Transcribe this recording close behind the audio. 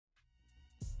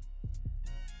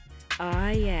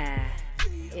Ah, yeah.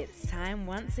 It's time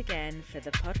once again for the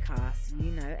podcast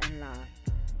you know and love.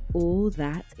 All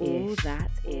That Ish.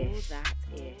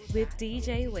 With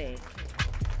DJ Wig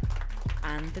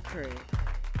and the crew.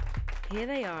 Here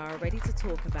they are, ready to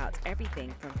talk about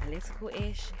everything from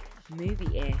political-ish,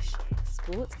 movie-ish,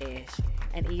 sport-ish,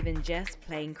 and even just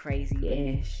plain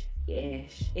crazy-ish.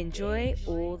 Enjoy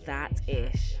All That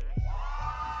Ish.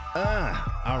 All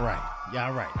right. Yeah,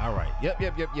 all right. Yep.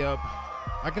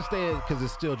 I can stay because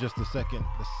it's still just the second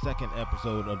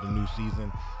episode of the new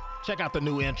season. Check out the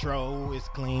new intro. It's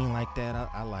clean like that.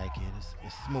 I like it.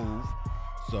 It's smooth.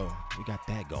 So we got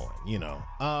that going, you know.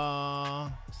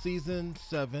 Season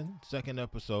 7, second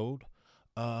episode.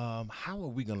 How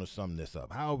are we gonna sum this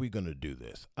up? How are we gonna do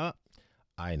this? I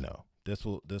know. This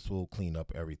will clean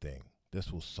up everything.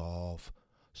 This will solve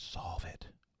it.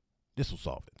 This will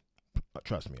solve it.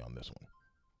 Trust me on this one.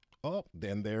 Oh,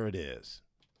 then there it is.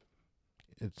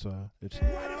 It's Right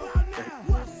about now,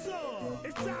 what's up?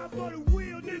 It's time for the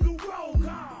real nigga roll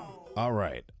call. all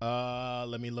right.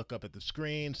 Let me look up at the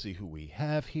screen, see who we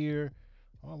have here.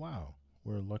 Oh wow,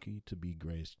 we're lucky to be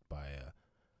graced by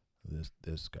this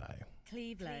guy.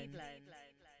 Cleveland.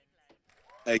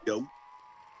 Hey, yo.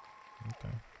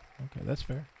 Okay, that's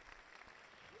fair.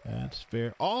 That's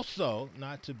fair. Also,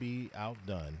 not to be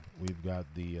outdone, we've got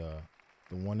the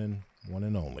one and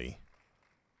only.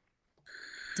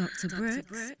 Dr.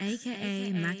 Brooks,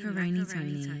 aka Macaroni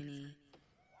Tony.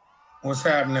 What's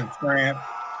happening, Tramp?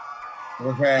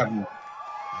 What's happening?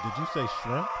 Did you say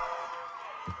shrimp?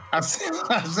 I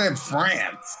said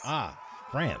France.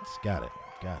 France. Got it.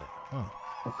 Huh.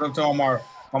 I'm talking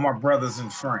all my brothers in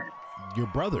France. Your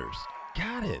brothers.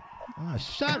 Got it.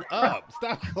 Shut up.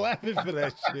 Stop clapping for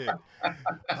that shit.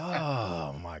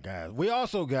 Oh, my God. We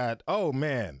also got, oh,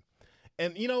 man.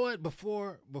 And you know what?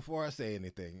 Before I say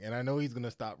anything, and I know he's going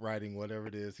to stop writing whatever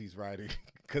it is he's writing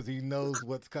because he knows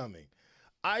what's coming.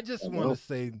 I just want to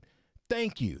say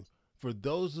thank you for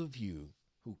those of you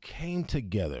who came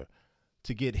together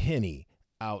to get Henny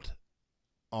out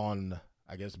on,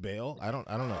 I guess, bail. I don't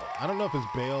know. I don't know if it's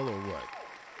bail or what.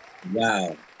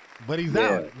 Wow. But he's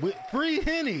out. Free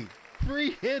Henny.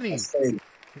 Free Henny. I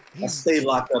stay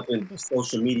locked up in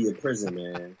social media prison,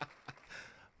 man.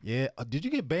 Yeah. Did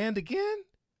you get banned again?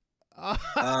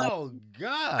 Oh,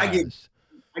 gosh. I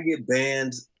get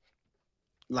banned.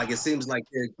 Like, it seems like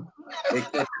they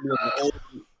catch me on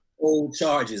old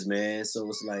charges, man. So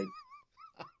it's like,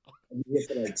 I'm here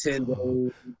for like 10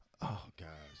 days. Oh, gosh.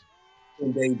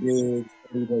 10-day bids,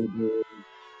 30-day bids.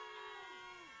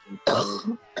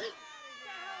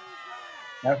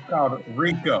 That's called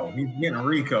Rico. He's getting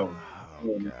Rico.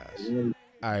 Oh, gosh.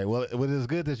 All right. Well, it's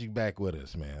good that you're back with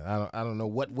us, man. I don't know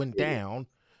what went down,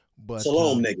 but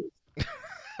Shalom, niggas.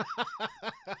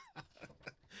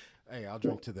 Hey, I'll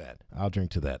drink to that.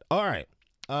 All right.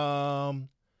 I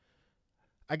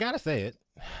gotta say it.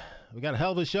 We got a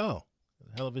hell of a show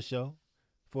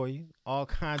for you. All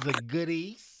kinds of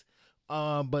goodies.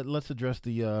 But let's address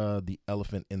the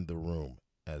elephant in the room,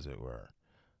 as it were.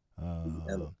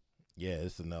 Yeah,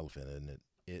 it's an elephant, isn't it?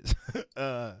 It's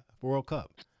World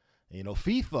Cup. You know,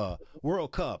 FIFA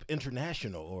World Cup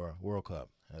International, or World Cup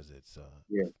as it's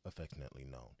affectionately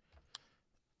known.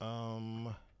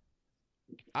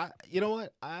 You know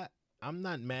what? I'm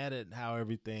not mad at how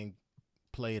everything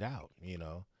played out, you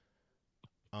know.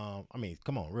 I mean,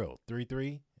 come on, real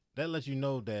 3-3. That lets you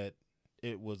know that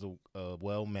it was a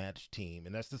well-matched team,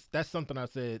 and that's something I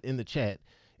said in the chat.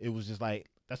 It was just like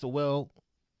that's a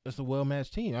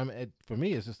well-matched team. I mean, for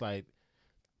me, it's just like,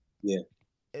 yeah.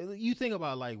 You think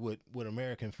about like with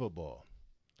American football.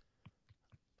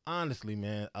 Honestly,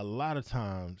 man, a lot of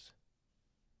times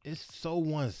it's so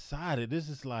one-sided. This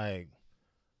is like,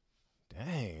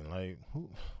 dang, like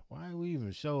why do we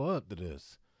even show up to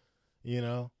this? You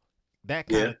know, that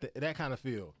kind of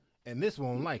feel. And this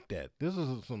one like that. This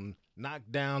is some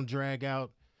knockdown, drag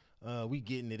out. We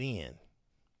getting it in.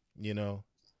 You know.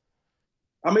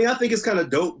 I mean, I think it's kind of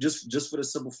dope just for the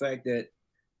simple fact that,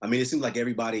 I mean, it seems like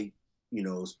everybody, you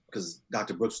know, because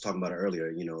Dr. Brooks was talking about it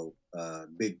earlier, you know,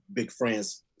 big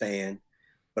France fan.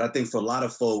 But I think for a lot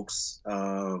of folks,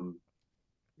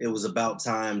 it was about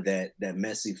time that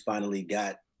Messi finally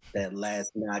got that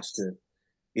last match to,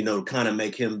 you know, kind of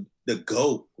make him the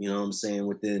GOAT, you know what I'm saying,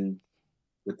 within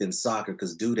soccer,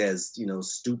 because dude has, you know,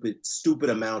 stupid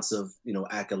amounts of, you know,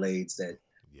 accolades that,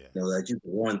 you know, that you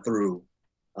can run through.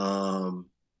 And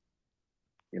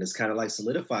it's kind of like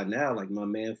solidified now, like my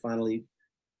man finally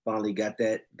got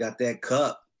that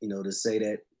cup, you know, to say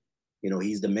that, you know,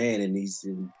 he's the man and he's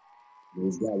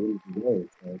got what he can do.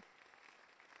 So.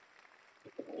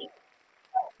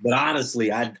 But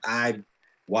honestly, I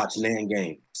watch Nan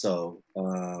game. So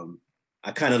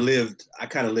I kind of lived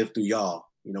through y'all.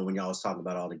 You know, when y'all was talking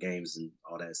about all the games and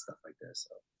all that stuff like that. So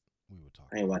We were talking.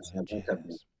 I ain't about watching that that.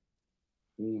 jazz.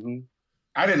 Mm-hmm.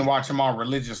 I didn't watch them all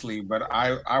religiously, but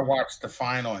I watched the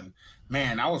final, and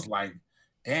man, I was like,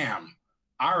 damn,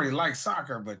 I already like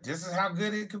soccer, but this is how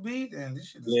good it could be. And this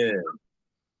shit is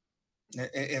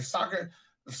if soccer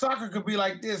could be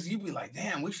like this, you'd be like,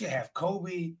 damn, we should have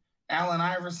Kobe, Allen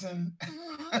Iverson,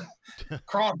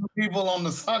 crossing people on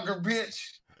the soccer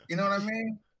pitch. You know what I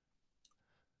mean?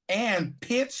 And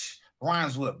pitch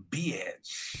rhymes with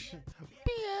bitch.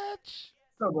 Bitch.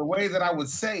 So the way that I would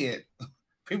say it,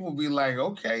 people would be like,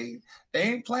 okay, they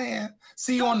ain't playing.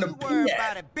 See you on the worry pitch.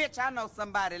 about it, bitch. I know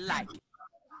somebody like it.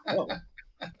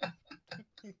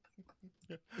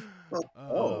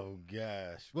 Oh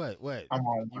gosh. What? I'm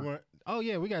on. You weren't? Oh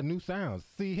yeah, we got new sounds.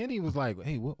 See, Henny was like,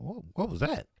 "Hey, what was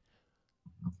that?"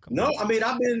 No, I mean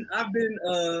I've been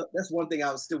that's one thing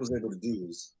I still was able to do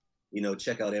is, you know,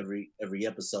 check out every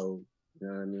episode. You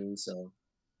know what I mean? So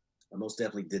I most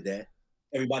definitely did that.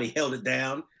 Everybody held it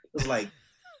down. It was like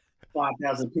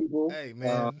 5,000 people. Hey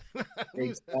man,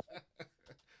 we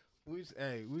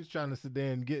was trying to sit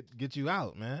there and get you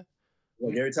out, man.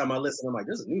 Like every time I listen, I'm like,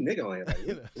 "There's a new nigga on here."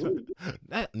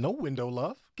 Like, No window,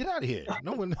 love. Get out of here.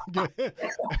 No window.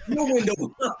 no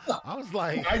window. I was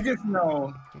like, I just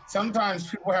know sometimes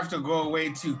people have to go away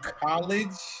to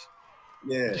college.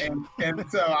 Yeah. And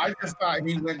so I just thought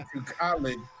he went to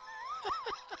college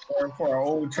for an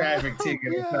old traffic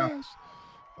ticket or something. gosh.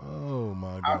 Oh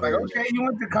my god. I was like, okay, you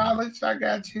went to college. I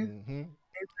got you. Mhm.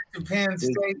 To Penn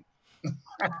State.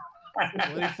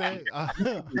 What did he say?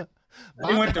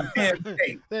 He went to Penn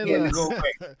State. He had to go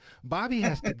away. Bobby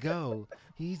has to go.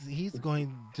 He's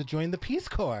going to join the Peace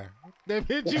Corps. They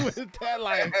hit you with that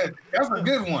like. That's a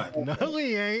good one. No,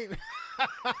 he ain't.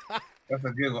 That's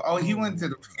a good one. Oh, he went to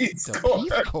the Peace The Corps.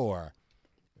 Peace Corps.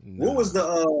 What was the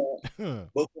Huh.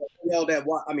 y'all that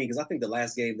I mean, because I think the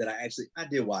last game that I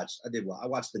did watch. I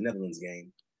watched the Netherlands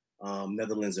game,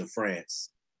 Netherlands and France.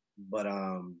 But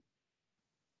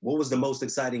what was the most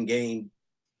exciting game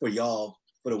for y'all,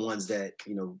 for the ones that,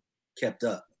 you know, kept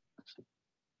up?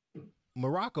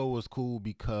 Morocco was cool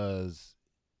because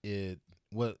and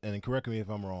correct me if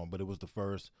I'm wrong, but it was the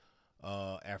first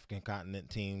African continent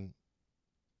team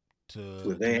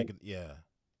to make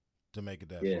it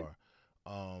that far.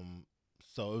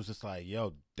 So it was just like,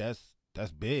 yo, that's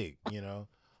big, you know.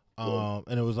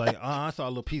 And it was like, I saw a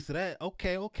little piece of that.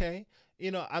 Okay.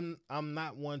 You know, I'm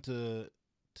not one to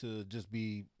just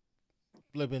be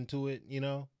flipping to it, you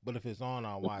know. But if it's on,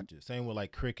 I'll watch it. Same with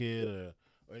like cricket or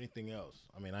anything else.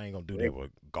 I mean, I ain't gonna do that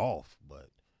with golf, but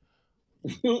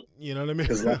you know what I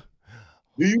mean. Like,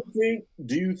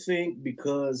 do you think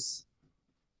because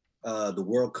the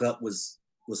World Cup was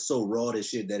so raw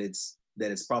this year that it's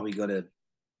probably gonna,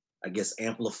 I guess,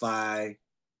 amplify,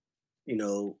 you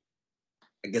know,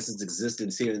 I guess its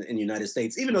existence here in the United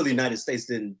States, even though the United States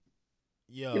didn't,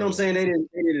 you know what I'm saying? They didn't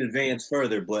advance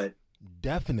further, but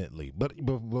definitely. But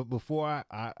before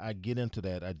I get into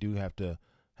that, I do have to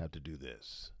do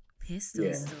this. Pistol.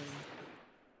 Yeah.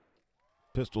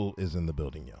 Pistol is in the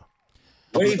building, y'all.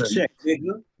 wave check,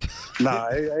 nigga. Nah,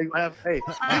 hey,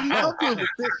 I'm dealing with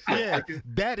this shit. Yeah,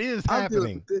 that is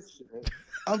happening.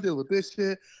 I'm dealing with this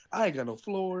shit. I ain't got no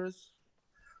floors.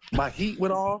 My heat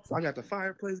went off. I got the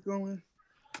fireplace going.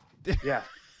 Yeah.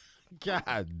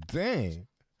 God dang.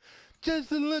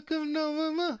 Just a look of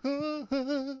no.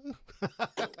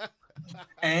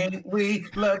 Ain't we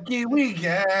lucky we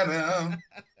got him?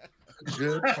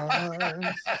 Good times.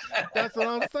 That's what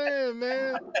I'm saying,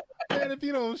 man. Man, if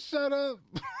you don't shut up.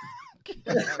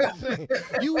 God dang.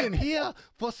 You in here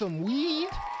for some weed?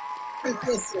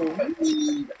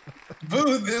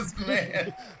 Boo this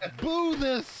man. Boo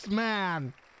this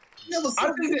man.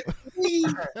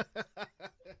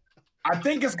 I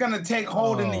think it's going to take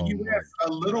hold in the U.S.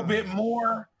 a little bit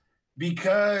more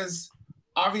because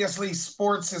obviously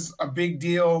sports is a big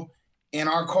deal in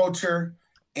our culture,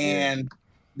 and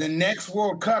the next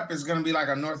World Cup is going to be like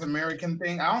a North American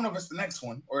thing. I don't know if it's the next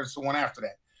one or it's the one after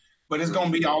that, but it's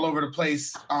going to be all over the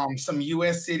place. Some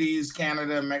U.S. cities,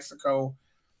 Canada, Mexico,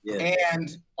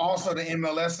 and also the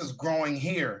MLS is growing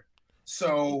here.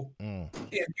 So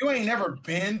if you ain't never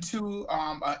been to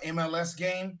a MLS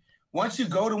game, once you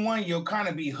go to one, you'll kind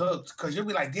of be hooked because you'll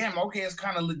be like, damn, okay, it's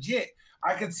kind of legit.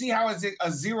 I can see how it's a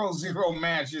 0-0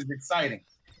 match is exciting.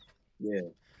 Yeah.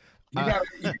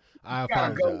 I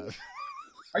apologize. Go.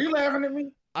 Are you laughing at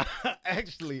me?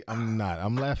 Actually, I'm not.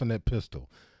 I'm laughing at Pistol.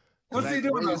 What's he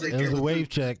doing? It was a wave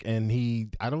check, and he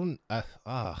look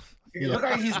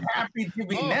like he's happy to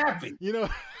be nappy. You know,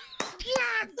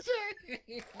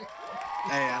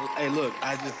 Hey, look,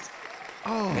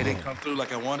 Oh, it didn't come through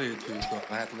like I wanted it to, so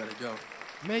I had to let it go.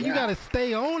 man, you gotta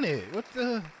stay on it. What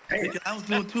the? Because I was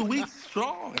doing 2 weeks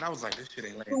strong, and I was like, this shit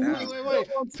ain't laying down. Wait.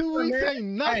 2 weeks ain't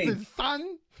nothing, Hey.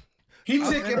 son. He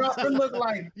took it off and looked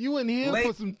like You in here Late-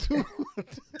 for some two.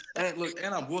 And look,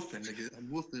 and I'm woofing, nigga. I'm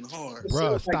woofing hard.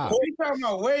 Bruh, stop. he talking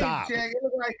about wave Stop. check. It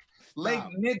looked like Lake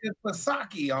Stop. Nigga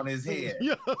Pasaki on his head.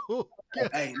 Yo.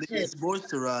 Hey, nigga, it's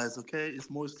moisturized, okay? It's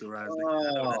moisturized.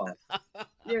 Oh,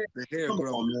 The hair, come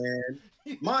bro. on,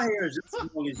 man. My hair is just as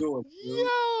long as yours. dude.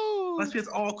 Yo. My shit's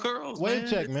all curls, Wave man.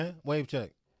 check, man. Wave check.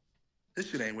 This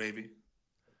shit ain't wavy.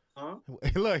 Huh?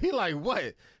 Look, he like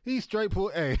what? He straight pull.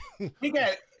 Hey.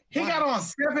 He got on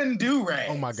 7 do-rags.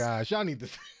 Oh my gosh, y'all need to.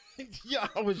 Y'all,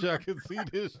 I wish y'all could see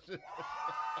this shit.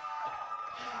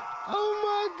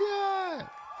 Oh my god.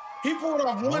 He pulled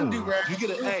off one Oh. do-rag. You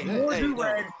get a hey, more hey,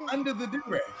 do-rags under the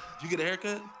do-rag. Did you get a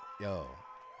haircut? Yo.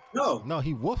 No, No,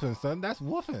 he woofing, son. That's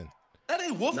woofing. That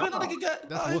ain't woofing. No. That nigga got.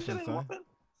 That's his woofing, shit ain't son. woofing. I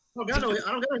don't got a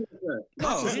haircut.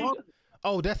 No, Just he- long-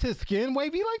 Oh, that's his skin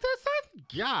wavy like that, son?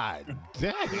 God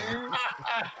damn.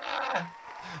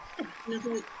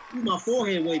 My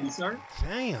forehead wavy, sir.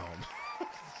 Damn.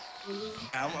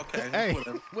 I'm okay. Hey,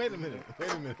 Whatever. wait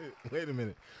a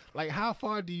minute. Like, how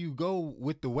far do you go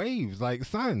with the waves? Like,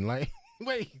 son, like,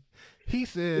 wait. He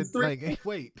said, It's three- like, hey,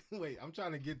 wait. I'm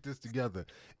trying to get this together.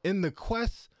 In the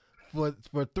quest for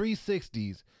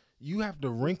 360s, you have to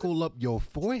wrinkle up your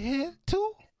forehead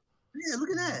too? Yeah, look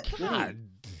at that. God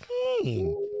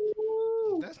dang.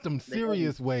 That's them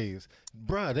serious waves.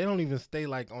 Bruh, they don't even stay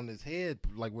like on his head,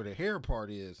 like where the hair part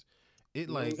is. It You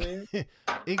know like, what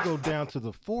I'm it go down to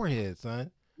the forehead,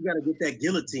 son. You gotta get that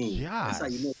guillotine. Yeah. That's how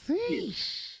you know.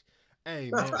 Hey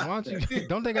man, why don't you?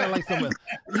 Don't they got like some?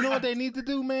 You know what they need to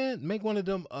do, man? Make one of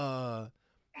them.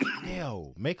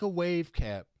 Make a wave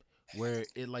cap where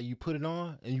it like you put it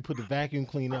on and you put the vacuum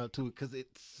cleaner up to it because it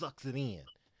sucks it in.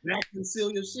 Vacuum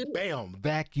seal your shit. Bam,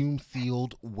 vacuum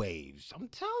sealed waves. I'm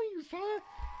telling you, son,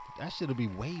 that should be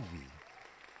wavy.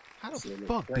 How the Shit,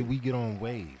 fuck right. did we get on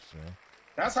waves, man?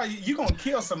 That's how you gonna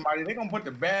kill somebody. They're gonna put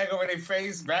the bag over their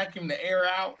face, vacuum the air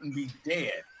out, and be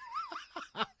dead.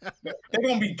 They're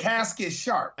gonna be casket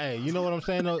sharp. Hey, you know what I'm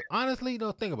saying though? Honestly,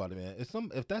 though, think about it, man.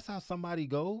 If that's how somebody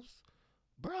goes,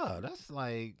 bruh, that's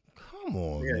like, come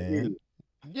on, Yeah, man.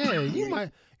 Yeah,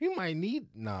 you might need.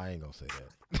 Nah, I ain't gonna say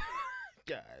that.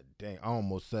 God dang, I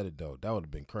almost said it though. That would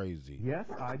have been crazy. Yes,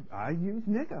 I use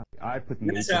nigga. I put the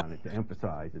That's H how- on it to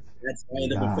emphasize it's That's why I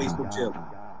end up on Facebook jail.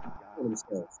 For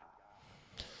themselves.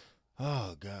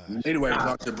 Oh God, Anyway,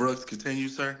 Dr. Brooks, continue,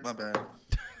 sir. My bad.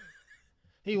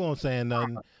 he won't say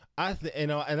nothing.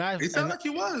 And I. He sounded like he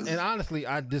was. And honestly,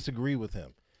 I disagree with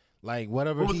him. Like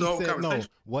whatever What was he the whole said, no, conversation?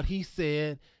 what he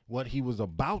said, what he was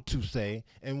about to say,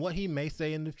 and what he may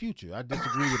say in the future. I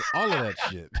disagree with all of that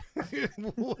shit.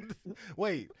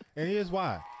 Wait, and here's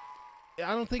why.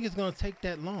 I don't think it's gonna take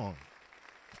that long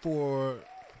for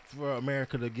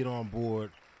America to get on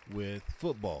board with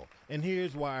football. And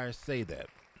here's why I say that.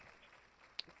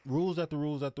 Rules after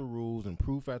rules after rules, and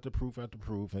proof after proof after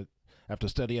proof, and after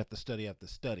study after study after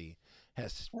study,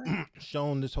 has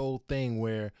shown this whole thing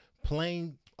where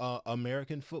playing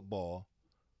American football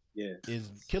Yeah. is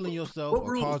killing yourself What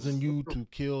or rules? causing you to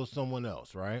kill someone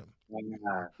else, right?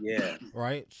 Yeah.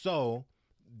 Right? So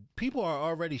people are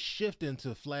already shifting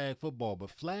to flag football, but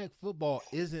flag football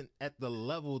isn't at the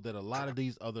level that a lot of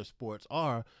these other sports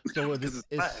are. So it's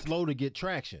flag. slow to get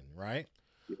traction, right?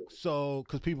 So,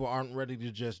 because people aren't ready to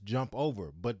just jump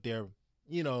over, but they're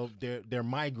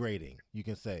migrating, you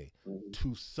can say,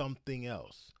 to something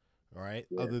else, right?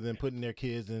 Yeah. Other than putting their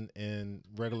kids in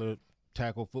regular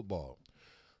tackle football.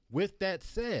 With that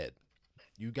said,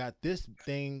 you got this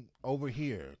thing over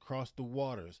here across the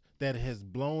waters that has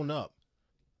blown up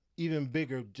even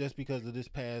bigger just because of this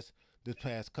past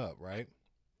cup, right?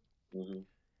 Mm-hmm.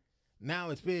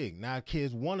 Now it's big. Now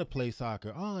kids want to play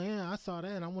soccer. Oh yeah, I saw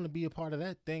that. I want to be a part of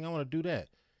that thing. I want to do that.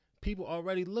 People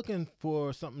already looking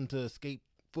for something to escape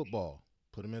football.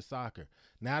 Put them in soccer.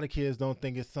 Now the kids don't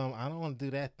think it's I don't want to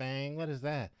do that thing. What is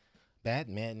that?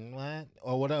 Badminton, what?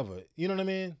 Or whatever. You know what I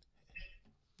mean?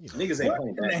 You know. Niggas ain't What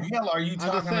playing in the that. hell are you I'm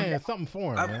just talking saying about? something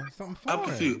foreign, man. Something I'm foreign.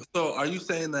 confused. So, are you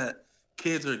saying that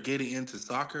kids are getting into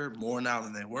soccer more now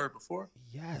than they were before?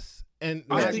 Yes, and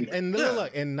I not, think- and yeah.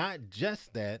 look, and not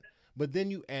just that, but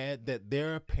then you add that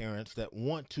there are parents that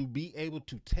want to be able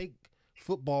to take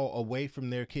football away from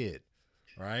their kid,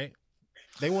 right?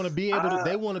 They want to be able to.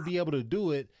 They want to be able to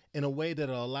do it in a way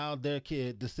that'll allow their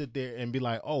kid to sit there and be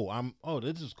like, "Oh,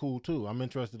 this is cool too. I'm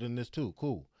interested in this too.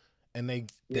 Cool," and they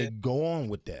go on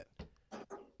with that.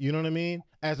 You know what I mean?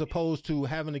 As opposed to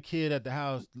having a kid at the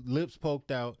house, lips poked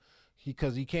out,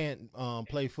 because he can't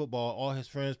play football. All his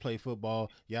friends play football.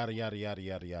 Yada yada yada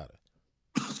yada yada.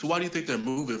 So why do you think they're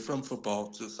moving from football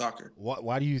to soccer?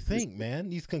 Why do you think, man?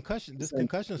 This concussion stuff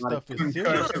is serious.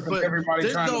 Concussion, but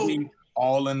everybody trying to be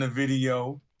all in the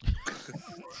video.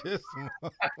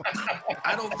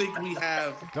 I don't think we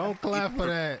have. Don't clap for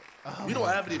that. We don't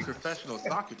have any professional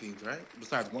soccer teams, right?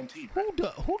 Besides one team.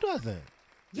 Who doesn't?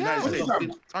 United States. How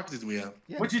many soccer teams do we have?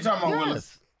 Yeah. What you talking about,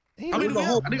 Willis? How many do we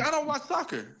have? I don't watch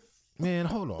soccer. Man,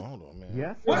 hold on, man.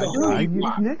 Yes, What I do use you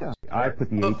watch? nigga. I put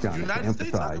the H on it to United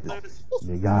States emphasize soccer it. players.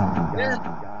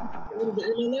 Nigga.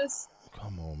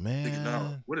 Come on, man.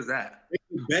 No. What is that?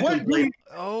 What do you,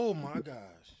 Oh my gosh.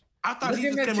 I thought he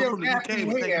looking just at came up your from the UK. nappy and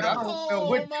was taking head, I out. don't know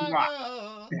what you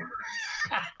watch.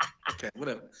 Okay,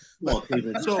 whatever. Come on,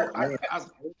 Cleveland. So I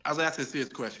was asking a serious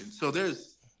question. So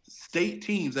there's state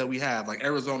teams that we have, like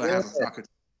Arizona has a soccer,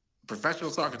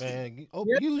 professional soccer team. Man,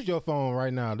 use your phone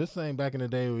right now. This ain't back in the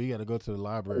day where you got to go to the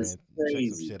library and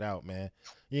check some shit out, man.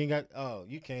 You ain't got.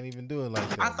 You can't even do it like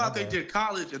that. I thought they did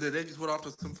college and then they just went off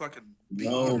to some fucking.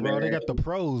 No, bro, man. they got the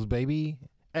pros, baby.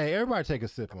 Hey, everybody take a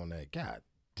sip on that. God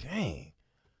dang.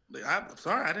 I'm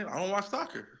sorry, I don't watch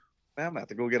soccer. Man, I'm gonna have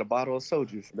to go get a bottle of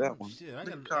soju for that one. Shit, I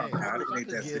didn't make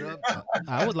that serious.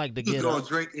 I would like to Just get gonna up.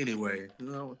 drink anyway. You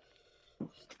know.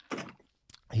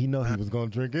 He know he was gonna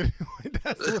drink it.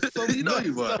 That's what's so You know he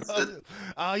messed was.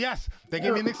 up. Yes, they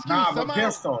give me an excuse. Nah, but somehow.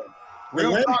 Pistol.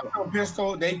 Real talk though,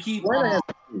 Pistol. They keep.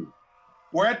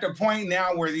 We're at the point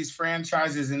now where these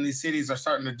franchises in these cities are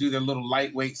starting to do their little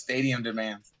lightweight stadium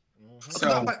demands.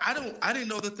 So I didn't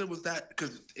know that there was that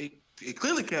because it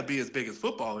clearly can't be as big as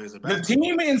football is. the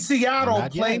team in Seattle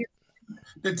Not yet. plays.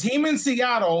 The team in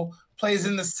Seattle plays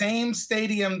in the same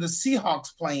stadium the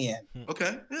Seahawks play in,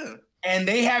 Okay, yeah. and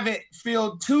they have it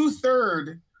filled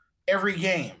 2/3 every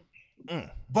game.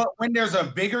 But when there's a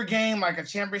bigger game like a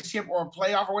championship or a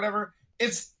playoff or whatever,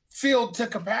 it's filled to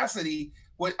capacity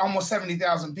with almost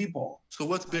 70,000 people. So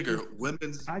what's bigger,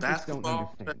 women's I just don't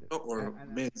basketball understand it. or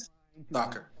men's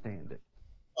soccer? Stand it.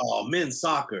 Oh, men's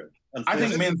soccer. I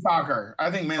think men's soccer.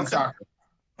 Soccer.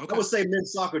 Okay. I would say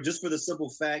men's soccer just for the simple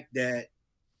fact that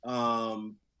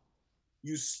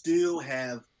you still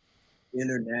have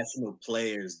international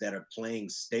players that are playing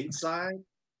stateside.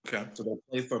 Okay. So they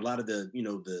play for a lot of the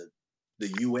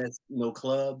US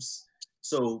clubs.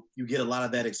 So you get a lot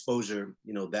of that exposure,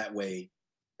 that way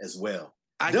as well.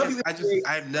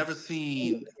 I've never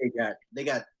seen. They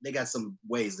got some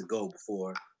ways to go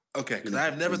before. Okay, because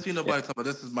I've never seen nobody talk about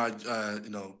this is my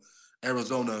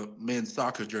Arizona men's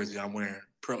soccer jersey I'm wearing.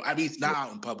 I mean, it's not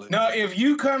out in public. No, if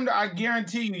you come to, I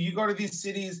guarantee you go to these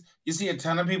cities, you see a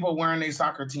ton of people wearing their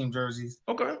soccer team jerseys.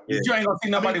 Okay. Yeah. You ain't gonna see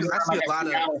nobody I wearing see like a lot a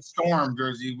Seattle Storm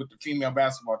jersey with the female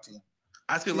basketball team.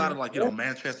 I see a lot of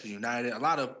Manchester United, a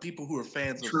lot of people who are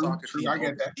fans of soccer teams I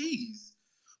get that. overseas,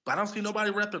 but I don't see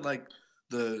nobody repping like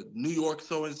the New York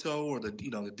so and so or the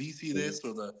the DC this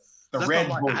or the Red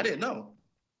Bull. Bull. I didn't know.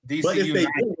 DC But United.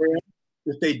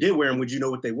 if they did wear them, would you know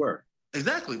what they were?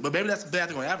 Exactly, but maybe that's the bad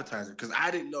thing on advertising because I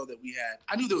didn't know that we had.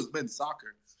 I knew there was men's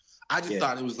soccer. I just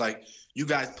thought it was like you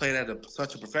guys played at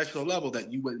such a professional level that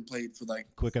you wouldn't play for like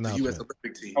Quick the announcement. U.S.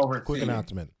 Olympic team. Quick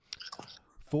announcement.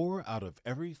 4 out of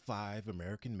every 5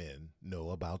 American men know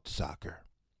about soccer.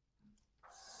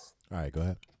 All right, go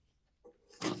ahead.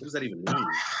 What does that even mean?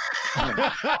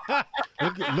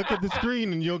 look at the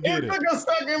screen and you'll get It it. took a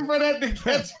second for that to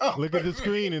catch on. Look at the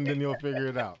screen and then you'll figure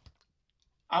it out.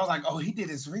 I was like, oh, he did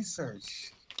his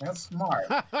research. That's smart.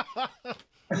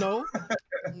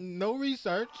 No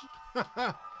research.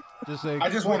 Just say. I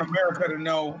just want America to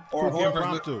know, or whoever's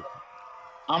impromptu.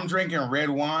 I'm drinking red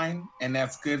wine, and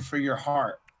that's good for your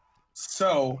heart.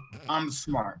 So I'm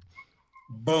smart.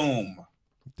 Boom.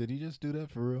 Did he just do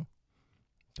that for real?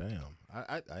 Damn.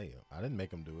 I didn't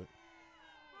make him do it.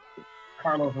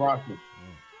 Carlos Rossi.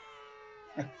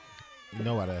 You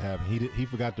know why that happened. He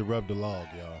forgot to rub the log,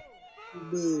 y'all.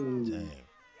 Dang.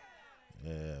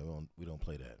 Yeah, we don't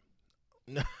play that.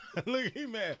 Look at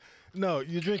him, man. No,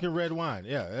 you're drinking red wine.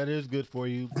 Yeah, that is good for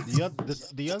you.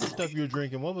 The other stuff you're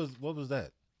drinking, what was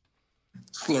that?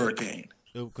 Slurricane.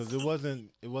 Because it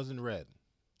wasn't red.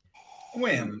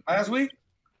 When? Last week?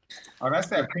 Oh, that's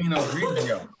that Pinot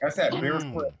Grigio. That's that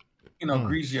barefoot Pinot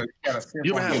Grigio. You gotta sip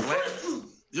You ever on had it.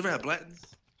 Blanton's? You ever had Blanton's?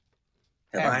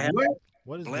 Have what?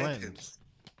 What is Blanton's? Blanton's?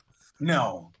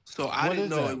 No. So I What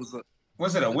didn't is know that? it was a.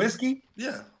 Was it a whiskey?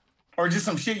 Yeah. Or just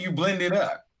some shit you blended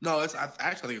up? No, I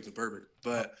actually think it's a bourbon.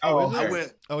 But Oh, I okay.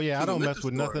 went. Oh yeah, to I the don't liquor mess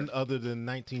with store. nothing other than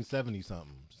 1970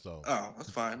 something. So Oh, that's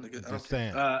fine. I don't just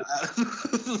saying.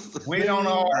 We don't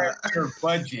know your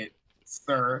budget,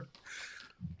 sir.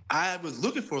 I was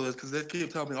looking for this because they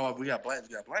kept telling me, "Oh, we got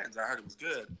Blanton's, I heard it was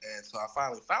good, and so I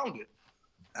finally found it.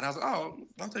 And I was like, "Oh,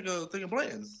 I'll take a thing of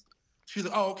Blanton's." She's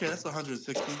like, "Oh, okay, that's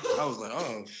 160." I was like,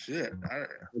 "Oh shit,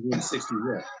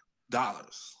 $160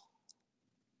 dollars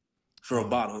for a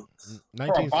bottle."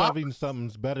 1970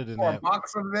 something's better than For that. a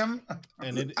box of them?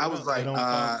 And it, I was like,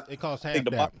 it costs half Think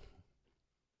the that.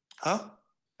 huh?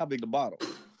 How big the bottle?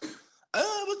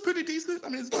 It was pretty decent. I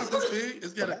mean, it's not this big.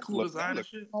 It's got a cool design and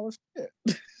shit. Oh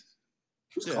shit.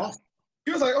 Yeah.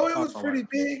 He was like, oh, it was pretty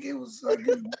big. It was like,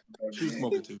 She was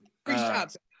smoking too. 3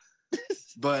 shots.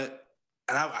 But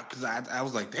and I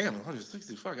was like, damn,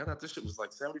 160. Fuck, I thought this shit was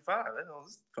like 75. I know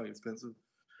this is fucking expensive.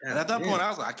 And at that point, I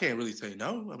was like, I can't really say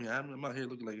no. I mean, I'm out here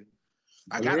looking like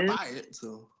I gotta buy it,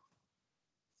 so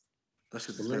that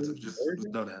shit's expensive. Just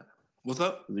know that. What's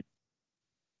up? I'm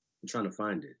trying to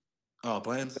find it. Oh,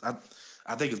 Blanton's.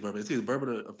 I think it's bourbon. It's either bourbon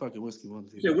or a fucking whiskey. One.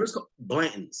 Yeah, what is it called?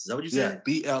 Blanton's. Is that what you said?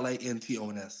 Yeah,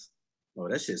 Blantons. Oh,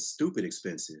 that shit's stupid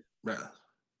expensive. Right.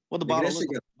 What the bottle?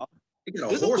 It got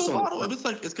a It's a horse cool on bottle. it.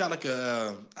 It's got like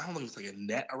a I don't know if it's like a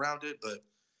net around it, but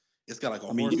it's got like a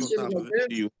horse on top of it.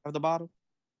 Do you have the bottle?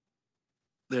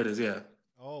 There it is. Yeah.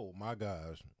 Oh my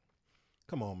gosh.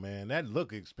 Come on, man. That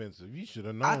look expensive. You should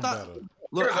have known better.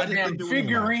 Look, There's a damn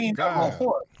figurine of a God.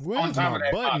 horse on Where's top my of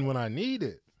that button bottle. when I need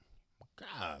it?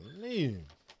 Golly.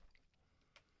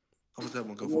 How much that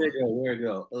one go for? Where'd it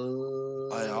go? Oh,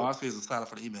 yeah, all I see is a sign up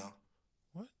for the email.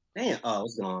 Damn. Oh,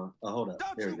 it's gone. Oh, hold up.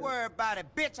 Don't There you we go. worry about it,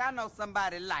 bitch. I know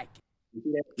somebody like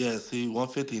it. Yeah, see,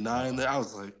 159 there. I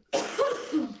was like,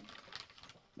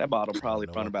 That bottle probably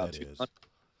know run what about that 200. is.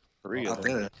 For real. out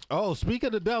there. Oh, speak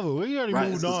of the devil. We already Right,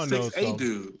 moved it's a on though. 6'8" So.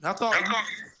 dude. I thought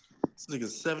this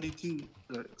nigga's 72.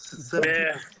 72.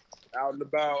 Yeah, out and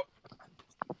about.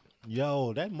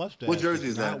 Yo, that mustache What jersey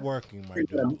is not that? working, my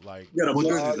dude. Like, What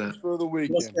jersey is Just that? for the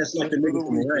weekend. What's that Just like for the the nigga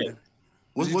from the weekend.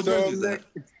 What jersey is that?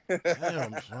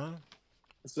 damn, son.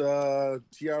 It's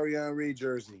Thierry Henry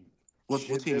jersey. What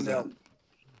team is that?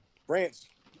 France.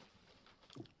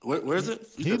 Where is it?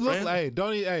 You He said looked France? like,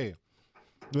 hey,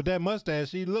 with that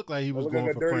mustache, he looked like he was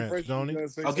going for France, don't he?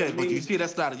 Okay, but you see,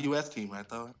 that's not a U.S. team, right?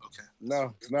 Though. Okay.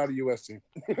 No, it's not a U.S. team.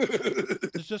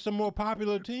 It's just a more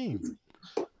popular team.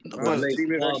 No, the team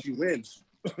that actually wins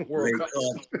World Cup.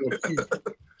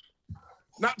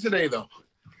 Not today, though.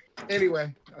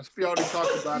 Anyway, we already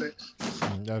talked about it.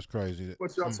 That's crazy.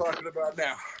 What y'all talking about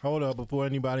now? Hold up, before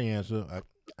anybody answer,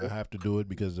 I have to do it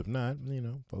because if not,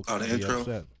 folks Oh, the will be intro?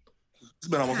 upset. It's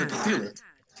been almost hit the ceiling.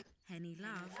 Henny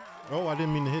Love. Oh, I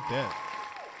didn't mean to hit that.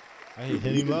 I hit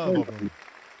Henny Love over him.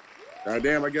 God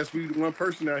damn, I guess we one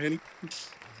person now, Henny.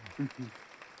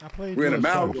 I played We're in a yours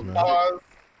mouth. first, man.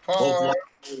 Pause.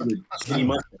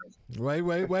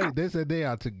 Wait. They said they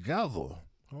are together.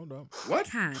 Hold up. What?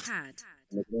 Tad.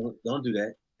 Don't do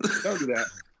that. Don't do that.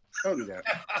 Don't do that.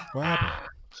 What happened?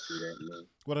 Do that, man.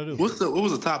 What I do? What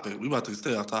was the topic? We about to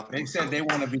stay off topic. They said they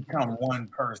want to become one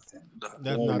person.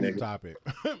 That's not the topic.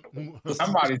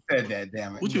 Somebody said that,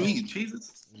 damn it. What you eating?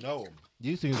 Cheeses? No.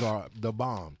 These things are the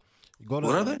bomb. Go to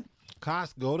What are they?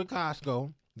 Go to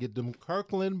Costco. Get them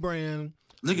Kirkland brand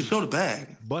Nigga, show the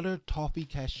bag. butter toffee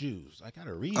cashews. I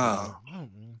gotta read Oh.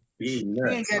 it. You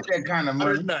ain't got that kind of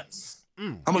money. Butter nuts.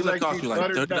 How much that cost you? Like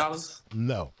buttered $30?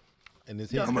 No. And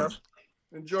it's here. How much?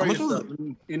 Enjoy How much was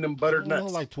yourself in them buttered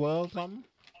nuts. Like 12 something.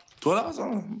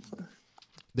 $12?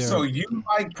 They're- So you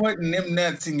like putting them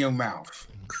nuts in your mouth?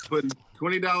 Putting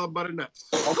 $20 butter nuts.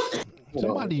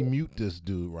 Somebody mute this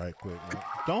dude right quick. Man.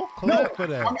 Don't clap for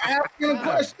that. I'm asking a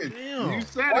question. Damn. You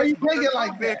said Why it. you take Butter it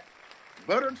like toffee. that?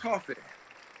 Butter toffee.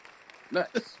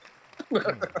 Nuts. Why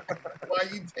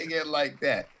you take it like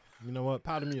that? You know what?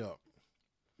 Powder me up.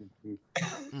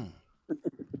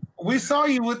 We saw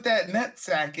you with that nut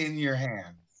sack in your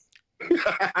hand.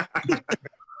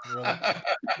 Really?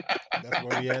 That's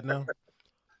where we at now?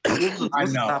 I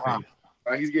know. Huh?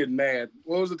 He's getting mad.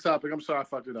 What was the topic? I'm sorry I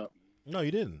fucked it up. No,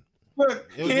 you didn't. Look,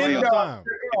 It was Ken right on Dog, time.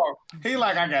 he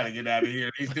like, I gotta get out of here.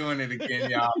 He's doing it again,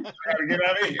 y'all. I gotta get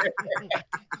out of here.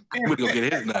 We go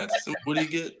get his nuts. What do you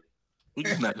get? What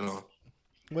you snacking on?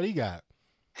 What he got?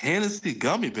 Hennessy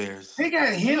gummy bears. They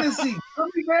got Hennessy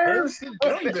gummy bears.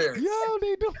 Gummy bears. Yo,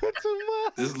 they doing too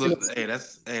much. This look.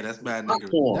 That's mad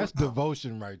nigga. That's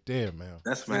devotion right there, man.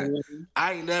 That's mad.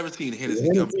 I ain't never seen Hennessy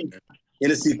gummy bears.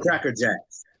 Hennessy Cracker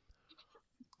Jacks.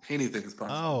 Anything is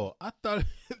possible. Oh, I thought,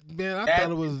 man, I That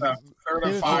thought it was is a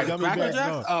certified Gummy Cracker bears, Jacks?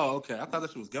 no. Oh, okay. I thought that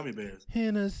shit was gummy bears.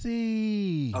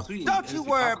 Hennessy. Oh, so you eating Don't you Hennessy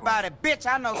worry popcorn. about it, bitch.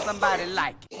 I know somebody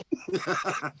like it.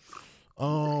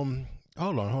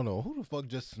 Hold on. Who the fuck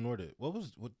just snorted? What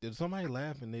did somebody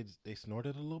laugh and they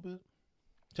snorted a little bit?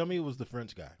 Tell me it was the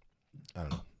French guy. I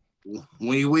don't know.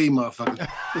 Wee wee, motherfucker.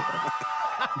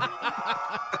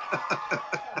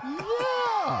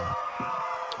 Yeah.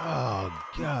 Oh,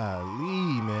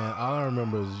 golly, man. All I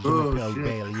remember is Je m'appelle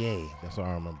Bélier. That's all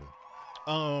I remember.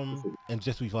 And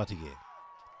Je suis fatigué.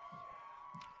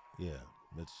 Yeah,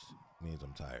 which means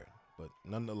I'm tired. But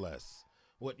nonetheless,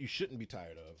 what you shouldn't be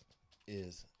tired of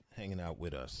is hanging out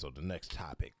with us. So the next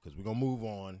topic, because we're going to move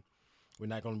on. We're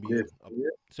not going to be...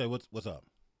 Say, what's up?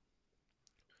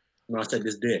 No, I said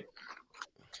this dick.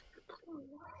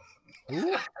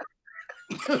 Who?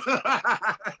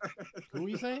 Who are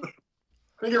you saying? I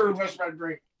think I refresh my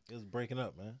drink. It was breaking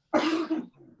up, man.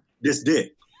 This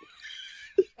dick.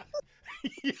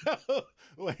 Yo,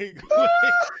 wait.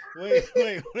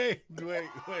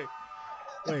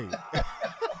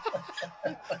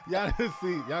 Y'all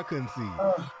couldn't see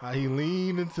how he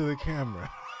leaned into the camera.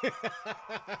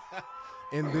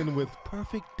 And then with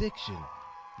perfect diction,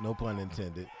 no pun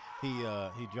intended, he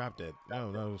dropped that.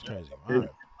 No, that was crazy. All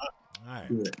right.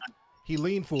 He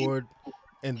leaned forward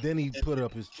and then he put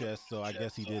up his chest, so I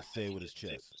guess he did say it with his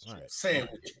chest. All right. Say it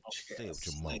with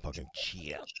your motherfucking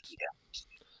chest.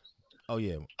 Oh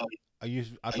yeah.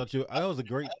 I thought that was a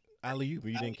great alley-oop,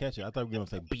 but you didn't catch it. I thought we were gonna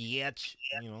say bitch,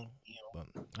 but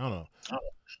I don't know.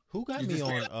 Who got me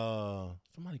on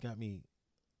somebody got me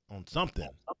on something.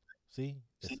 See?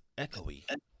 It's echoey.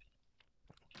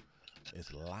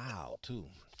 It's loud too.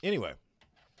 Anyway,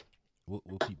 we'll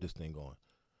keep this thing going.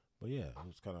 But yeah, it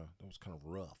was kind of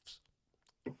rough.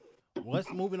 Well,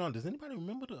 let's moving on. Does anybody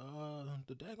remember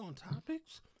the daggone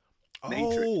topics?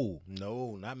 Matrix. Oh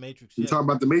no, not Matrix You yet. talking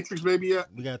about the Matrix baby yet?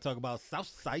 We gotta talk about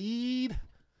Southside.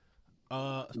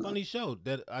 Funny show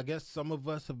that I guess some of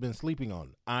us have been sleeping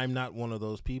on. I'm not one of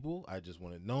those people. I just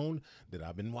want it known that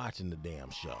I've been watching the damn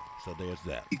show. So there's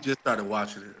that. He just started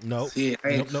watching it. Nope. I ain't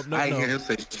hear him Nope.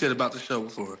 say shit about the show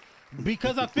before.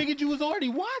 Because I figured you was already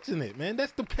watching it, man.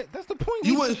 That's the point.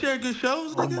 You wouldn't share good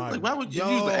shows, Oh nigga? my- Like, why would you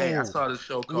Yo. use hey, I saw this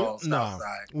show called Nah.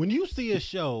 Southside. When you see a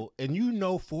show and you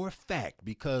know for a fact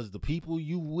because the people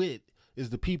you with is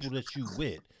the people that you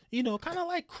with, kind of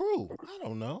like Crew. I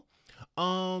don't know.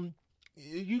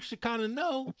 You should kind of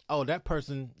know. Oh, that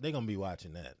person, they gonna be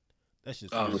watching that. That's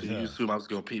just Oh, so you assume I was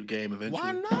gonna peep game eventually?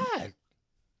 why not?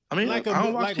 I mean, Like I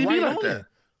don't watch TV right like on that. it.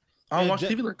 I don't Yeah, watch ju-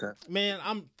 TV like that. Man,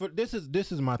 this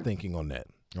is my thinking on that.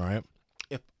 All right,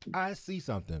 if I see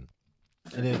something,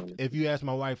 and if you ask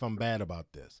my wife, I'm bad about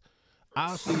this.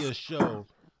 I'll see a show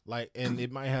and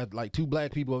it might have like two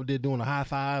black people over there doing a high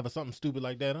five or something stupid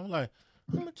like that. I'm like,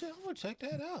 I'm gonna check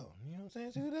that out. You know what I'm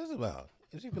saying? See what that's about.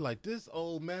 If she be like this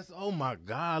old mess, oh my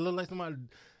god, look like somebody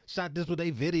shot this with a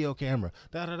video camera.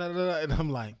 Da, da, da, da, da. And I'm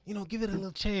like, give it a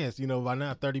little chance. By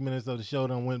now 30 minutes of the show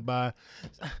done went by.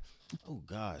 Oh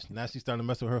gosh, now she's starting to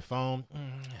mess with her phone.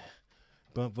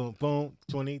 Boom, boom, boom.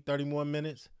 20, 30 more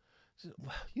minutes.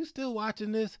 You still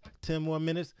watching this? 10 more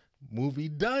minutes. Movie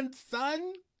done,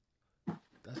 son.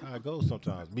 That's how it goes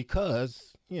sometimes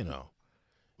because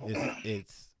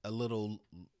it's a little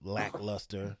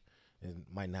lackluster. It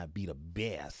might not be the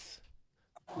best,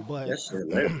 but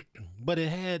but it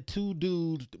had two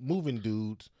moving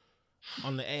dudes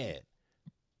on the ad.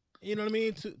 You know what I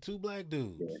mean? Two black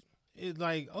dudes. It's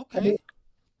like, okay.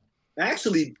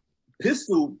 Actually,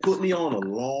 Pistol put me on a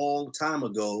long time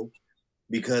ago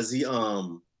because he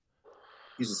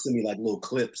used to send me like little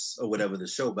clips or whatever the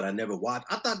show, but I never watched.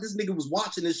 I thought this nigga was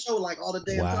watching this show like all the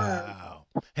damn time. Wow.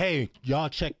 Hey, y'all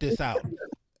check this out.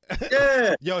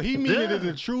 Yeah. Yo, he mean it in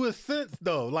the truest sense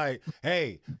though. Like,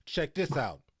 hey, check this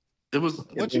out. It was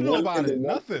What you know about it?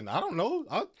 Nothing. I don't know.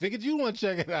 I figured you want to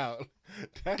check it out.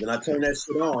 Then I turned that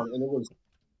shit on, and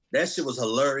that shit was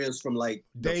hilarious from like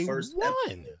day the first one.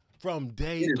 episode. From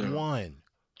day one.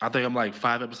 I think I'm like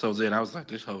 5 episodes in. I was like,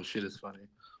 this whole shit is funny.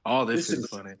 All this shit is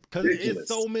funny. Because it's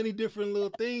so many different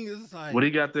little things. It's like when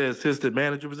he got the assistant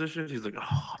manager position, he's like,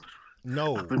 oh.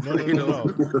 No.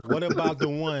 What about the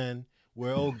one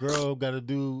where old girl got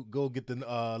to go get the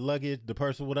luggage, the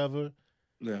purse or whatever?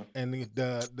 Yeah. And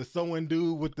the sewing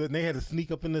dude they had to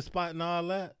sneak up in the spot and all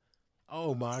that.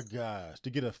 Oh my gosh! To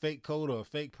get a fake coat or a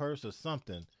fake purse or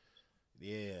something.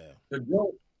 Yeah. The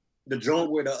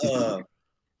joint where the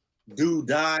dude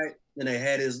died and they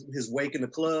had his wake in the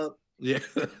club. Yeah.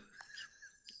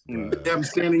 Him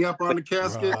standing up on the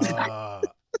casket.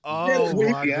 Oh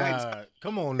my god!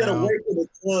 Come on He had a now. wake in the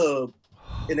club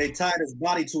and they tied his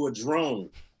body to a drone.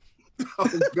 Oh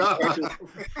God!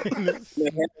 They had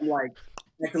him like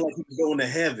acting like he was going to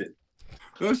heaven.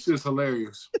 That's just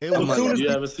hilarious. It was Like, if you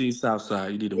ever see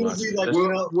Southside, you need to watch it.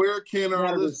 Like, Where can our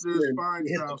Yeah, listeners yeah, find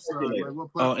hit the Southside? formula. Like, what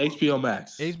Oh, platform? HBO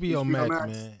Max. HBO Max,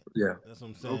 man. Yeah. That's what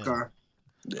I'm saying. Okay.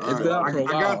 It's been out for a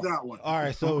while. I got that one. All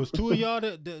right, so it's two of y'all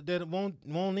that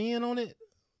won't in on it.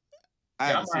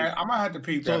 I might have to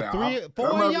peep that out.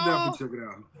 Four of y'all. Check it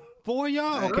out. Four of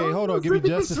y'all. Okay, hold on. Give me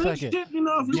just a second. Shit, you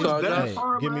know, if you was that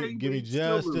far give away, me you'd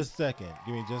just still a lose. second.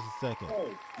 Give me just a second.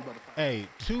 Hey,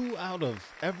 2 out of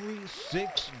every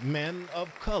 6 men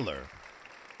of color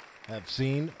have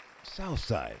seen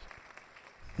Southside.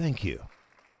 Thank you.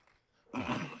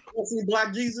 You seen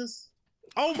Black Jesus?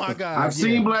 Oh my God! I've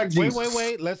seen Black Jesus.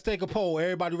 Wait. Let's take a poll.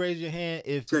 Everybody, raise your hand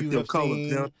if you have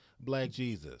seen Black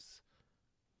Jesus.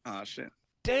 Oh shit!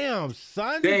 Damn,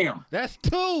 son. Damn. That's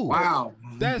 2. Wow.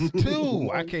 That's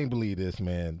 2. I can't believe this,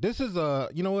 man. This is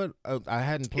you know what? I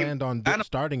hadn't planned on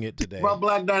starting it today. What about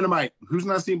Black Dynamite? Who's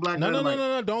not seen Black Dynamite?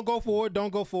 No. Don't go for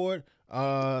it.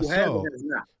 So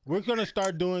we're gonna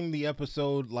start doing the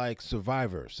episode like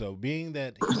Survivor. So being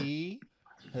that he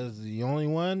is the only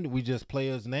one, we just play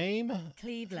his name,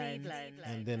 Cleveland.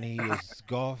 and then he is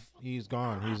off. He's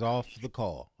gone. He's off the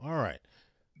call. All right.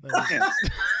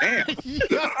 Damn.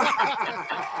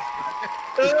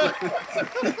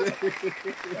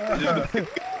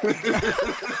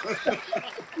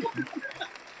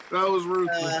 That was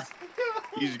ruthless.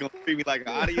 You just gonna treat me like an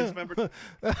audience member?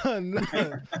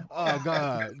 Oh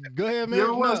God. Go ahead, man. You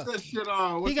ever watch that shit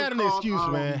on? He got an excuse,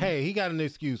 man. Hey, he got an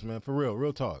excuse, man. For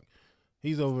real talk.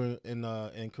 He's over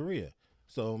in Korea.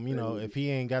 So, you know, if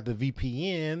he ain't got the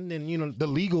VPN, then, you know, the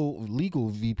legal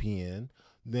VPN,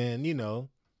 then, you know,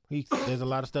 there's a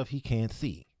lot of stuff he can't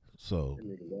see. So,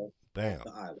 damn.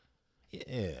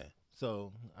 Yeah.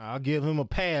 So, I'll give him a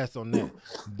pass on that.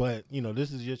 But, you know,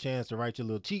 this is your chance to write your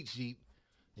little cheat sheet.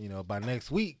 You know, by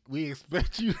next week, we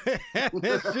expect you to have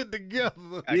that shit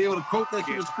together. Be able to quote that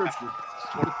to the scripture.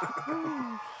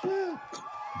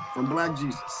 From Black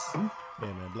Jesus.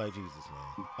 Yeah, man, Black Jesus,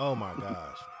 man. Oh, my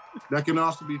gosh. That can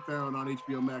also be found on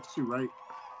HBO Max, too, right?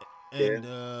 And,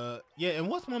 and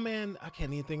what's my man? I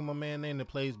can't even think of my man name that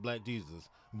plays Black Jesus.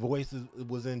 Voices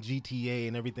was in GTA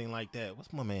and everything like that.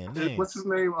 What's my man name? What's his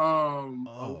name?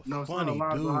 No, it's funny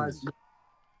not dude.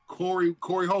 Corey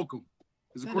Holcomb.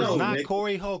 Is it No, not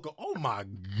Corey Holcomb. Oh my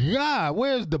God,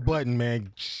 where's the button,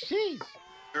 man? Jeez.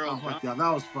 Oh my God,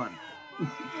 that was funny.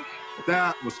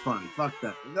 That was funny. Fuck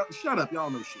that. No, shut up, y'all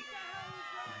know shit.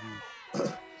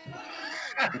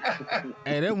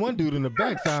 Hey, that one dude in the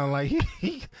back sounded like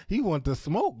he wanted to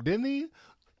smoke, didn't he?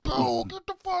 Oh, get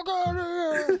the fuck out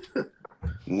of here!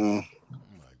 Oh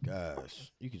my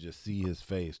gosh, you could just see his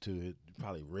face too. It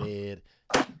probably red,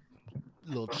 a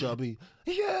little chubby.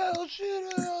 Yeah,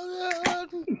 shit.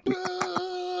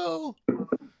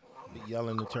 Be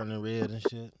yelling and turning red and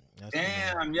shit.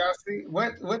 Damn, y'all see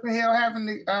what the hell happened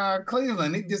to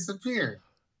Cleveland? He disappeared.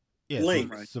 Yeah,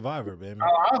 Survivor, baby. Oh,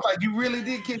 I was like, you really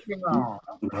did kick him on.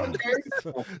 Okay.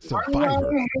 Survivor.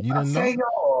 You didn't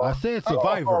know? I said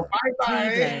Survivor.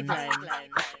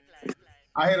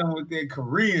 I hit him with that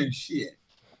Korean shit.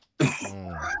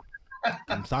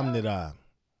 감사합니다.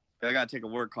 I gotta take a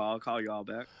work call. I'll call y'all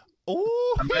back.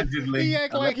 Oh, allegedly. He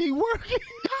act like he working.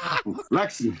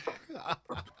 Lexi.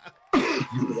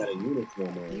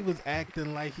 He was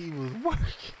acting like he was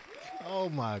working. Oh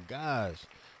my gosh.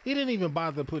 He didn't even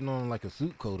bother putting on like a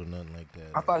suit coat or nothing like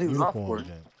that. I thought he was off Uniform work.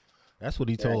 thing. That's what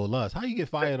he told us. How you get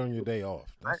fired on your day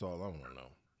off? That's all I want to know.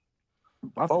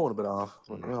 My phone would have been off.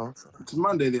 You know. It's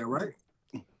Monday there, right?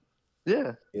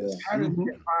 Yeah. How did he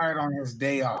get fired on his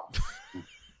day off?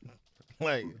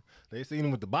 Like they seen him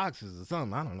with the boxes or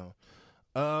something. I don't know.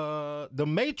 The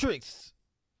Matrix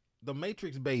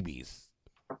babies.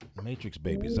 Matrix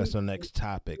babies. That's our next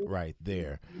topic right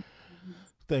there.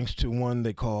 Thanks to one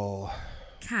they call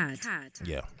CAD.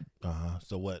 Yeah.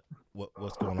 So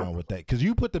what's going on with that? Because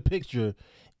you put the picture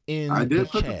in I did the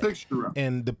put chat, the picture up.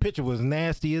 and the picture was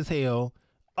nasty as hell.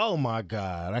 Oh my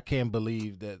God, I can't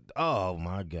believe that. Oh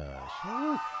my gosh.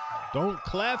 Don't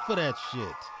clap for that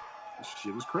shit. This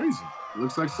shit is crazy. It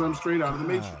looks like something straight out of the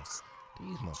God. Matrix.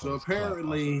 These motherfuckers So clap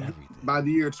apparently, off everything. by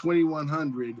the year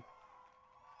 2100,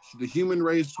 the human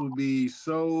race will be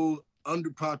so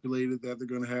underpopulated that they're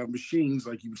going to have machines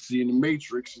like you see in the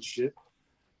Matrix and shit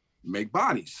make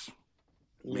bodies,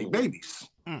 make babies.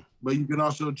 But you can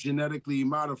also genetically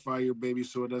modify your baby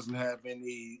so it doesn't have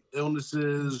any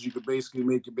illnesses. You could basically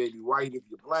make your baby white if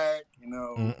you're black. You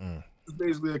know, it's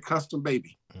basically a custom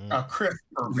baby. A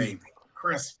CRISPR baby.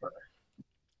 CRISPR.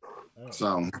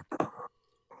 So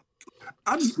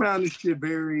I just found this shit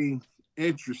very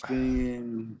interesting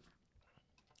and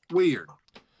weird.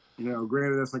 You know,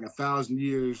 granted, that's like 1,000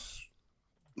 years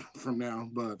from now,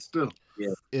 but still.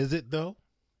 Yeah. Is it though?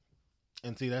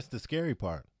 And see, that's the scary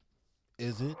part.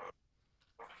 Is it?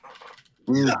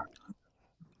 Yeah.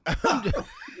 Do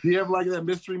you have like that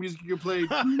mystery music you can play?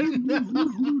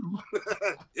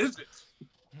 Is it?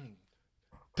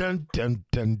 Dun dun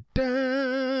dun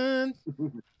dun.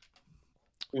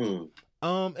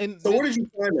 And so where did you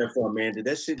find that from, man? Did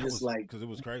that shit just like? Because it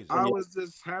was crazy. I was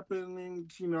just happening,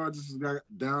 I just got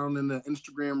down in the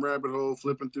Instagram rabbit hole,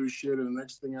 flipping through shit, and the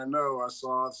next thing I know, I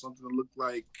saw something that looked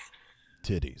like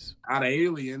titties out of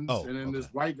Aliens, Oh, and then this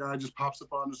white guy just pops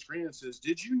up on the screen and says,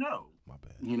 "Did you know?" My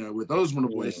bad. With those one of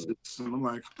the places, and I'm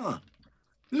like, "Huh,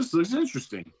 this looks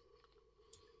interesting."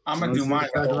 I'm gonna do my.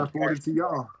 I forwarded to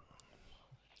y'all.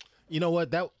 You know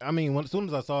what? As soon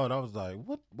as I saw it, I was like,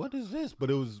 "What is this?" But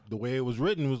it was the way it was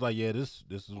written. It was like, "Yeah, this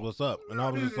is what's up." And I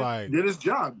was just like, "Did his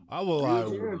job." I was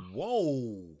like,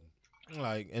 "Whoa!"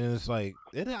 And it's like,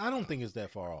 I don't think it's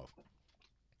that far off.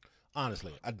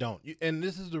 Honestly, I don't. And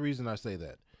this is the reason I say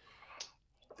that.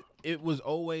 It was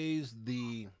always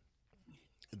the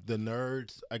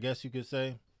nerds, I guess you could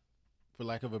say, for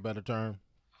lack of a better term,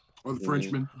 or the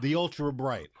Frenchmen, the ultra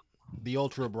bright.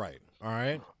 All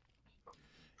right.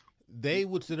 They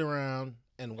would sit around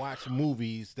and watch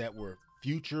movies that were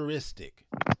futuristic,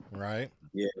 right?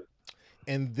 Yeah.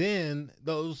 And then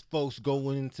those folks go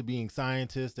into being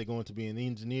scientists, they go into being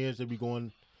engineers, they be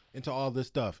going into all this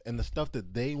stuff. And the stuff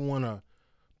that they want to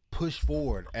push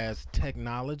forward as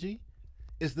technology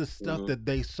is the stuff that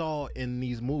they saw in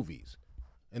these movies.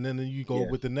 And then you go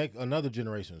with another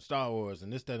generation, Star Wars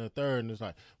and this, that, and the third, and it's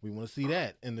like, we want to see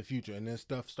that in the future. And then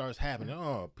stuff starts happening.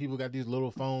 Oh, people got these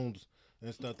little phones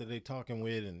and stuff that they talking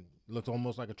with and looks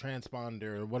almost like a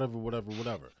transponder or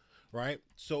whatever, right?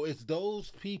 So it's those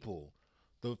people,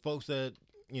 the folks that,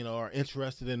 are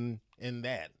interested in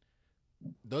that.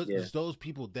 It's those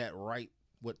people that write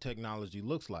what technology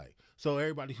looks like. So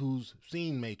everybody who's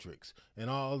seen Matrix and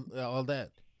all that,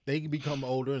 they become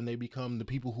older and they become the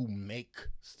people who make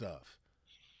stuff.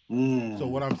 So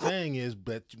what I'm saying is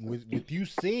that with you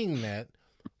seeing that,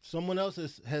 someone else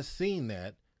has seen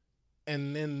that,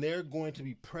 and then they're going to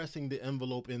be pressing the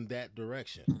envelope in that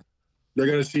direction. They're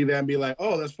going to see that and be like,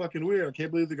 "Oh, that's fucking weird. I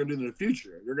can't believe they're going to do it in the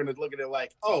future." They're going to look at it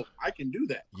like, "Oh, I can do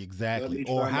that." Exactly.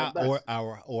 Or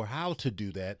how to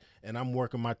do that. And I'm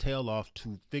working my tail off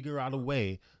to figure out a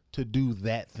way to do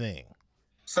that thing.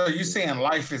 So you're saying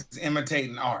life is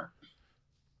imitating art?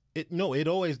 It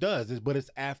always does. But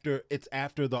it's after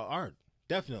the art.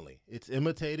 Definitely. It's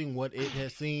imitating what it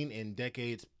has seen in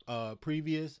decades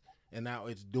previous. And now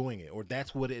it's doing it, or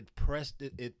that's what it pressed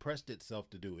itself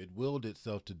to do. It willed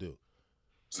itself to do.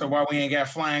 So why we ain't got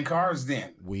flying cars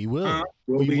then? We will.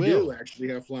 We will do actually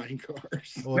have flying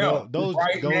cars. Well, those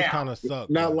kind of suck.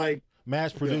 Not like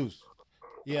mass produced.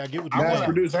 Yeah, I get what you're mass saying.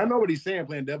 produced. I know what he's saying.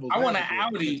 Playing devil's. I want an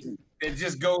Audi that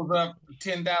just goes up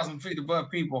 10,000 feet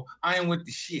above people. I ain't with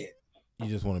the shit. You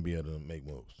just want to be able to make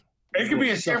moves. It could be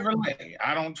a Chevrolet.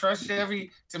 I don't trust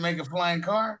Chevy to make a flying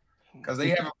car, because they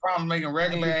have a problem making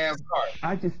regular ass cars.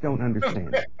 I just don't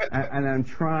understand it. And I'm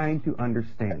trying to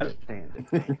understand it.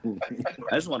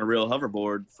 I just want a real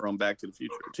hoverboard from Back to the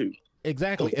Future, too.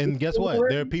 Exactly. And guess what?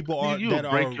 There are people that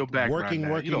are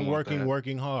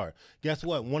working hard. Guess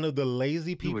what? One of the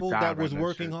lazy people that was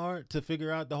working hard to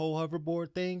figure out the whole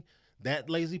hoverboard thing, that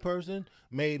lazy person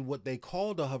made what they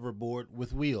called a hoverboard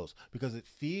with wheels, because it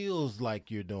feels like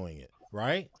you're doing it,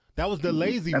 right? That was the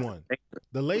lazy one.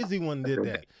 The lazy one did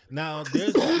that. Now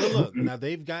now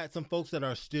they've got some folks that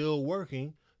are still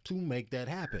working to make that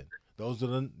happen. Those are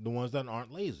the ones that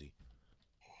aren't lazy.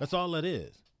 That's all it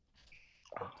is.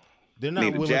 They're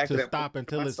not willing to stop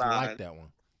until it's like that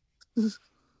one.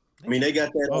 I mean, they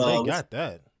got that. Oh, they got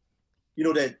that. You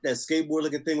know that skateboard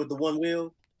looking thing with the one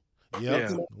wheel?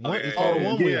 Yep. It's called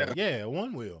one wheel. Yeah,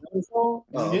 one wheel.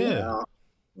 Yeah.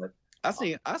 I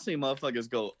seen motherfuckers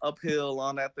go uphill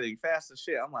on that thing fast as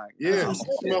shit. I'm like,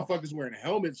 motherfuckers wearing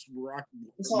helmets, rocking.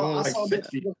 I saw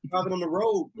driving on the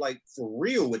road like for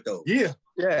real with those. Yeah.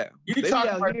 You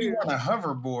talking about you on a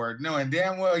hoverboard, knowing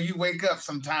damn well you wake up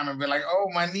sometime and be like, "Oh,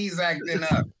 my knees acting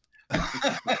up."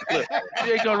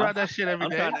 You ain't gonna ride that shit every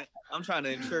day. I'm trying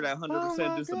to ensure that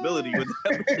 100% disability with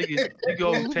that. You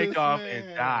go take off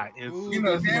and die. You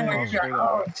know, damn well you're like,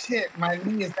 "Oh shit, my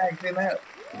knee is acting up."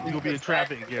 You gonna be in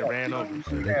traffic and get ran over.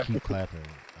 So they keep clapping.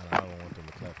 I don't want them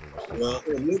to clap. Well,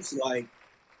 it looks like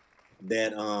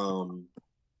that.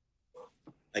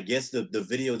 I guess the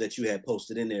video that you had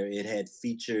posted in there, it had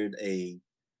featured a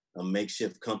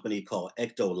makeshift company called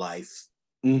Ectolife,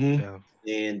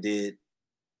 and it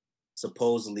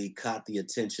supposedly caught the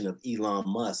attention of Elon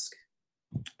Musk.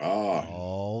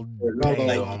 Oh,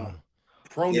 damn!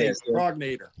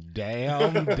 Prognator.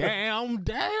 Damn.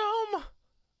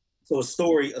 So a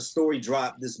story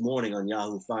dropped this morning on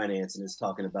Yahoo Finance, and it's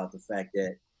talking about the fact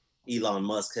that Elon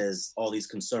Musk has all these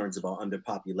concerns about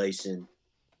underpopulation,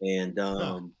 and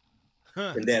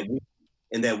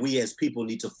and that we as people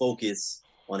need to focus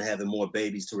on having more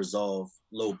babies to resolve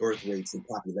low birth rates and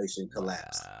population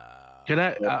collapse.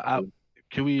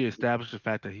 Can we establish the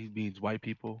fact that he means white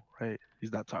people, right?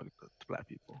 He's not talking to black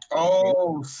people.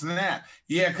 Oh snap!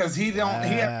 Yeah, because he don't.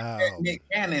 He has Nick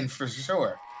Cannon for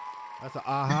sure. That's an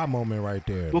aha moment right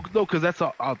there. Well, no, because that's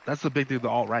the big thing. The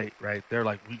alt-right, right? They're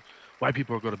like, white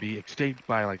people are going to be extinct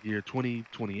by like year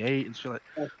 2028 and shit.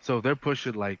 So they're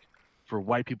pushing like for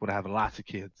white people to have lots of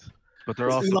kids, but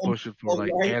they're also pushing for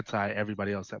like anti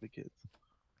everybody else having kids.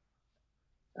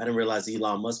 I didn't realize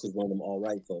Elon Musk was one of them all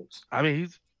right folks. I mean,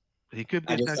 he could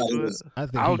be attached to it. I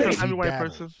think I don't trust every white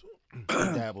person. He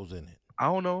dabbles in it. I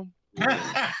don't know.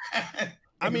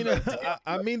 I mean,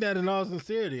 I mean that in all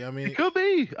sincerity. I mean, it could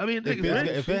be. I mean,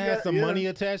 if it has some money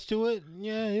attached to it,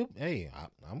 yeah. Hey,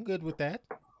 I'm good with that.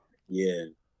 Yeah.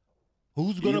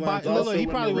 Who's gonna buy? Also, he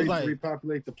probably was like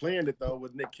repopulate the planet though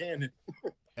with Nick Cannon.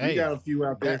 Hey, he got a few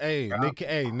out there.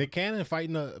 Nick Cannon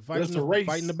fighting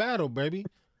the battle, baby.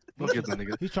 Look at the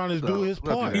nigga. He's trying to do his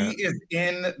part. He is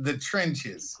in the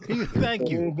trenches. Thank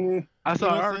you. I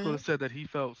saw an article that said that he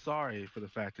felt sorry for the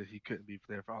fact that he couldn't be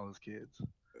there for all his kids.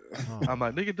 I'm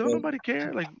like, nigga, don't nobody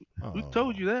care? Like, who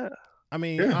told you that? I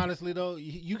mean, honestly though,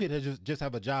 you could just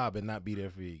have a job and not be there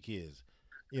for your kids.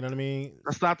 You know what I mean?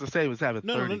 That's not the same as having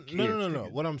 30 kids. No.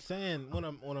 What I'm saying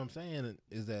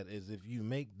is that if you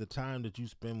make the time that you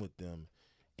spend with them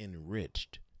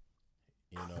enriched,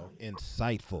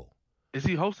 insightful. Is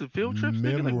he hosting field trips?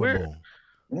 Memorable. Like where?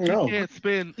 No. You can't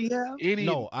spend any.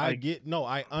 No,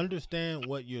 I understand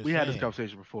what you're saying. We had this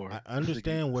conversation before. I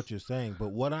understand what you're saying,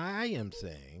 but what I am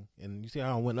saying, and you see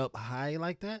how I went up high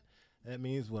like that? That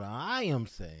means what I am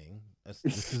saying.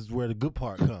 This is where the good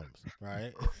part comes,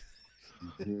 right?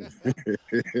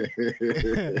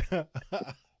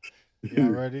 Y'all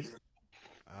ready?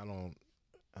 I don't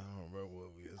remember what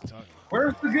we was talking about.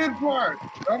 Where's the good part?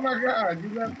 Oh my God! You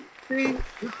got see.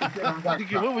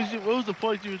 What was the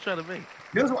point you were trying to make?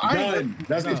 That's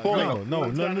the point. No.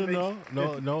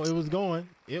 It was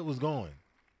going.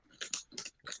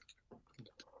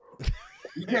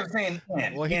 You kept saying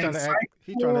well, he trying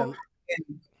to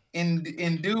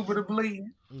indubitably.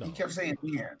 No. He kept saying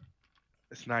yeah.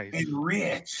 It's nice.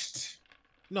 Enriched.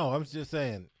 No, I'm just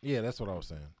saying. Yeah, that's what I was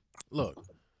saying. Look,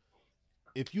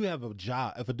 if you have a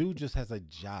job, if a dude just has a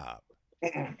job,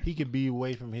 he could be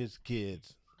away from his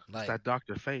kids. Like that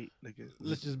Dr. Fate, nigga.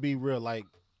 Let's just be real. Like,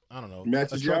 I don't know, a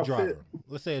truck driver.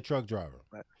 Let's say a truck driver,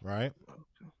 right?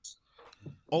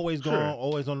 Always gone,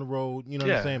 always on the road. You know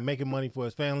what I'm saying? Making money for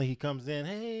his family. He comes in,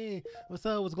 hey, what's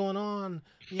up? What's going on?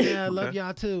 Yeah, I love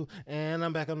y'all too. And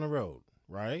I'm back on the road,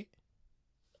 right?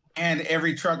 And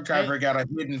every truck driver got a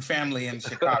hidden family in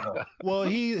Chicago. Well,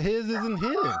 his isn't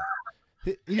hidden.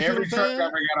 Every truck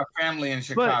driver got a family in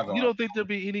Chicago. But you don't think there'd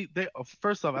be any?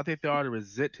 First off, I think they ought to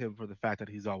resent him for the fact that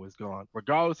he's always gone,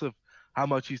 regardless of how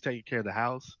much he's taking care of the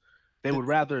house. They would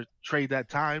rather trade that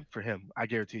time for him. I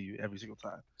guarantee you, every single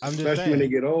time. Especially when they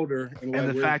get older. And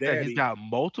the fact that he's got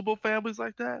multiple families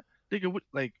like that, nigga,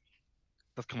 like,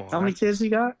 let's come on. How many kids he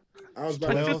got? I was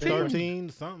about 12, 13,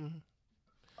 something.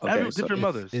 Okay, different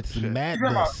mothers. It's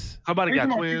madness. Somebody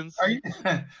got twins. Are you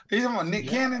talking about Nick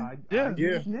Cannon? Yeah.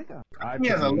 He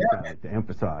has 11. To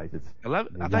emphasize, it's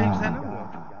 11. I thought he was had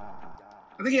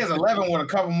I think he has 11 with a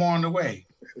couple more on the way.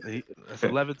 That's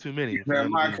 11 too many.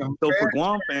 So for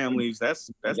Guam families,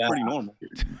 that's pretty normal.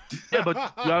 Yeah, but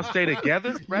y'all stay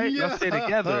together, right? Y'all stay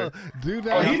together. Do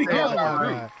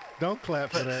that. Don't clap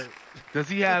for that. Does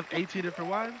he have 18 different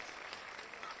wives?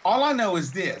 All I know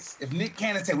is this: if Nick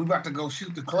Cannon said we about to go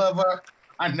shoot the club up,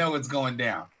 I know it's going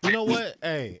down. You know what?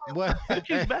 Hey, what?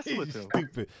 Keep messing with him.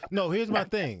 Stupid. No, here's my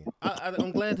thing.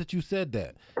 I'm glad that you said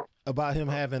that about him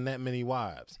having that many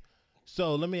wives.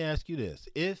 So let me ask you this: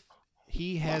 if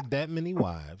he had that many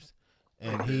wives,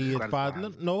 and he had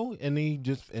fathered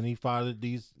he fathered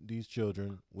these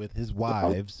children with his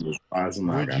wives,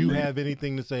 would you have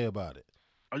anything to say about it?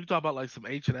 Are you talking about like some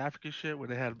ancient African shit where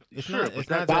they had? It's not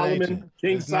that ancient.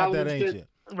 It's not that ancient.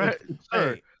 Right.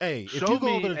 Hey, if you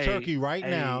go over to Turkey right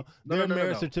now, their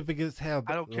marriage certificatives have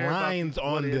lines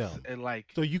on them, and like,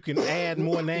 so you can add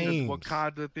more names.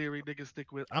 Wakanda theory, niggas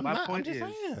stick with. My point is,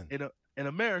 in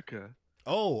America.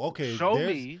 Oh, okay. Show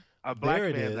me a black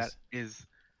man that is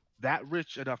that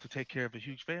rich enough to take care of a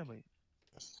huge family.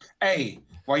 Hey,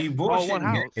 why you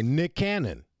bullshitting? And Nick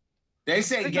Cannon. They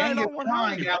say Genghis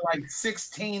Khan got like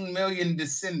 16 million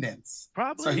descendants.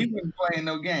 Probably. So he wasn't playing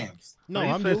no games. No,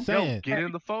 I'm just saying. Get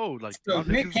in the fold. Like, so if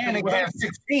Nick Cannon could have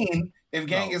 16, if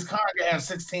Genghis Khan could have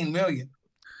 16 million.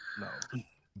 No.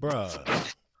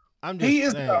 Bruh. I'm just He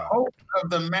is saying. the host of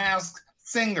The Masked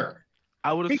Singer.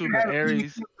 I would He assume can that have as many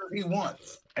Aries kids as he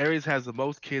wants. Aries has the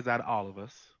most kids out of all of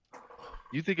us.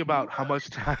 You think about how much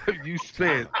time you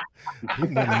spend. He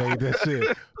would have made that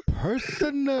shit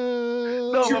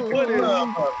personal. No, my point is,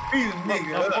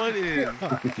 My point is,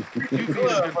 you being a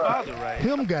good father, right?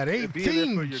 Him got And being there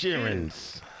for 18 your cheerings.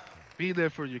 kids, being there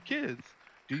for your kids.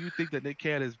 Do you think that Nick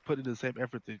Cannon is putting in the same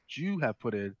effort that you have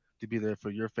put in to be there for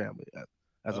your family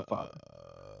as a father?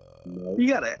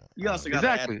 You also gotta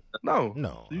exactly. No,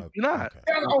 you're not.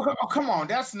 Oh, come on,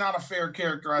 that's not a fair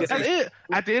characterization.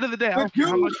 At the end of the day, I don't care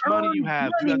how much money you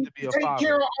have to be a take father.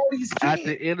 care of all these kids. At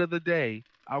the end of the day,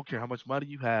 I don't care how much money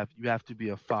you have to be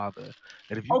a father.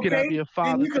 And if you cannot be a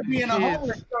father, then you could to be these in a kids,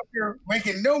 homeless shelter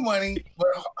making no money, but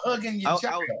hugging your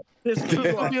child. he would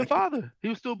still be a father. He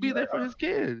would still be there for his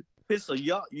kid. So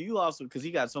you also, because he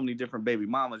got so many different baby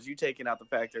mamas, you taking out the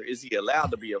factor, is he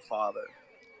allowed to be a father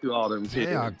to all them kids?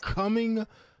 They are coming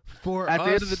for At us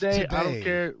the end of the day, today. I don't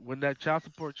care when that child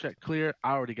support check clear.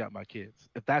 I already got my kids.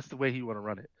 If that's the way he want to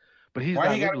run it, but he's Why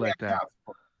not he gotta living like be on that. child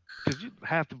support? Because you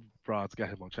half the broads got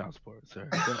him on child support, sir.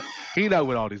 He not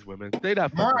with all these women. They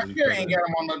not. Mariah fucking with each Carey other. ain't got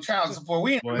him on no child support.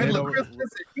 We in the Well, middle they of don't- Christmas and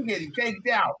she getting caked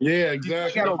out. Yeah, He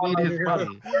exactly. got don't him need on his her. money.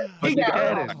 He But got the her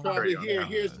cat on is- her. Probably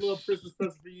here's a little Christmas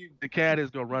present for you. The cat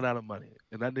is gonna run out of money,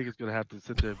 and that nigga's gonna have to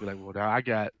sit there and be like, "Well, now I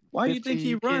got." Why do you think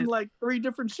he 15 run kids. like 3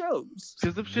 different shows?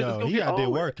 Because them shit is Yo, gonna he get out there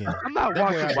old. working. I'm not That boy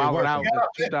watching out there Wild Out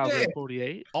working. in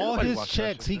 2048. All Nobody his watch that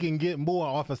checks, he shit. can get more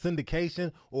off of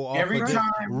syndication or off Every of just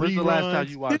time. When's the last time reruns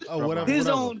you watched or whatever. His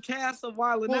whatever. own cast of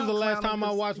Wild 'N Out. When was the last clown time I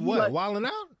was- watched he what? like- Wildin'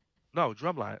 Out? No,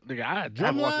 Drumline. Nigga, I haven't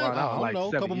Drumline? watched Wild Out I in don't like know,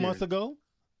 a 7 couple years. months ago.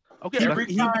 Okay, Every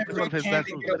that's time one of Nick his best Cannon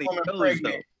movies. get a woman Shows,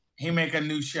 pregnant, he make a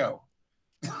new show.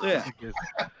 Yeah.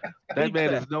 That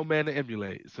man is no man to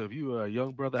emulate. So if you are a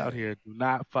young brother out here, do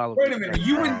not follow. Wait a Nick minute, Cannon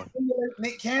you around. wouldn't emulate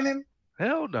Nick Cannon?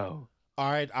 Hell no.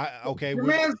 All right, okay. The we-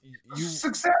 man's you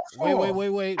successful.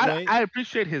 wait. I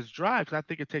appreciate his drive because I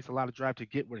think it takes a lot of drive to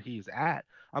get where he's at.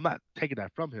 I'm not taking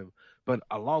that from him, but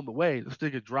along the way, this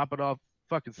nigga dropping off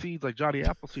fucking seeds like Johnny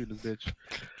Appleseed in this bitch.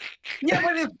 Yeah,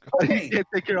 but it's He okay. can't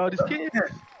take care of all these kids.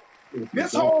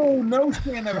 This whole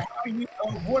notion of how you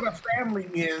know what a family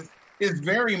is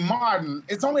very modern.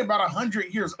 It's only about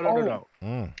 100 years old. No.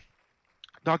 Mm.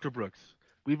 Dr. Brooks,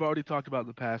 we've already talked about in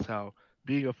the past how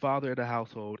being a father in a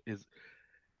household is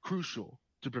crucial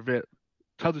to prevent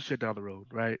tons of shit down the road,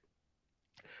 right?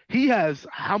 He has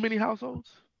how many households?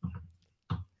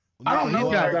 I don't know.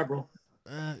 He's got- that, bro.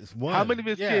 It's one. How many of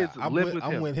his kids I'm live with, with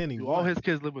I'm him? with Henny. Do all his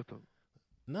kids live with him?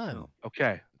 None.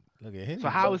 Okay. Look at Henny. So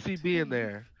how is he being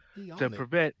there He on to it.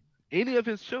 prevent any of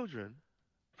his children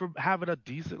from having a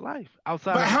decent life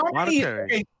outside But of how many? monetary?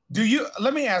 Okay, do you?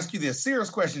 Let me ask you this serious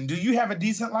question. Do you have a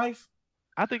decent life?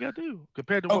 I think I do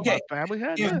compared to what Okay. my family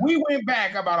had. If yeah. we went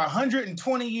back about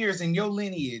 120 years in your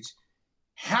lineage,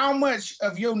 how much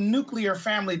of your nuclear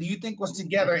family do you think was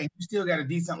together and you still got a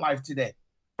decent life today?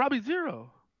 Probably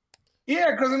zero.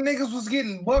 Yeah, because the niggas was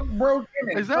getting buck broken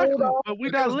and Exactly. sold off But we're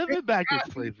because not living they back in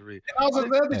got- slavery. and all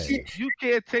this other Hey. shit. You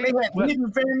can't They take had what,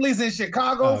 hidden families in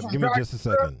Chicago from give me Dr. just a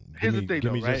second. Here's the Give me, thing,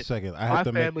 give me though, just a right? second. I My have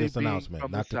to make family this being announcement.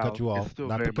 from Not the to cut you South is off. still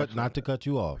Not to very cut. much Not to like cut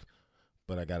you off.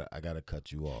 But I gotta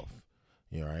cut you off.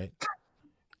 You all right?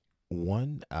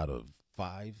 1 out of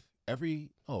 5 every.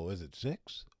 Oh, is it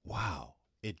 6? Wow!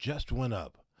 It just went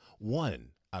up. 1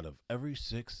 out of every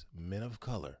 6 men of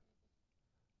color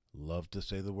love to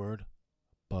say the word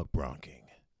buck bronking.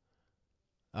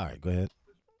 All right, go ahead.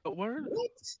 What word?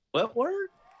 What word?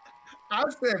 I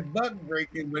said buck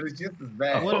breaking, but it's just as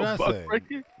bad. What did I buck say?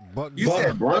 breaking? Buck. You Buck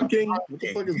said bronking? buck What the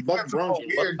breaking. fuck is You buck said some bronking? weird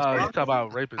You shit. talking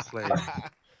about raping slaves.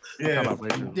 Yeah. Talking about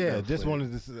raping Yeah, slaves. just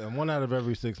wanted to say 1 out of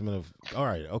every 6 men of. All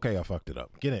right, okay, I fucked it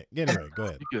up. Get it right. Go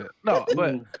ahead. You good? No,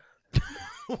 but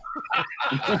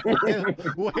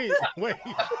wait.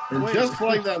 And just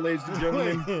like that, ladies and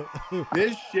gentlemen,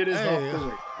 this shit is Hey, off the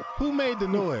way. Who made the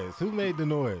noise? Who made the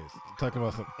noise? Talking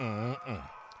about some.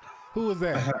 Who was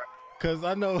that? Because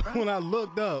I know when I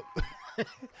looked up,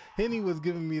 Henny was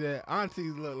giving me that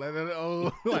auntie's look like that.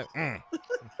 Oh,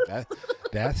 like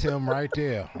that's him right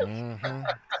there. Mm-hmm.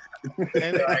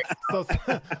 And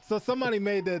so somebody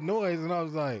made that noise, and I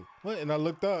was like, what? And I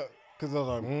looked up because I was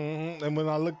like, mm-hmm. And when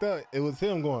I looked up, it was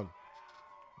him going.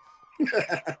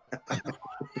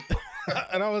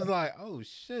 And I was like, oh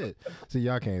shit. See,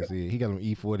 y'all can't see it. He got them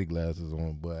E40 glasses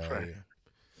on, but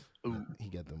he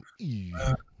got them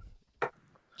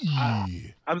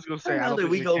I'm just gonna say, I How don't did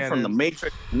think we Nick go Cannon from the is-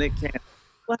 Matrix to Nick Cannon?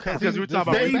 Because we're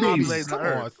talking about babies. repopulating the Come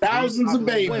earth. on, thousands of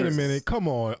babies. Wait a minute. Come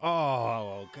on.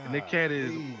 Oh, God. Nick Cannon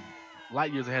is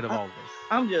light years ahead of all of us.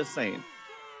 I'm just saying.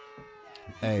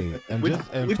 Hey, and Which-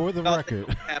 just and which for the y'all record,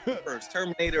 think happened first,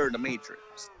 Terminator or the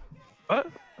Matrix? What?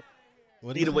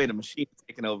 what Either way, the machine's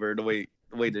taking over. The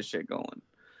way this shit going.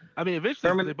 I mean, eventually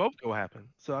Terminator- they both go happen.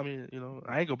 So I mean,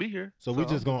 I ain't gonna be here. So we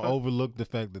just I'm gonna fuck- overlook the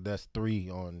fact that that's 3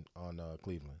 on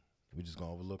Cleveland. We just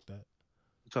gonna overlook that.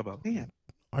 Talk about. Yeah.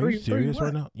 Are you serious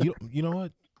right now? You know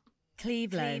what?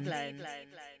 Cleveland.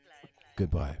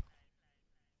 Goodbye.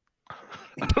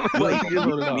 Well, You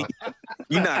wrote it off.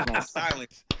 you're not gonna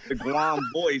silence the Guam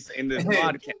voice in this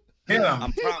podcast. Hit I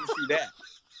him. promise you that.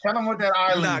 Tell him what that You're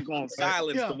island. not gonna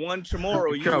silence the one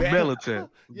tomorrow you You're have. militant.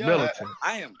 Yeah. Militant.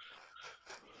 I am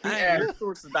a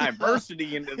source of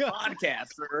diversity in this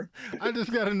podcast, sir. I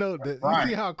just gotta note that. You Right.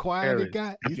 see how quiet Harry, it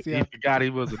got? You see he how forgot he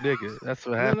was a nigga. That's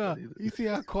what no, happened. no. You see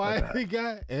how quiet it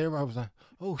got? Everybody was like,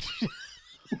 "Oh shit."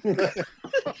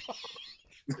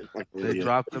 They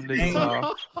dropped them niggas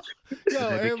off. Yo,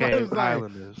 and they everybody became was like,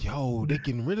 islanders. "Yo, they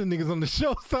getting rid of niggas on the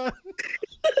show, son."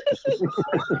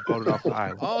 Voted off the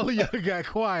island. All of y'all got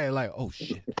quiet, like, "Oh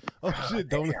shit, oh shit,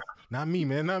 don't, not me,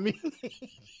 man, not me."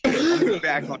 I'm gonna be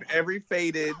back on every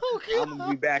faded. I'm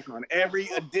gonna be back on every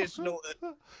additional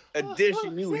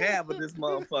addition you have with this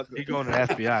motherfucker. He going to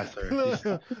FBI,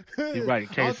 sir. He's writing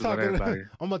cases on everybody.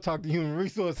 I'm gonna talk to human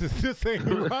resources. This ain't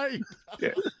right.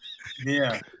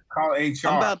 Yeah. Call HR.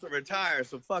 I'm about to retire,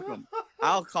 so fuck them.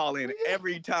 I'll call in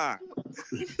every time.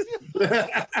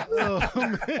 Oh,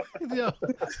 man. Yo.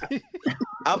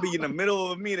 I'll be in the middle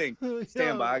of a meeting.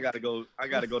 Stand by. I gotta go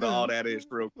to all that ish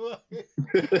real quick.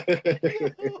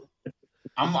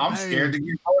 I'm scared to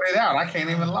get voted out. I can't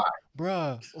even lie.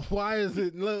 Bruh, why is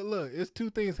it? Look, it's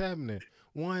 2 things happening.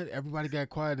 One, everybody got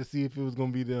quiet to see if it was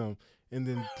gonna be them, and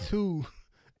then 2,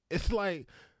 it's like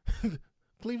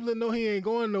Cleveland know he ain't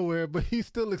going nowhere, but he's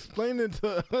still explaining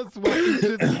to us why he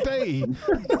should stay.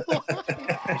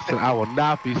 So I will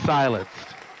not be silenced.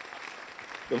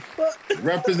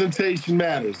 Representation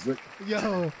matters.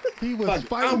 Yo, he was Fuck,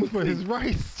 fighting I'm for his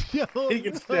rights. Yo, He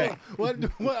can stay. What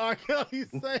R. Kelly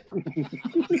say?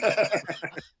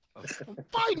 I'm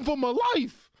fighting for my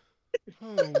life.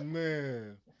 Oh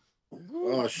man.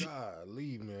 Oh,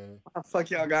 golly, man. Why the fuck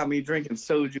y'all got me drinking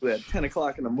soju at 10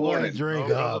 o'clock in the morning? Drink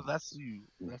Oh, up. that's you.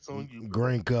 That's on you.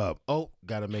 Drink up. Oh,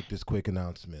 gotta make this quick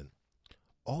announcement.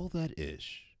 All That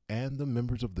Ish and the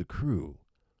members of the crew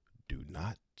do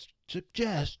not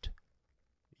suggest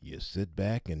you sit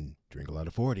back and drink a lot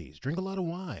of 40s, drink a lot of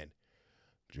wine,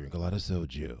 drink a lot of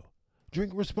soju.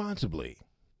 Drink responsibly.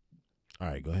 All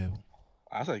right, go ahead.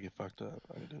 I say get fucked up.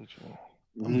 I can do what you want.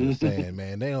 I'm just saying,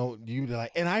 man. They don't. You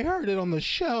like, and I heard it on the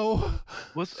show.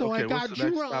 So I got what's the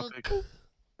next drunk. topic?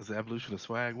 Is it evolution of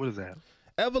swag? What is that?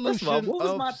 Evolution First of all, what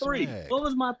was of my 3? swag. What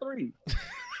was my 3?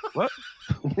 What?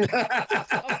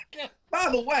 By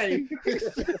the way,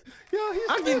 Yo,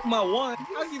 I'll give you my 1.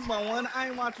 I'll give you my 1. I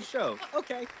ain't watch the show.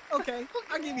 Okay. I'll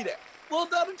give you that. Well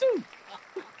done, 2.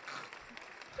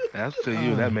 That's to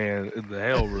you, that man in the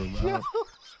hell room.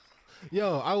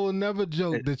 Yo, I will never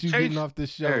joke that you Change- getting off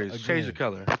this show Aries, again. change the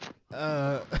color.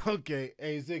 Okay.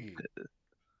 Hey, Ziggy.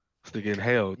 This nigga in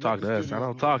hell talk to us. I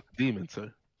don't talk to demons,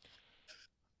 sir.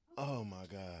 Oh my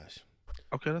gosh.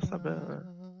 Okay, that's not bad.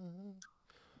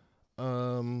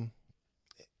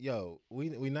 Yo,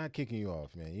 we not kicking you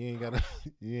off, man. You ain't gotta go.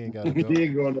 He ain't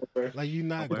going nowhere. Like you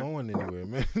not going anywhere,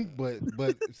 man.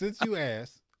 But since you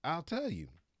asked, I'll tell you.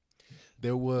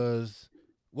 There was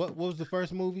what was the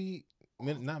first movie?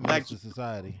 Not Master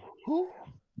Society. Who?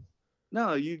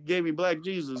 No, you gave me Black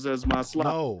Jesus as my slot.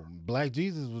 No, Black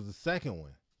Jesus was the second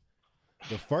one.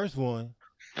 The first one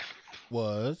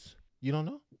was you don't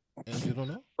know, and you don't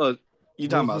know. You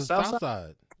talking It about was the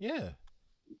Southside? Yeah.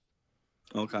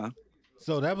 Okay.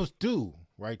 So that was 2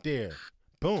 right there.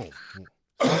 Boom.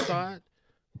 Southside,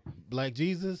 Black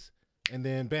Jesus, and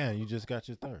then bam, you just got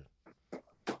your 3rd.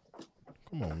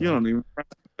 Come on, man. You don't even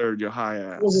third your high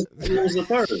ass. What was the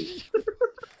 3rd?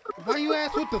 Why you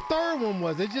ask what the 3rd one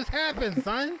was? It just happened,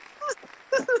 son.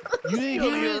 You didn't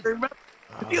hear it?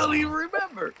 You don't even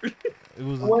remember. It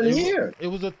was Wasn't here. It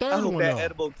was the I 3rd hope one. that though.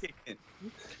 edible kicked in.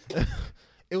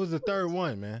 It was the 3rd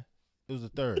one, man. It was the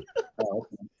 3rd. Oh,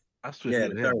 okay. I switched Yeah,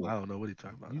 to the him. third one. I don't know what he's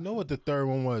talking about. You know what the 3rd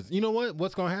one was. You know what?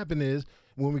 What's gonna happen is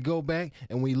when we go back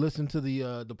and we listen to the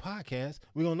podcast,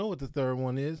 we're gonna know what the 3rd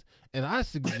one is. And I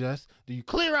suggest that you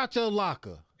clear out your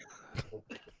locker.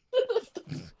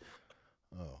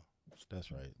 Oh,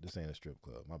 that's right. This ain't a strip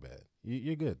club. My bad.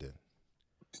 You're good then.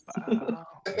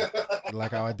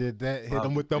 Like how I did that, hit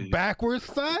him with the backwards,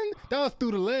 son. That was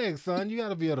through the legs, son. You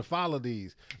gotta be able to follow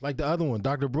these. Like the other one,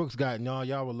 Dr. Brooks got, and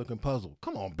y'all were looking puzzled.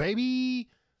 Come on, baby.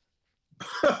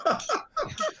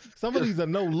 Some of these are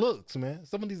no looks, man.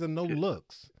 Some of these are no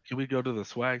looks. Can we go to the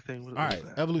swag thing? All right,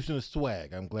 evolution of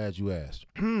swag. I'm glad you asked.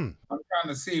 I'm trying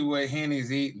to see what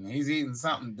Henny's eating. He's eating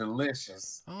something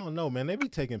delicious. I don't know, man. They be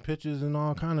taking pictures and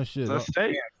all kind of shit. That's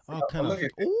steak. All kind of. Look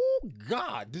at Oh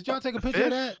God! Did y'all take a picture fish?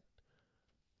 of that?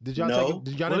 Did y'all No. take?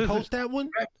 Did y'all What didn't is post that one?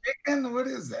 that chicken? What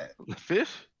is that? The fish?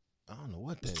 I don't know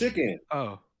what that is. Chicken.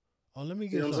 Oh, Oh, let me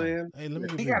You get know what some. I'm saying? Hey, let me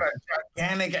He get got a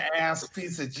gigantic ass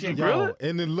piece of chicken. Yo,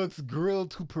 and it looks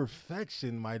grilled to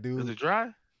perfection, my dude. is it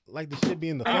dry? Like the shit be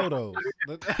in the photos.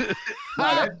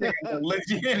 Nah, that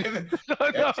chicken is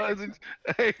legit.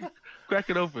 Hey, crack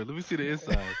it open. Let me see the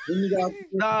inside.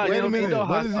 Nah, Wait you a don't need minute. no What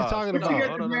hot is he sauce. talking You about?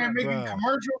 got the man making Bruh.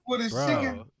 commercials with his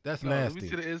chicken. Bro, that's No, nasty. let me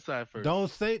see the inside first.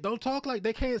 Don't talk like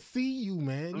they can't see you,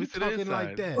 man. Let me You see the talking like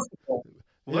inside. that.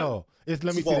 Yo, let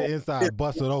me see the inside.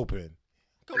 Bust it open.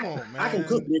 Come on, man. I can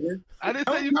cook, nigga. I didn't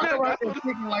Don't say you talk could. about that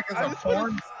chicken like it's a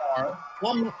porn star.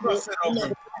 I'm not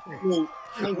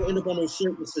gonna end up on no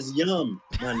shirt that says "Yum,"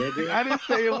 my nigga. I didn't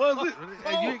say it wasn't.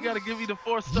 You ain't got to give me the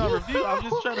 4-star review. I'm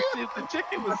just trying to see if the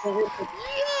chicken was.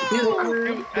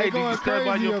 They Hey, did you going stand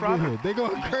by crazy your up in product? here. They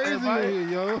going Did you crazy stand by in it? here,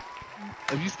 yo.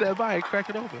 If you stand by it, crack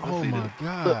it open. Let's Oh see my this.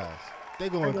 gosh. They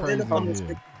going crazy in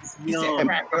here. He said,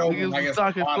 crack it open Niggas like was it's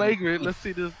talking a flagrant. Let's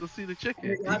see this. Let's see the chicken.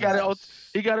 He got it on.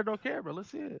 He got it on camera. Let's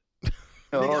see it.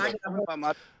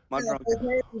 My drunk.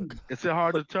 Is it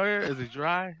hard to tear? Is it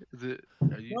dry? Is it?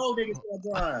 Are you? No, nigga, it's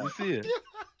not dry. You see it?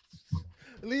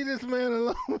 Leave this man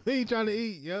alone. He trying to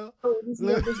eat, yo.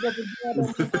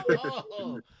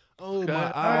 Oh,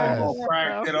 my eyes.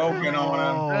 cracked it open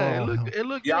on him. Hey, it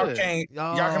look Y'all good. can't,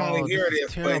 y'all can only hear this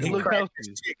is this, but he terrible. cracked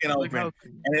his chicken open,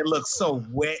 and it looks so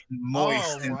wet and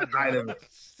moist inside of it.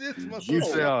 You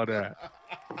say all that.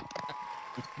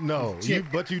 No,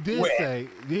 but you did wet. say,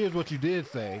 here's what you did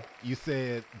say. You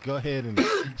said, go ahead and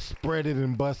spread it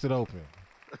and bust it open.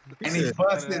 And he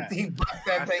busted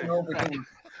that thing open.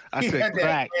 I He said had that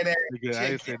crack. wet ass Nigga, I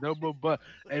ain't chicken. said no more but.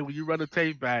 Hey, when you run the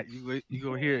tape back, you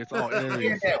gonna hear it's all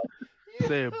areas.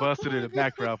 Saying busted in the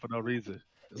background for no reason.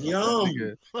 It's like,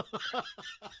 Yum. nigga.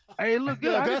 Hey, it look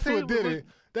good. Yeah, I didn't that's say what it did was- it.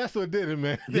 That's what did it,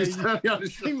 man. Wave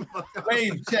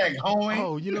check, homie.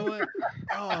 Oh, you know what?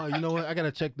 Oh, you know what? I gotta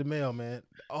check the mail, man.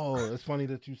 Oh, it's funny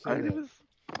that you say that.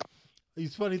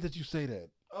 It's funny that you say that.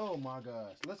 Oh my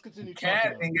gosh. Let's continue Cat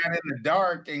talking. and got in the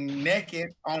dark and naked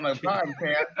on a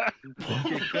podcast.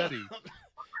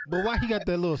 But why he got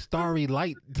that little starry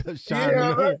light Yeah, shining?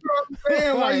 that's what I'm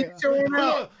saying. Why you showing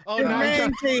up? Oh, His now he main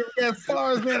got- team got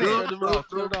stars in Turn it. them off,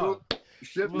 turn it off.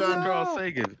 Shit's What's done. Carl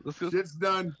Sagan? Let's go. Shit's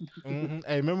done. Mhm.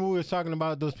 Hey, remember we was talking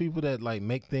about those people that like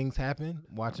make things happen,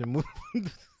 watching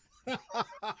movies?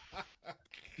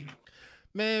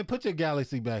 Man, put your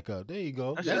galaxy back up. There you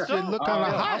go. That That shit's shit dope. look kind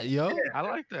of Oh, yeah. hot, yo. I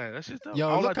like that. That's just dope. Yo,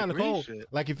 I it look like the kind of green cold. shit.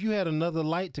 Like if you had another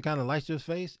light to kind of light your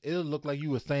face, it'll look like you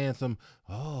were saying some,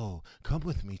 "Oh, come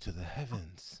with me to the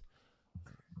heavens."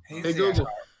 He Hey, said, Google.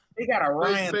 He got a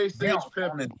Ryan Space Age belt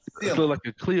Pepper. on his It ceiling. look like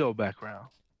a Cleo background.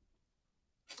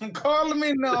 Calling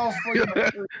me now for your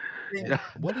Yeah.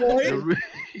 What is boy. that?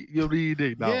 You'll read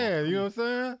it now. Yeah, you know what I'm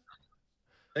saying?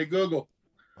 Hey, Google.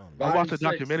 Oh, I Volume watched a 6.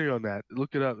 documentary on that.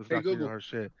 Look it up. It's Hey, documentary Google. on her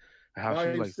shit. And how she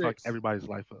Volume like fuck 6. everybody's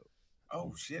life up.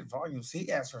 Oh shit, volume.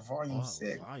 He asked for volume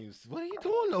 6. What are you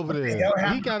doing over The there? hell He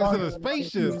happened got to us in a volume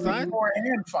spaceship, son. 4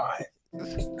 and 5.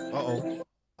 Uh-oh.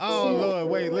 Oh, Lord.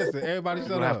 Wait, listen. Everybody You're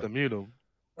shut gonna have up. to mute him.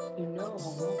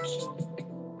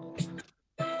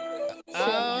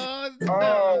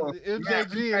 Oh,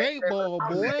 MJG and 8 Ball,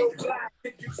 boy.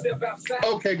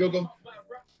 Okay, Google.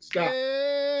 Stop.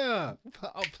 Yeah.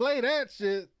 I'll play that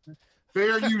shit.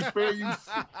 Fair use, fair use.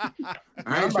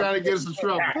 I ain't trying to get us in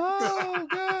trouble. Oh,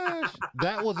 gosh.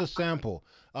 That was a sample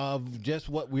of just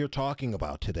what we're talking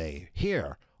about today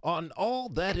here on All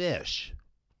That Ish.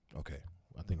 Okay.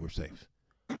 I think we're safe.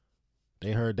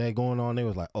 They heard that going on. They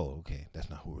was like, oh, okay. That's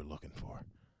not who we're looking for.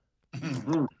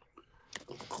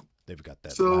 They've got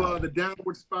that. So loud. the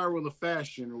downward spiral of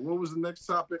fashion, or what was the next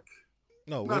topic?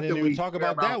 No, Not we that didn't even we talk care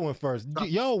about that about- one first.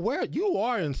 Yo, where you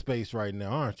are in space right now,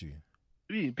 aren't you?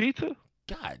 You eating pizza?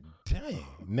 God dang,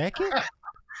 naked?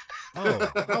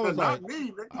 Oh, I was like, Not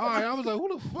me, nigga. all right, I was like,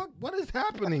 who the fuck? What is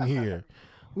happening here?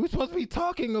 We're supposed to be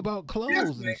talking about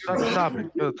clothes and Another shit. topic.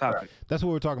 Another topic. That's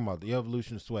what we're talking about, the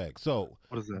evolution of swag. So,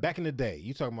 What is that? back in the day,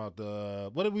 you talking about the,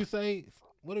 what did we say?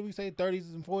 What did we say?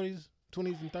 30s and 40s,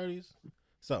 20s and 30s?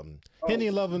 Something. Henny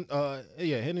Love and,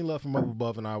 Henny Love from Up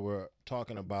Above and I were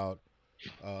talking about,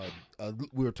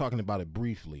 we were talking about it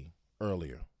briefly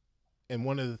earlier. And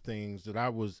one of the things that I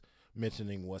was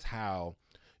mentioning was how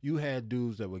you had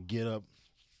dudes that would get up,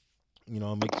 you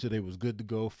know, make sure they was good to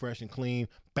go, fresh and clean,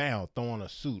 bam, throw on a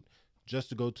suit just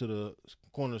to go to the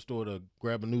corner store to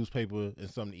grab a newspaper and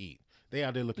something to eat. They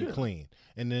out there looking clean.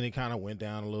 And then it kind of went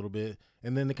down a little bit.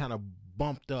 And then it kind of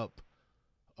bumped up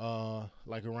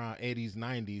like around 80s,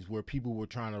 90s, where people were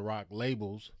trying to rock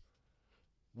labels,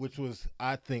 which was,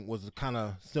 I think, was a kind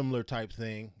of similar type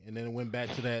thing. And then it went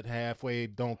back to that halfway,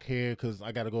 don't care because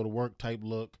I got to go to work type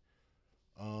look.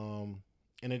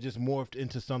 And it just morphed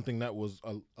into something that was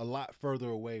a lot further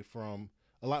away from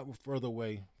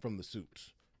the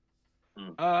suits.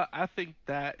 I think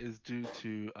that is due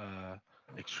to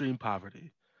extreme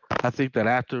poverty. I think that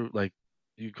after, like,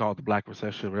 you call it the Black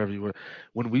Recession, whatever you were,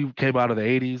 when we came out of the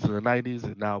 80s and the 90s,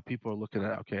 and now people are looking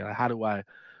at, okay, like, how do I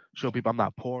show people I'm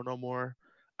not poor no more?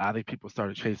 I think people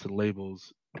started chasing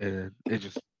labels, and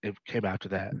it came after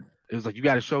that. It was like, you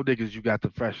got to show niggas you got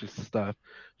the freshest stuff.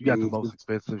 You got the most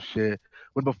expensive shit.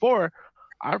 When before,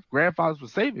 our grandfathers were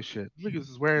saving shit. Niggas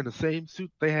is wearing the same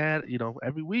suit they had,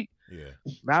 every week. Yeah.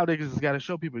 Now niggas has got to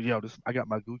show people, I got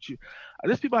my Gucci.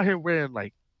 There's people out here wearing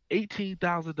like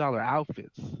 $18,000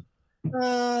 outfits.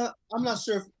 I'm not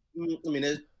sure.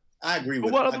 I agree with.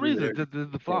 For what other reason?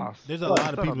 The floss. There's a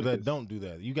lot of people that don't do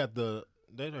that. You got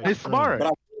they're smart.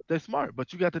 They're smart,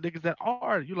 but you got the niggas that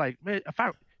are. You like, man,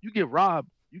 you get robbed,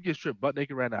 you get stripped butt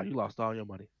naked right now, you lost all your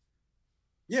money.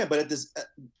 Yeah, but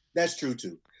that's true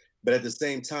too. But at the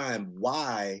same time,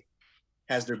 why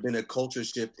has there been a culture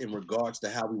shift in regards to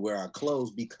how we wear our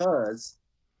clothes? Because,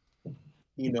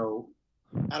 I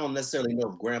don't necessarily know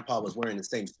if Grandpa was wearing the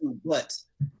same suit, but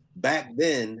back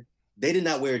then they did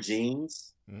not wear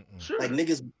jeans. Sure. Like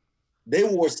niggas, they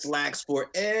wore slacks for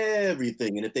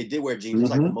everything, and if they did wear jeans, it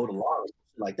was like a motor lawn,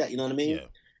 like that. You know what I mean? Yeah.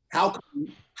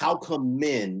 How come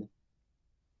men?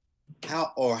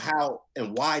 How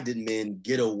and why did men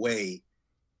get away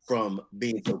from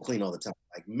being so clean all the time?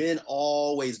 Like men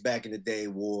always back in the day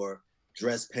wore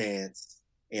dress pants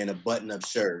and a button-up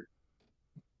shirt,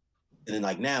 and then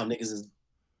like now niggas is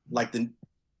like the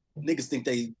niggas think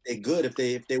they good if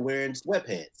they wearing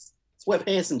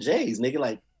sweatpants and J's, nigga.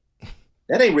 Like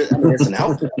that ain't really. I mean, it's an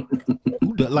outfit.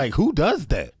 Who does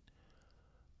that?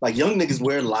 Like young niggas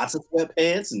wear lots of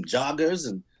sweatpants and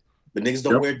joggers, but niggas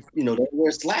don't wear don't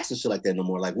wear slacks and shit like that no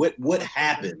more. Like what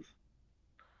happened?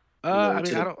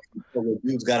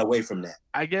 Dudes got away from that.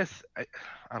 I guess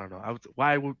I don't know.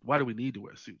 Why do we need to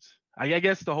wear suits? I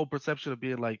guess the whole perception of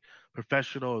being like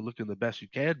professional and looking the best you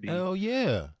can be. Hell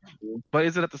yeah. But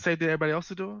is it at the same thing everybody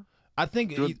else is doing? I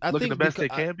think looking the best they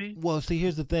can be. Well, see,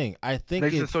 here's the thing. I think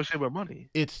it's associated with money.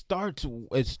 It starts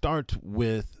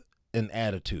with an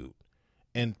attitude,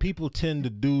 and people tend to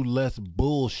do less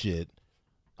bullshit.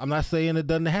 I'm not saying it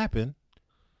doesn't happen.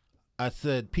 I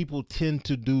said people tend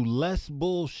to do less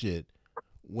bullshit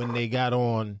when they got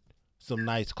on some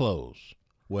nice clothes,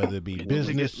 whether it be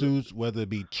business suits, whether it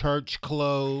be church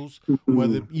clothes,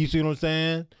 whether you see what I'm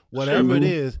saying, whatever it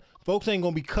is. Folks ain't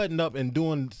gonna be cutting up and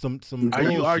doing some. Are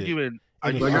you arguing?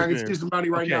 I can see somebody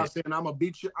right now saying, "I'm gonna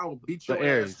beat you. I will beat your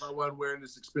ass if I wasn't wearing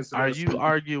this expensive." Are you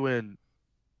arguing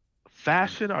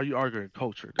fashion? Or are you arguing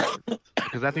culture?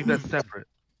 Because I think that's separate.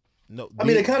 No, I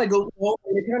mean it kind of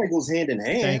goes hand in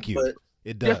hand. Thank you. But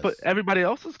it does. Yeah, but everybody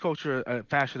else's culture,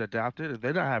 fashion adapted, and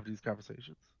they're not having these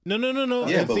conversations. No.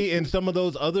 Yeah, and some of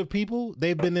those other people,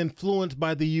 they've been influenced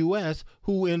by the U.S.,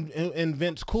 who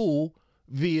invents cool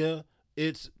via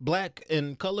its black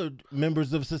and colored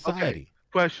members of society. Okay.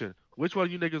 Question: which one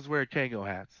of you niggas wear Kango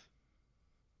hats?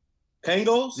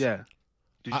 Kangos? Yeah.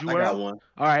 Did you I wear got one?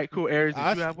 All right, cool. Aries,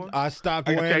 did you have one? I stopped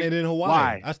wearing it in Hawaii.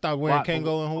 Why? I stopped wearing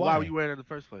Kango in Hawaii. Why were you wearing it in the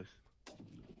first place?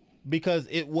 Because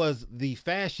it was the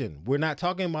fashion. We're not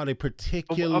talking about a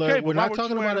particular. We're not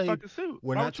talking about a.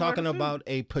 We're not talking about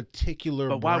a particular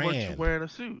brand. But why weren't you wearing a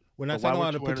suit? We're not talking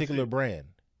about a particular brand.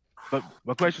 But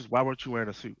my question is, why weren't you wearing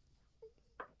a suit?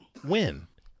 When?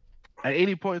 At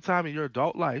any point in time in your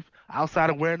adult life,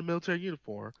 outside of wearing the military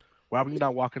uniform, why were you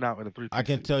not walking out in a three-piece I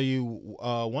can tell you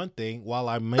one thing. While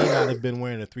I may not have been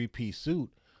wearing a three-piece suit,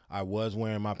 I was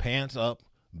wearing my pants up,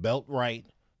 belt right,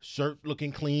 shirt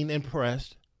looking clean and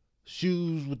pressed,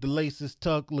 shoes with the laces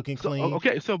tucked looking clean.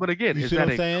 Okay, but again, is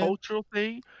that a cultural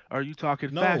thing, or are you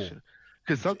talking fashion?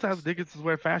 Because sometimes niggas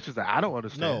wear fashions that I don't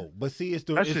understand. No, but see, it's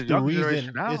the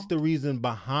reason. It's the reason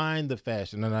behind the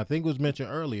fashion, and I think it was mentioned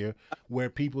earlier where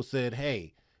people said,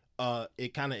 "Hey,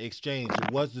 it kind of exchanged.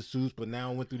 It was the suits, but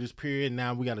now it went through this period.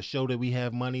 Now we got to show that we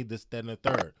have money. This, that, and the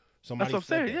third." Somebody That's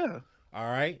what I'm said saying. that. Yeah.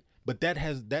 All right, but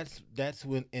that's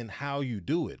when and how you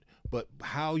do it. But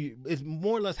it's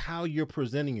more or less how you're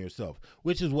presenting yourself,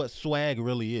 which is what swag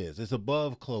really is. It's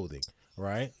above clothing,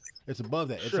 right? It's above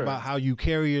that. It's about how you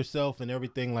carry yourself and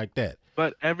everything like that.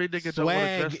 But every nigga don't want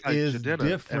to dress like is Jadena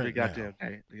different every goddamn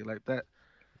day. You like that?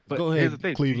 But go ahead, here's the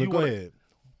thing. Cleveland. Go ahead.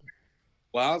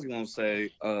 Well, I was gonna say,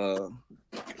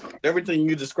 everything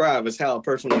you describe is how a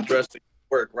person would dress to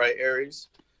work, right, Aries?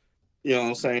 You know what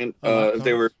I'm saying? If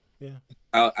they were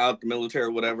out the military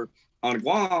or whatever. On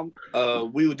Guam,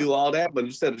 we would do all that, but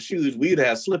instead of shoes, we'd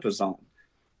have slippers on.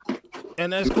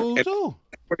 And that's cool too.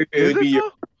 It would be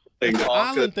your thing, It's an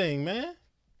island thing, man.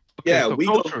 Yeah, so we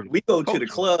go to the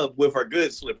club with our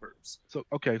good slippers. So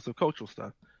cultural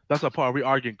stuff. That's our part. Are we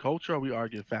arguing culture or are we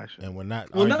arguing fashion? And we're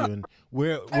not Well, no. arguing.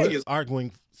 We're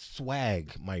arguing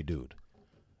swag, my dude.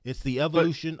 It's the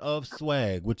evolution of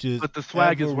swag, which is But the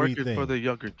swag is working everything. for the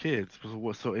younger kids.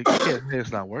 So it can't say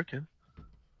it's not working.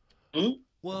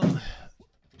 Well,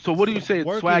 so what do you say?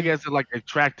 Working- Swag as in like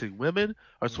attracting women,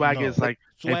 or swag No, as like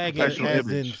swag a professional as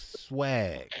image? in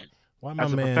swag. Why my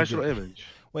As a man professional did- image.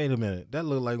 Wait a minute, that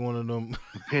looked like one of them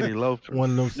penny loafers.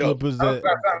 One of them slippers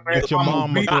that your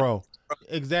mama throw.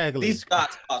 Exactly. These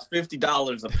Scots cost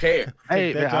 $50 a pair.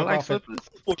 Hey, man, I junk like off it.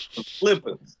 slippers.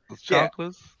 Slippers. Yeah.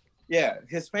 Chocolates. Yeah,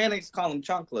 Hispanics call them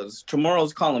chanclas.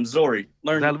 Chamorros call them zori.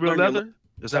 Is that real leather?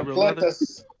 Is that real leather?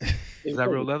 Is that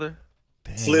real leather?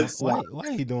 Damn, Flip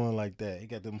why he doing like that? He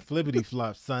got them flippity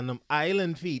flops, son. Them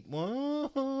island feet.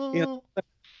 Whoa.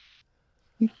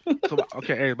 So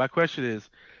okay, hey, my question is,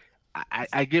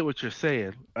 I get what you're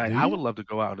saying. Right? Do I you? would love to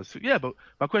go out in a suit. Yeah, but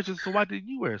my question is, so why didn't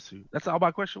you wear a suit? That's all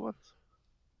my question was.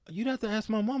 You'd have to ask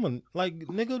my mama. Like,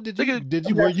 nigga, did Nigga,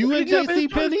 you were you in yeah, JC man,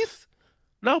 Penney's?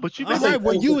 No, but you. All right,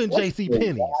 were you in JC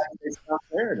Penney's?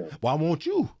 Why won't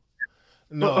you?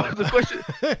 No. But the question,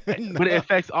 but it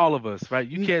affects all of us, right?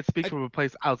 You can't speak from a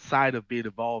place outside of being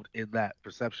involved in that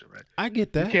perception, right? I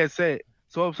get that. You can't say it.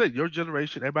 So I'm saying your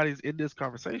generation, everybody's in this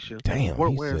conversation. Damn,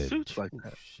 weren't he wearing said, suits like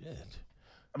that. Shit.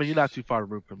 I mean, you're not too far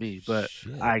removed from me, but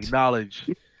I acknowledge,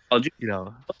 you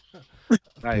know,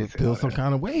 Feel some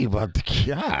kind of way about the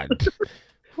God.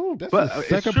 Ooh, that's but the it's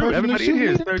second true. person to Everybody shoot in here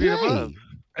me is 30 and today. above.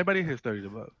 Everybody in here is 30 and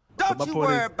above. But Don't my you point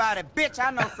worry is, about it, bitch.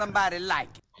 I know somebody like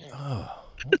it.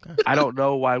 I don't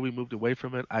know why we moved away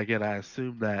from it. Again, I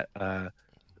assume that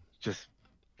just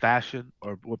fashion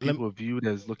or what people viewed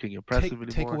as looking impressive anymore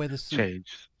Take away the suit.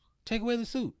 changed. Take away the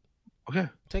suit. Okay.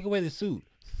 Take away the suit.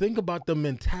 Think about the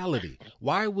mentality.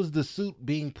 Why was the suit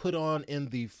being put on in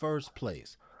the first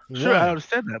place? Sure, I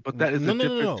understand that, but that is a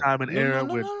different time and era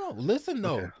when. No. Listen,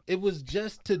 though. Okay. It was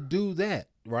just to do that,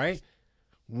 right?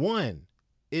 One,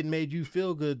 it made you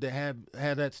feel good to have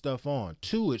that stuff on.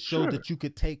 Two, it showed that you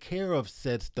could take care of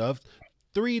said stuff.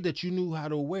 Three, that you knew how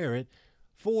to wear it.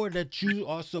 Four, that you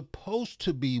are supposed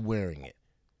to be wearing it.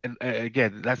 And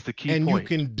again, that's the key And point.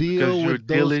 you can deal because you're with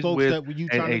those dealing folks with that you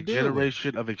trying a to deal with.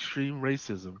 generation of extreme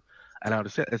racism. And I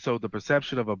understand. And so the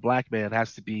perception of a black man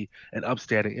has to be an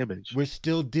upstanding image. We're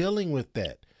still dealing with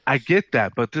that. I get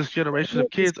that, but this generation of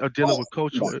kids are dealing with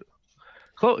culture.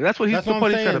 That's what That's the what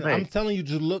point I'm he's trying saying. to make. I'm telling you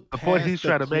to look The point past he's the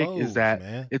trying to make is clothes, that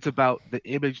man. it's about the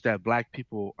image that black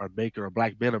people are making or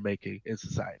black men are making in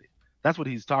society. That's what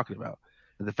he's talking about.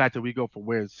 And the fact that we go from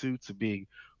wearing suits and being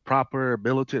proper,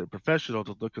 militant, and professional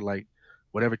to looking like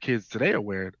whatever kids today are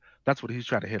wearing, that's what he's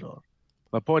trying to hit on.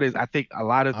 My point is, I think a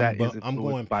lot of that is I'm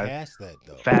going influenced by past that,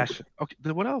 though. fashion. Okay,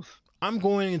 then what else? I'm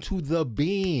going into the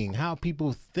being, how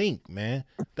people think, man.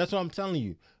 That's what I'm telling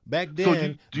you. Back then, So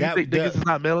do you think niggas is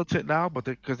not militant now, but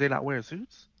because they're not wearing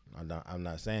suits? I'm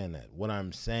not saying that. What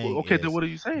I'm saying Okay, is then what are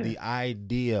you saying? the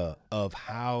idea of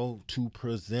how to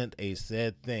present a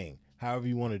said thing, however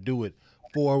you want to do it,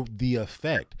 for the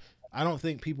effect. I don't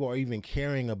think people are even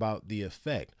caring about the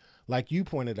effect. Like you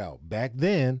pointed out, back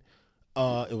then,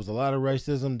 it was a lot of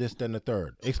racism, this, that, and the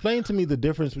third. Explain to me the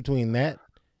difference between that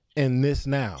and this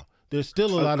now. There's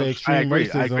still a lot of extreme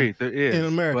racism I agree. There is, in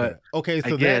America. but Okay,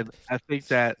 so again, I think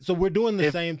that so we're doing the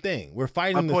same thing. We're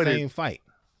fighting the same fight.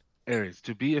 Aries,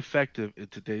 to be effective in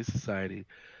today's society,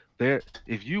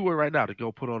 if you were right now to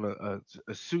go put on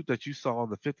a suit that you saw in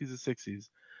the 50s and 60s,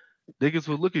 niggas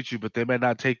would look at you, but they may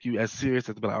not take you as serious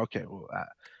as to be like, okay, well,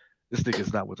 this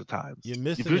nigga's not with the times. You're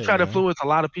missing if you're it, trying to man. influence a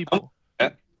lot of people,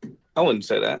 I wouldn't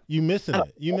say that. You missing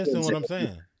it. You missing what I'm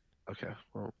saying. Okay.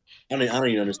 Well, I don't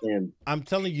even understand. I'm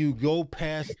telling you, go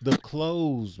past the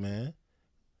clothes, man.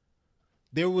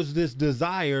 There was this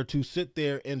desire to sit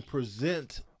there and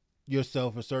present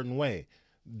yourself a certain way.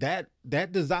 That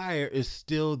desire is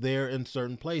still there in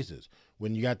certain places.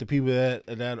 When you got the people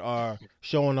that are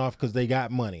showing off because they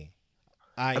got money,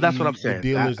 and that's what I'm saying. The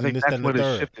dealers I think and this, that's that, and what the it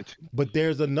third. shifted to. But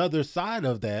there's another side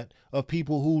of that, of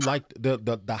people who like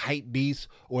the hype beasts,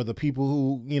 or the people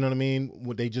who, you know what I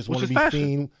mean, they just Which want to is be fashion.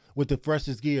 seen with the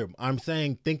freshest gear. I'm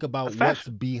saying, think about That's what's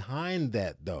behind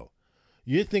that, though.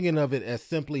 You're thinking of it as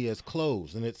simply as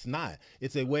clothes, and it's not.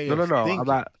 It's a way No, of thinking. I'm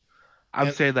not. I'm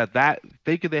And- saying that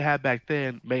thinking they had back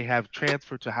then may have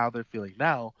transferred to how they're feeling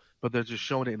now but they're just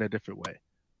showing it in a different way.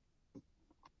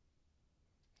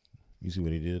 You see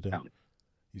what he did there?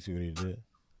 You see what he did?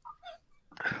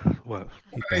 What?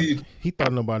 He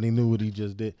thought nobody knew what he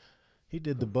just did. He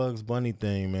did the Bugs Bunny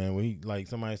thing, man, where he like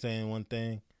somebody saying one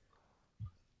thing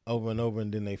over and over,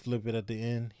 and then they flip it at the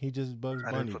end. He just Bugs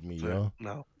Bunny'd me, yo.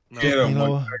 No. You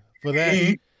know, for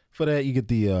that you get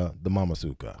the Mama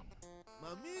Suka.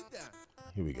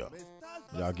 Here we go.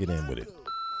 Y'all get in with it.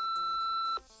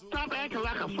 Stop acting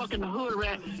like a fucking hood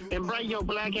rat and bring your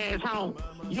black ass home.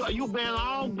 You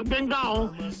been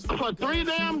gone for 3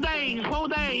 damn days, 4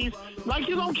 days, like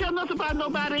you don't care nothing about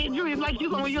nobody. You like you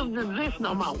don't use this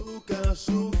no more.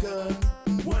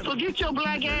 So get your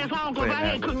black ass home, cause I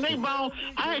had cooked neck bone,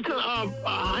 I had cooked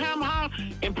ham hock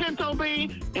and pinto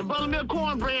bean and buttermilk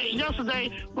cornbread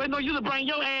yesterday. Waiting on you to bring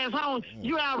your ass home.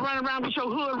 You out running around with your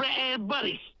hood rat ass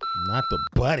buddies. Not the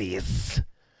buddies.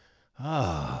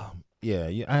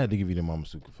 Yeah, I had to give you the Mama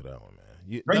Suka for that one,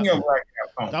 man. Bring your black ass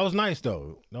home. That was nice,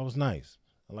 though. That was nice.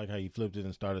 I like how you flipped it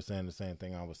and started saying the same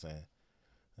thing I was saying.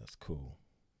 That's cool.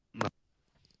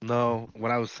 No, what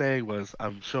I was saying was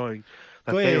I'm showing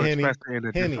that Go they ahead, were Henny. expressing it in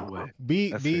a different way. Be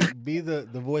the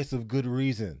voice of good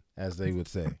reason, as they would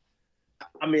say.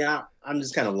 I mean, I'm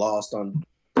just kind of lost on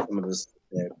some of this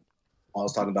that I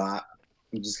was talking about.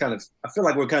 I'm just kind of, I feel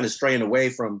like we're kind of straying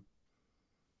away from.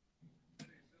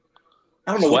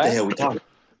 I don't know what the hell we talking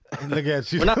about. Look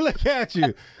at you. Look at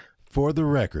you. For the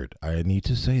record, I need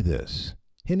to say this.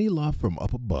 Henny Love from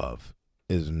Up Above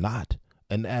is not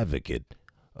an advocate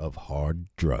of hard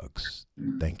drugs.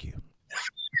 Thank you.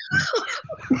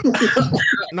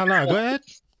 No, go ahead.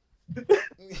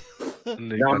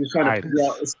 No, I'm just trying to figure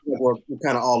out. It's like we're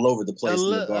kind of all over the place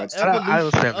in regards to I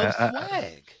understand that.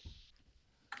 Swag.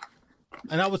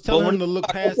 And I was telling him to look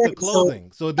past the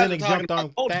clothing, so then it jumped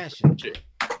on fashion.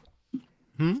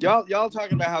 Y'all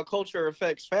talking about how culture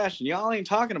affects fashion. Y'all ain't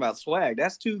talking about swag.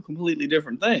 That's two completely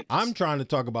different things. I'm trying to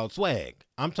talk about swag.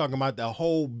 I'm talking about the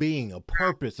whole being, a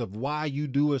purpose of why you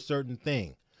do a certain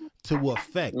thing to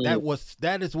affect.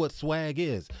 That is what swag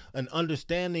is. An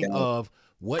understanding of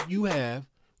what you have,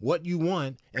 what you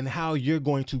want, and how you're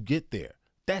going to get there.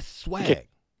 That's swag. Okay.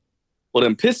 Well,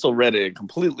 then Pistol read it a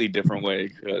completely different way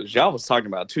because y'all was talking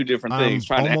about two different things.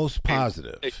 I'm almost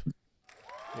positive.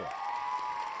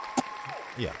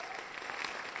 Yeah.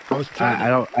 I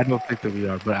don't think that we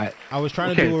are, but I was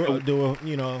trying to do a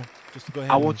just go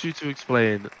ahead. I want you to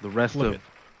explain the rest of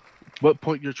what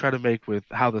point you're trying to make with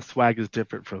how the swag is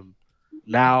different from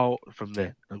now from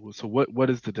then. So what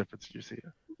is the difference you're seeing?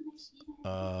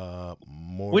 More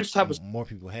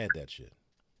people had that shit.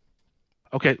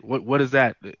 Okay, what is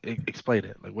that? Explain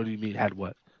it. Like, what do you mean had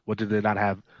what? What did they not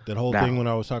have? That whole thing when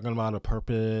I was talking about a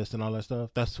purpose and all that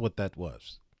stuff. That's what that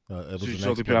was. It was an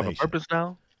so people have a purpose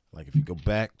now. Like if you go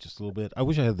back just a little bit, I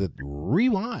wish I had the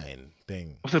rewind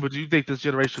thing. But do you think this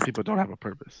generation of people don't have a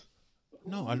purpose?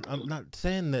 No, I'm not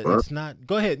saying that it's not.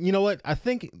 Go ahead. You know what? I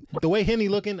think the way Henny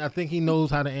looking, I think he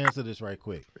knows how to answer this right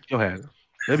quick. Go ahead.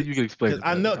 Maybe you can explain it.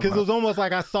 I know, because it was almost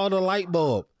like I saw the light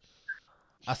bulb.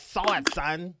 I saw it,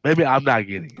 son. Maybe I'm not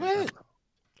getting it. Go ahead.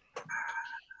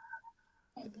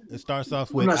 It starts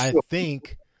off with I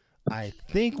think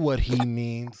what he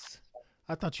means.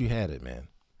 I thought you had it, man.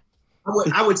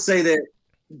 I would say that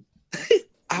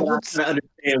I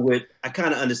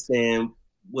kind of understand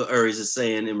what Uri's is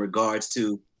saying in regards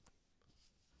to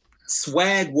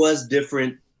swag was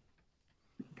different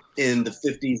in the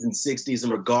 50s and 60s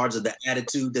in regards of the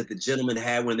attitude that the gentlemen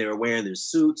had when they were wearing their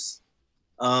suits,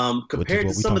 compared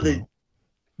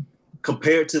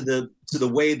to the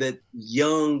way that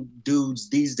young dudes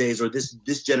these days, or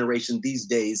this generation these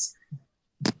days,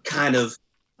 kind of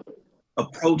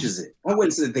approaches it. I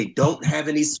wouldn't say that they don't have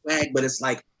any swag, but it's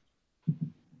like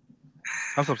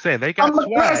that's what I'm saying. They got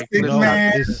swag.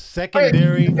 It's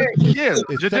secondary. It's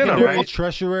secondary, right?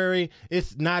 Tertiary.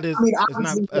 It's not as. It's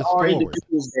not as forward.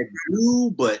 Individuals that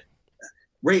do, but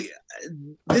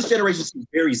this generation is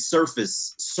very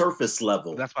surface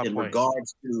level. That's my in point.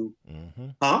 Regards to,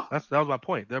 That was my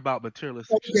point. They're about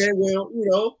materialistic. Okay,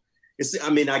 well, it's. I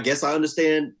mean, I guess I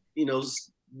understand.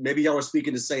 Maybe y'all are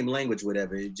speaking the same language,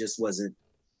 whatever. It just wasn't.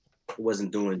 It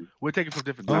wasn't doing. We're taking from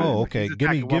different. Oh, okay.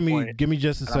 Give me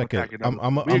just a second. Agree.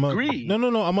 No.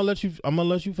 I'm gonna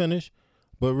let you finish.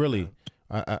 But really,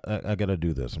 I gotta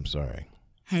do this. I'm sorry.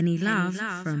 Henny Love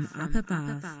from Up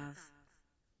Above.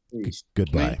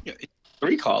 Goodbye.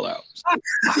 3 call outs.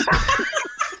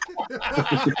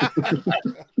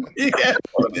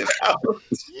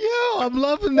 Yo, I'm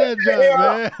loving that job,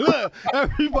 man. Look,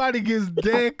 everybody gets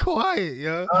dead quiet,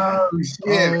 yo. Oh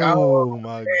shit! Oh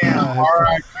my god.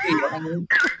 R.I.P.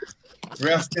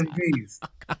 Rest in peace.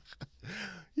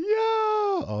 Yo.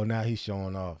 Oh, now he's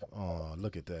showing off. Oh,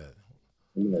 look at that.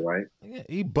 Yeah, right. Yeah,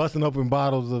 he busting open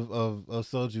bottles of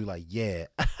soju like, yeah.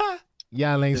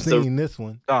 Y'all ain't seen this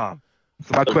one. So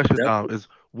my question is,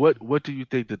 what do you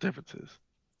think the difference is?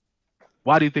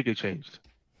 Why do you think it changed?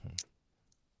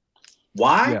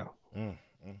 Why? Yeah.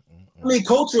 I mean,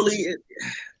 culturally,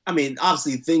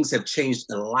 obviously things have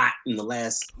changed a lot in the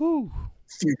last few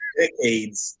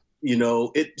decades. You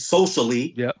know,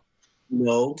 socially. Yeah. You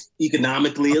know,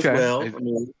 economically as well.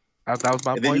 That was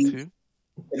my point too.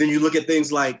 And then you look at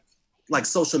things like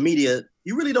social media.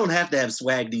 You really don't have to have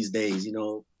swag these days. You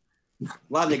know, a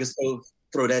lot of niggas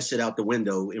throw that shit out the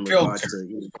window in regards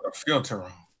to filter.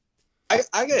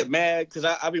 I get mad because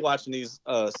I be watching these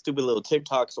stupid little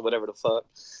TikToks or whatever the fuck,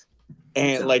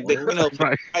 and like they,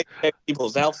 I check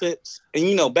people's outfits,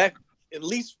 and back at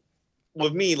least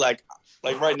with me, like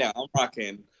right now I'm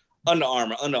rocking Under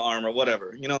Armour,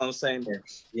 whatever. You know what I'm saying?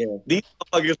 Yeah. These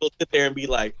motherfuckers will sit there and be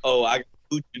like, "Oh, I got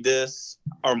Gucci this,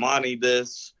 Armani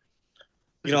this."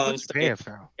 You know what I'm saying?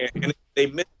 And they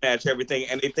mismatch everything,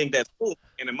 and they think that's cool.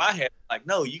 And in my head, like,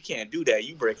 no, you can't do that.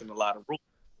 You breaking a lot of rules.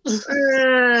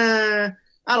 I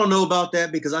don't know about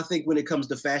that because I think when it comes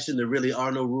to fashion, there really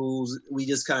are no rules. We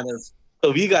just kind of.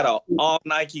 So if you got an all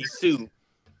Nike suit,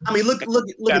 I mean, look at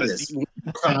this.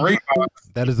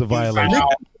 That is a violation.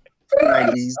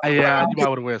 90s. Yeah, you might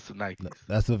want to wear some Nike.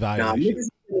 That's a Nah, violation. niggas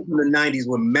from the 90s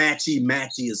were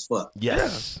matchy as fuck.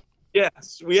 Yes.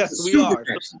 Yes, we Super are.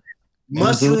 matchy.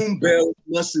 Mushroom belt,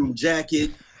 mushroom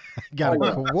jacket. Gotta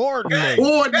coordinate.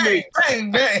 Coordinate.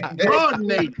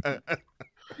 Coordinate.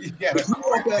 If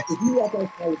you walk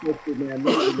outside with that shit, man,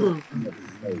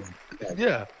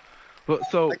 Yeah. But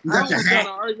so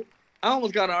I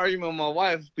almost got an argument with my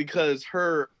wife because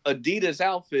her Adidas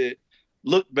outfit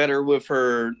looked better with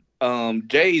her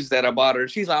J's that I bought her.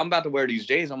 She's like, I'm about to wear these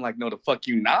J's. I'm like, no, the fuck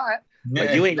you not. Yeah,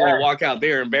 like, you ain't gonna walk out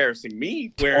there embarrassing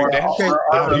me wearing that.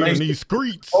 Out here in these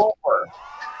streets.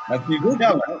 Like you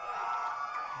know.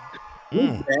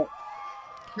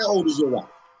 How old is your wife?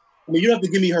 I mean, you don't have to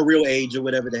give me her real age or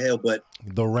whatever the hell, but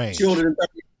the range. She older than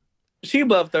 30. She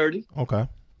above 30. Okay.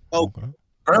 Oh, okay.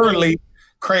 Early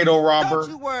cradle robber. Don't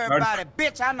you worry about it,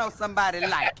 bitch. I know somebody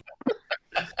like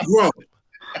it. Bro,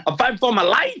 I'm fighting for my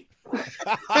life.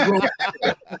 I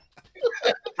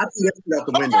see that shit out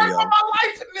the window, y'all. My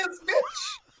life in this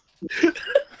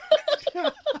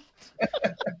bitch.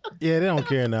 Yeah, they don't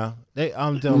care now.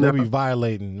 I'm telling them, they be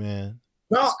violating, man.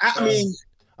 No, I mean,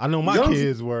 I know my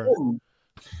kids were.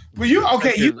 Well, you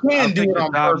can do it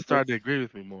on purpose. Starting to agree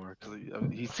with me more because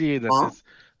he's seeing that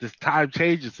this time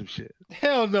changes some shit.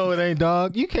 Hell no, it ain't,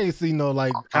 dog. You can't see no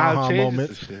like Time aha changes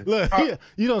moments. some shit. Look,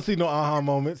 you don't see no aha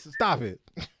moments. Stop it.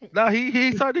 No,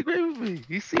 he started to agree with me.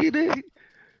 He seen it.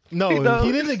 No,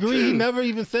 he didn't agree. He never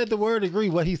even said the word agree.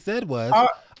 What he said was,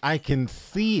 I can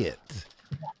see it.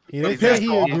 He didn't say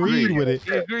he agreed with it.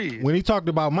 He agreed. When he talked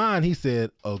about mine, he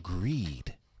said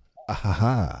agreed.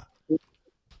 Ahaha.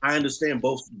 I understand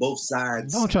both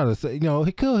sides. Don't try to say,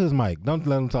 he killed his mic. Don't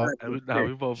let him talk. No,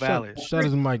 we both valid. Shut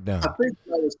his mic down. I think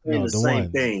I was saying the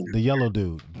same thing. The yellow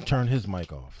dude, turn his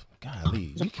mic off.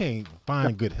 Golly, you can't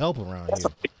find good help around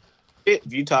here.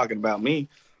 If you talking about me.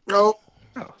 No.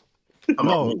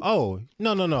 No,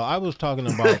 no. I was talking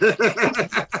about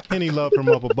Penny Love from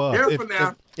up above.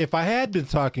 If I had been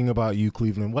talking about you,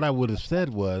 Cleveland, what I would have said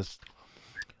was,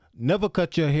 never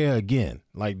cut your hair again.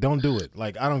 Like, don't do it.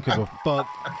 Like, I don't give a fuck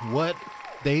what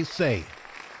they say.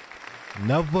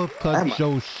 Never cut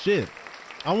your shit.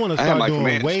 I want to start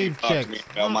doing wave checks.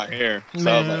 About my hair.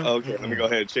 So I was like, okay, let me go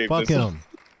ahead and shave Fuck this. him.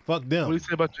 Fuck them. What do you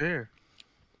say about your hair?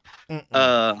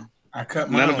 I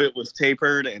cut none mine. of it was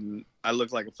tapered, and I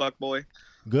looked like a fuck boy.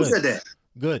 Good. Who said that?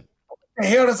 Good. What the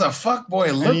hell does a fuck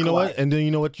boy look And you know like? what? And then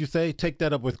you know what you say? Take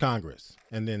that up with Congress,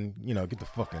 and then get the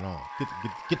fucking on.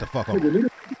 Get the fuck on.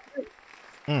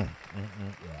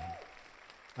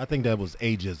 I think that was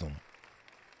ageism.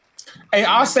 Hey,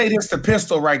 I'll say this to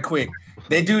Pistol right quick.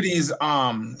 They do these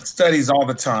studies all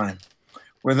the time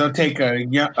where they'll take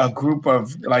a group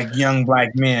of like young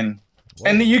black men,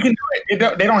 and you can do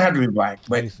it. They don't have to be black,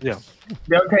 but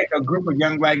they'll take a group of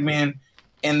young black men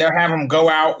and they'll have them go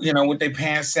out, with their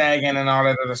pants sagging and all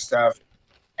that other stuff,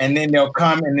 and then they'll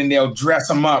come and then they'll dress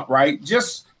them up, right?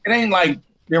 It ain't like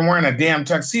they're wearing a damn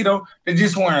tuxedo. They're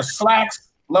just wearing slacks,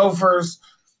 loafers,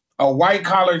 a white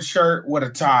collared shirt with a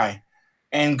tie,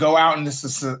 and go out into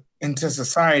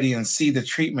society and see the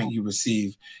treatment you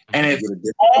receive. And it's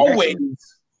always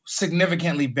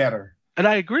significantly better. And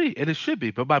I agree, and it should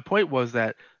be. But my point was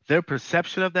that their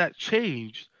perception of that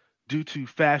changed due to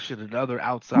fashion and other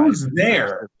outside. Who's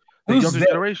there? The Who's younger there?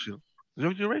 generation. The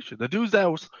younger generation. The dudes that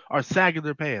are sagging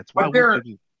their pants. Why would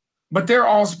they? But they're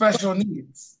all special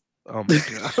needs. Oh my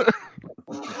god.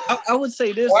 I would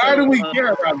say this. Why do we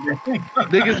care about this?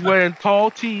 Niggas wearing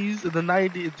tall tees in the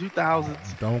 90s and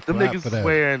 2000s. Don't Them clap niggas for is that.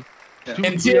 wearing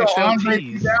Until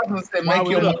Andre 3000 said make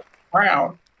you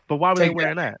proud. But why were they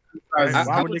wearing that? Why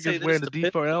were would say niggas wearing this the a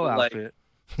bit, D4L like, outfit?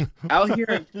 out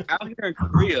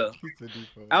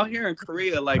here in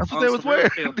Korea, like That's what on they was some real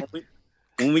wearing. shit,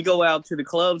 when we go out to the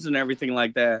clubs and everything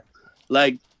like that,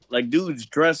 like dudes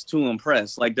dress to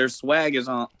impress. Like their swag is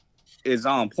on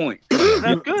point.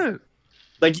 That's good.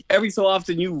 Like every so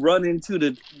often you run into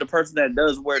the person that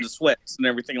does wear the sweats and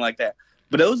everything like that.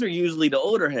 But those are usually the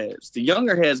older heads. The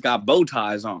younger heads got bow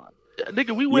ties on.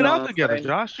 Nigga, we went out together,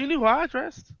 Josh. You knew how I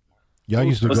dressed. Y'all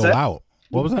used to What's go that? out.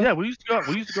 What was that? Yeah, we used to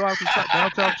go out to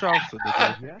downtown Charleston.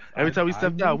 Nigga. Every time we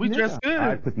stepped out, we dressed good.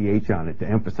 I put the H on it to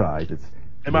emphasize it's.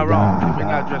 Am I wrong? We may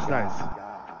not dress nice.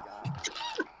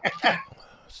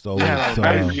 So, Yeah, so,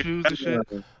 like, shoes and shit.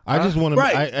 I just want to.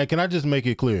 Right. Can I just make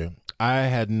it clear? I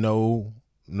had no.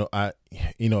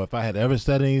 If I had ever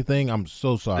said anything, I'm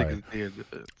so sorry.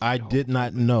 I did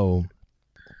not know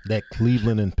that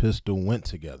Cleveland and Pistol went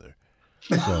together.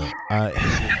 So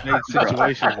if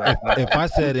I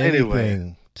said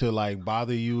anything to like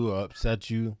bother you or upset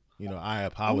you, I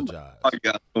apologize. I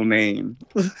got no name.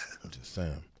 I'm just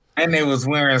saying. And they was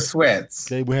wearing sweats.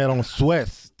 They had on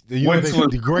sweats. Which was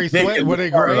the gray sweat. Were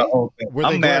they part of gray? the whole thing. Were they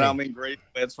I'm mad. gray? I'm in gray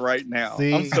sweats right now.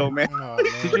 See? I'm so mad.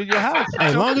 In your house. Hey,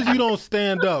 as long as you don't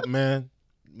stand up, man.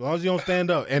 As long as you don't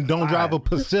stand up and don't drive a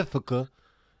Pacifica,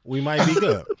 we might be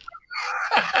good.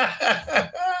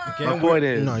 My point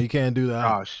is, no, you can't do that.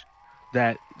 Josh,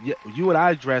 that you and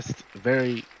I dressed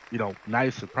very,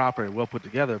 nice and proper and well put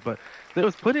together, but there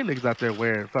was plenty of niggas out there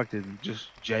wearing fucking just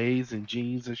J's and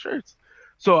jeans and shirts.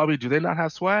 So, I mean, do they not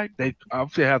have swag? They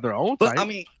obviously have their own type.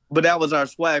 But that was our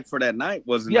swag for that night,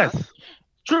 wasn't it? Yes,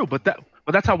 true, but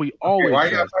that's how we always. Why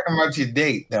y'all dress. talking about your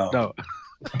date though? No.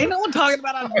 Ain't no one talking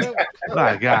about our date.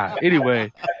 My God.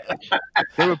 Anyway,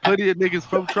 there were plenty of niggas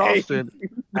from Charleston,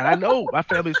 and I know my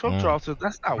family's from Charleston.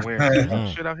 That's not wearing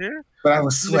shit out here. But I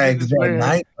was swagged that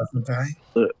night, wasn't I?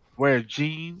 Wearing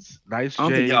jeans, nice I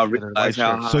don't think J's, y'all and a realize nice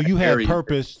how shirt. So you had hairy-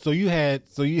 purpose. So you had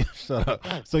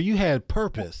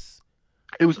purpose.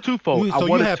 It was twofold. So I you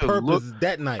wanted had to purpose look.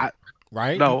 that night,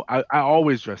 right? No, I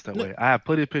always dress that way. I have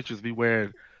plenty of pictures of me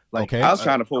wearing like Okay. I was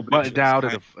trying to pull a button pictures. down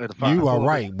and a You are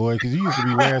right, boy, because you used to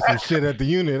be wearing some shit at the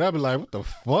unit. I'd be like, what the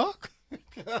fuck?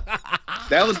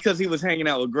 That was because he was hanging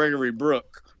out with Gregory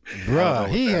Brook. Bruh,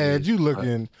 he had you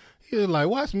looking. He was like,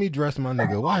 watch me dress my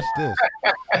nigga. Watch this.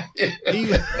 He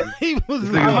was This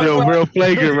nigga's being real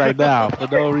flagrant right now for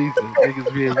no reason.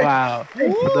 Niggas being wild for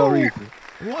no reason.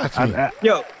 Watch me.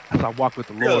 Yo, as I walk with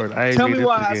the Lord, I ain't tell being me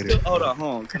why I instigated. still hold on,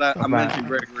 hold on, because I mentioned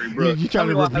Gregory Brook. You trying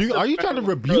to rebuke? Are you trying to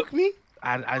rebuke me?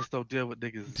 I just don't deal with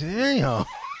niggas. Damn.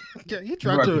 He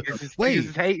tried to wait.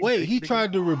 He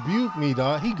tried to rebuke me,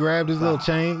 dog. He grabbed his little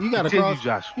chain. You got a Continue, cross.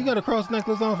 Josh. You got a cross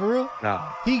necklace on for real? No.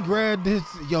 He grabbed his.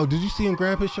 Yo, did you see him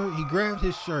grab his shirt? He grabbed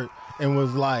his shirt and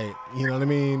was like, you know what I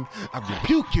mean? I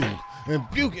rebuke you and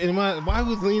rebuke. And why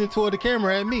was leaning toward the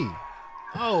camera at me?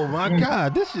 Oh my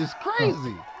God, this is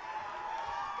crazy.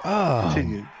 Oh,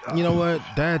 you know what?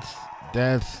 That's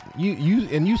you.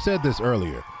 And you said this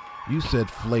earlier. You said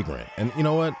flagrant, and you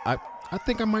know what? I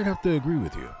think I might have to agree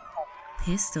with you.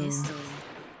 Pistol.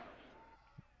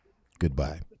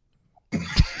 Goodbye.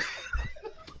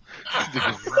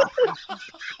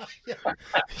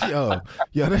 yo,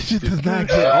 that shit does not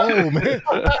get old, man.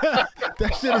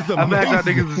 That shit is amazing. I'm mad y'all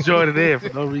niggas is joining in for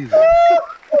no reason.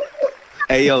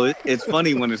 Hey, yo, it's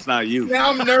funny when it's not you. Now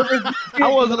I'm nervous. I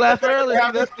wasn't laughing earlier.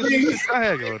 That's the shit I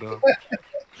had going on.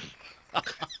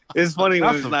 It's funny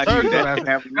when That's it's not some you. turkey.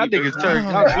 That niggas turned.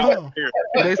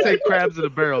 When they say crabs in a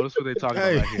barrel, that's what they talking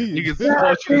about here. Niggas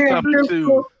want you to suffer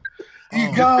too.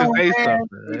 Because they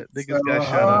suffer. Niggas got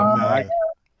shut up, man.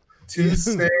 To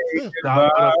say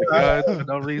Dog put up the gun for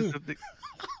no reason.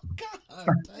 God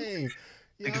dang.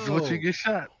 Niggas want you to get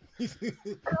shot. You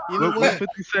know What what?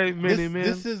 50 say, many men?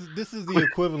 This is the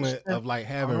equivalent of like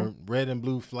having red and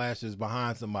blue flashes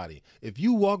behind somebody. If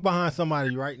you walk behind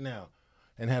somebody right now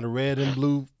and had a red and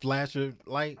blue flasher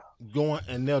light going,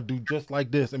 and they'll do just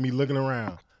like this and be looking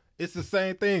around. It's the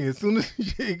same thing. As soon as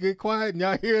you get quiet and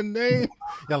y'all hear a name,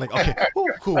 y'all like, okay, ooh,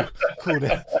 cool.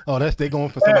 They going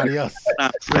for somebody else.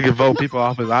 Nigga vote people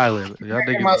off his island. Y'all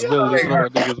niggas literally throwing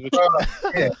niggas with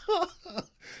you.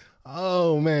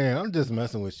 Oh man, I'm just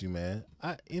messing with you, man.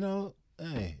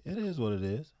 Hey, it is what it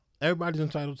is. Everybody's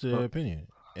entitled to their opinion,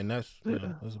 and that's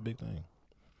a big thing.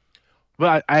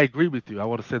 But I agree with you. I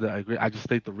want to say that I agree. I just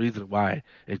think the reason why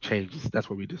it changes, that's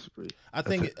where we disagree. I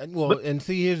think and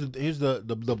see, here's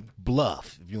the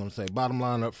bluff, if you want to say, bottom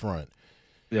line up front.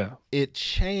 Yeah. It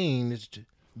changed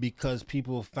because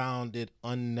people found it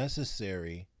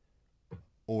unnecessary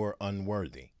or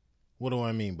unworthy. What do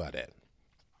I mean by that?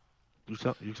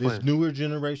 This newer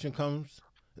generation comes,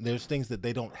 there's things that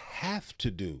they don't have to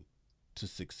do to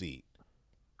succeed.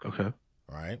 Okay.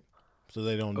 Right? So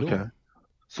they don't do it.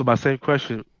 So my same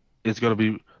question is going to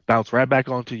be bounced right back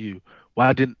onto you.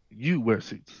 Why didn't you wear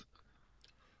suits?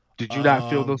 Did you not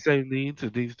feel those same needs?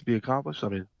 It needs to be accomplished. I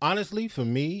mean, honestly, for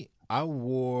me, I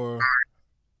was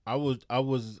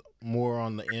more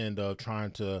on the end of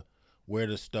trying to wear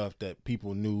the stuff that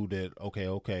people knew that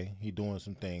okay, he doing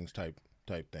some things type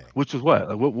thing. Which is what?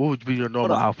 Like, what would be your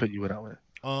normal outfit you went out with?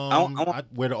 I'd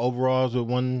wear the overalls with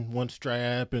one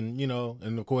strap, and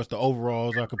and of course the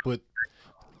overalls I could put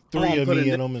 3 of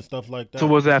me in them and stuff like that. So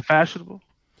was that fashionable?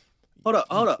 Hold up.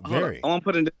 I want to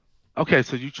put in. Okay,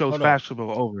 so you chose fashionable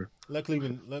over. Let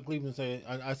Cleveland say it.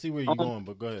 I see where you're going,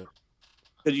 but go ahead.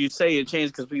 Because you say it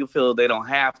changed because people feel they don't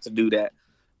have to do that,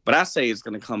 but I say it's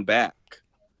gonna come back.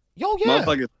 Yo, yeah.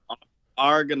 Motherfuckers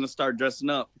are gonna start dressing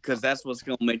up because that's what's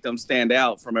gonna make them stand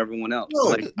out from everyone else.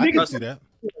 I can see that.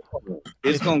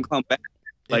 It's gonna come back.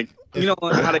 Like you know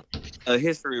how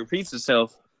history repeats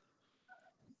itself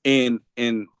in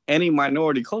any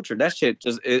minority culture. That shit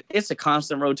it's a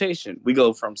constant rotation. We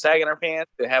go from sagging our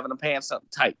pants to having the pants up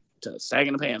tight to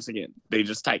sagging the pants again. They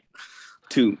just tight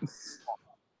too.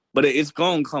 But it's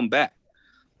gonna come back.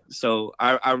 So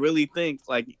I really think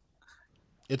like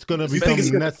it's gonna become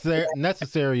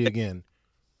necessary again.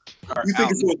 You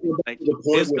think it's gonna come back to the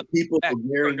point where people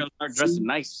are gonna start dressing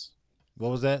nice?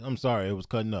 What was that? I'm sorry, it was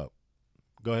cutting up.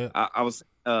 Go ahead. I was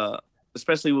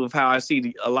especially with how I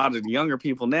see a lot of the younger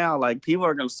people now, like people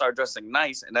are gonna start dressing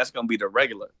nice, and that's gonna be the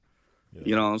regular. Yeah.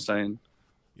 You know what I'm saying?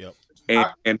 Yep.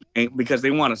 And because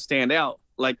they want to stand out.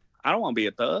 Like I don't want to be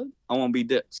a thug. I want to be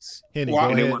this. Henny, go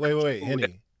ahead. Wait,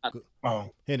 Henny.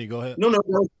 Henny, go ahead. No.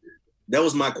 That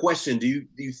was my question. Do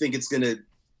you think it's gonna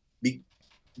be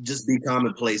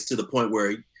commonplace to the point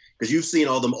where, because you've seen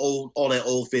all that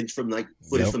old footage from the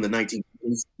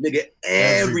 1950s, nigga,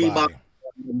 everybody had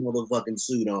a motherfucking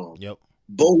suit on. Yep.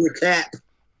 Bowler cap,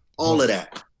 all of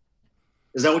that.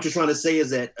 Is that what you're trying to say? Is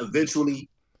that eventually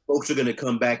folks are gonna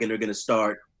come back and they're gonna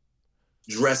start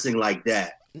dressing like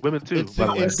that? Women too. It's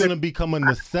going to become a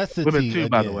necessity. Women too,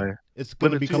 by the way. It's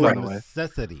going to become a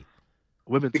necessity.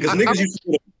 Women too. Because niggas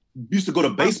used to go to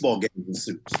baseball games in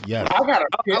suits. Yes. I got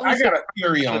a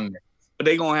theory on that. But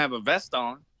they gonna have a vest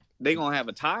on. They gonna have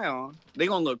a tie on. They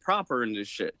gonna look proper in this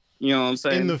shit. You know what I'm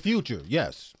saying? In the future,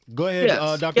 yes. Go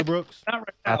ahead, Dr. Brooks. Not right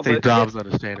now, I think Dom's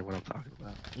understanding what I'm talking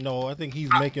about. No, I think he's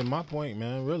making my point,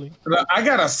 man. Really. I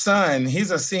got a son.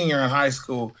 He's a senior in high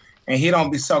school, and he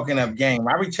don't be soaking up game.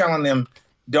 I be telling him,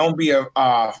 don't be a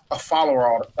follower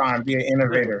all the time. Be an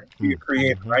innovator. Be a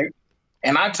creator, right?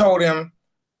 And I told him,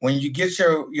 when you get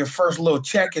your first little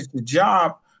check at the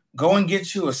job, go and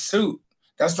get you a suit.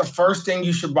 That's the first thing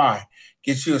you should buy.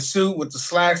 Get you a suit with the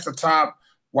slacks, the top,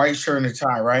 white shirt, and a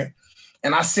tie, right?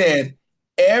 And I said,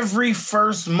 every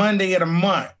first Monday of the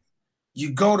month,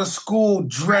 you go to school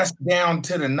dressed down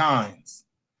to the nines.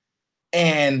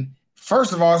 And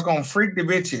first of all, it's going to freak the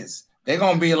bitches. They're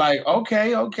going to be like,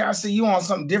 okay, I see you on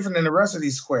something different than the rest of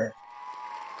these squares.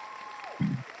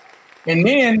 And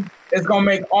then it's going to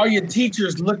make all your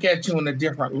teachers look at you in a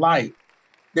different light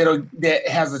that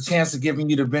has a chance of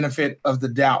giving you the benefit of the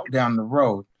doubt down the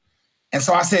road. And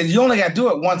so I said, you only got to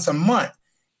do it once a month.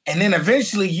 And then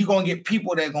eventually you're going to get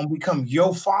people that are going to become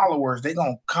your followers. They're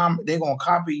going to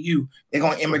copy you. They're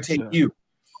going to imitate you.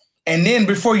 And then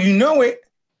before you know it,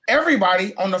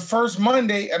 everybody on the first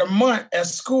Monday of the month at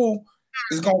school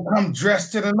is going to come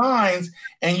dressed to the nines,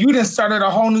 and you done started a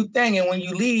whole new thing. And when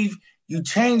you leave, you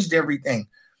changed everything.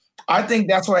 I think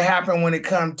that's what happened when it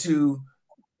comes to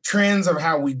trends of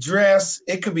how we dress.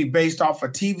 It could be based off a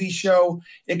TV show.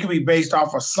 It could be based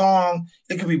off a song.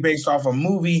 It could be based off a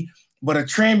movie. But a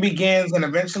trend begins, and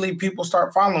eventually people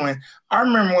start following. I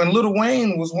remember when Lil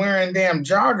Wayne was wearing damn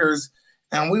joggers,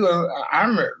 and I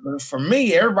remember, for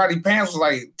me, everybody's pants was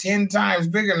like 10 times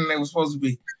bigger than they were supposed to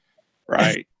be.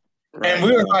 Right. And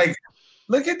we were like,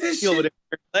 look at this shit.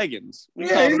 Leggings.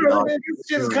 Yeah, this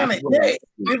shit is kind of gay.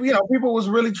 You know, people was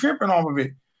really tripping off of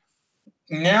it.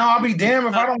 Now I'll be damned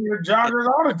if I don't wear joggers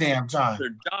all the damn time.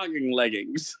 They're jogging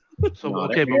leggings. So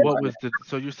okay, but what was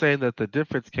so you're saying that the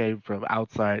difference came from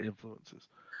outside influences,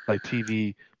 like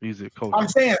TV, music, culture? I'm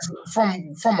saying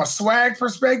from a swag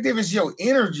perspective, it's your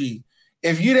energy.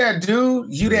 if you that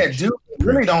dude, you that dude. It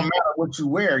really don't matter what you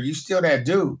wear. You still that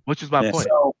dude. Which is my point.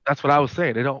 So, That's what I was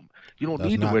saying. You don't That's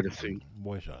need to not- wear the suit.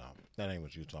 Boy, shut up. That ain't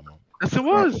what you talking about. Yes, it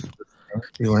was.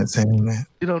 you weren't saying that.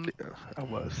 You don't. I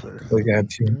was, sir. We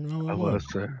got you. I was,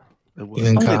 sir. It was. You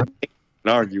didn't cop.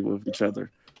 And argue with each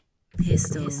other.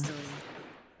 Pistol.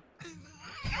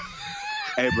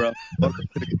 Hey, bro. Welcome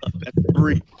to the club. That's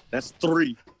 3. That's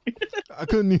 3. I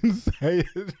couldn't even say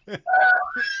it.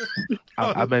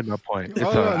 I made my point. It's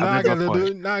Hold all on, right. now I gotta do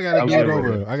it. Now I gotta do it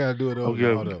over. I gotta do it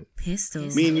over. Hold up. Pistol.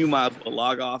 Me and you might as well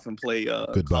log off and play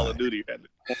Call of Duty at this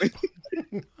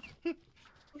point.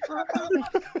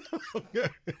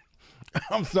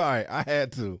 I'm sorry. I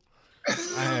had to.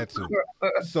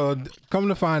 So come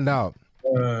to find out,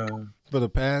 for the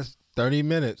past 30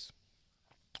 minutes,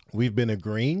 we've been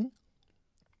agreeing.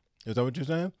 Is that what you're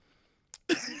saying?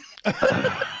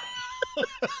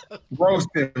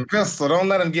 Roasted Pistol. Don't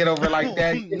let him get over like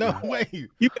that. No way.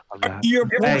 The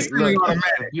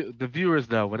viewers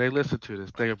know when they listen to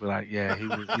this, they'll be like, "Yeah, he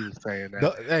was saying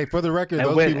that." Hey, for the record, and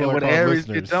those when, people are when called Aries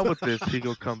listeners. gets done with this, he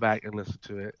gonna come back and listen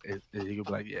to it, and he gonna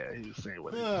be like, "Yeah, he was saying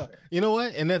what he was saying." You know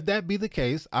what? And if that be the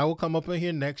case, I will come up in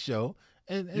here next show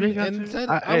and You ain't got and to. say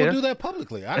I- I hey, will do that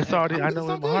publicly. It's already. I know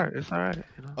in my heart. It's all right.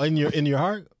 You know? In your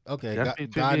heart? Okay. That's God,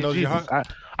 between God me and knows your Jesus. heart.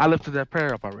 I lifted that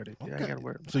prayer up already. Yeah, I ain't gotta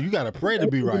worry. So you got to pray to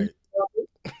be right.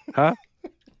 Huh?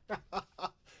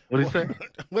 What did he say?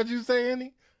 What'd you say,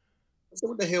 Andy? So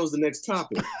what the hell is the next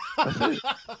topic?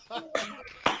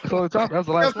 So that's the last.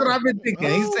 That's what I've been thinking.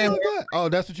 He's saying, Oh,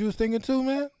 that's what you was thinking too,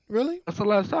 man? Really? That's the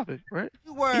last topic, right?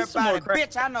 You worry about it,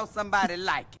 bitch. I know somebody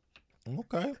like it.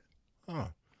 Okay. Huh.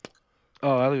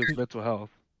 Oh, I think it's mental health.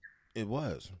 It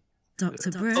was.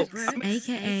 Dr. Brooks,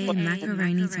 aka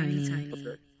Macaroni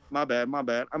Tony. My bad.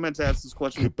 I meant to ask this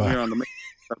question here on the main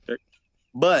subject.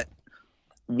 But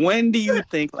when do you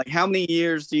think, like, how many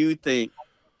years do you think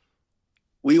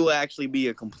we will actually be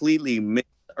a completely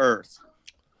mixed Earth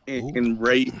in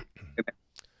race?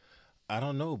 I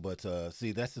don't know, but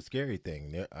see, that's the scary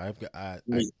thing. I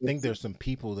think there's some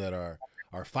people that are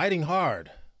fighting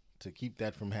hard to keep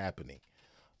that from happening.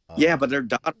 Yeah, but their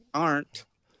daughters aren't.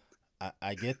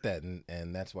 I get that,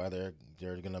 and that's why they're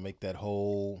gonna make that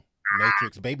whole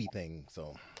Matrix baby thing.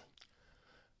 So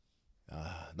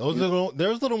those are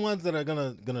the ones that are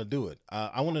gonna do it.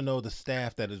 I want to know the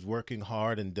staff that is working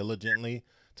hard and diligently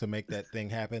to make that thing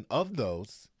happen. Of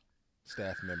those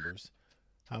staff members,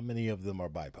 how many of them are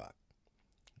BIPOC?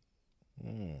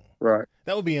 Right.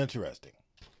 That would be interesting.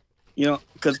 You know,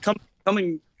 because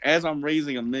coming as I'm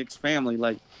raising a mixed family,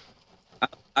 like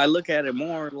I look at it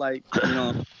more like, you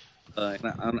know,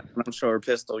 and I'm sure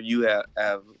Pistol, you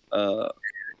have a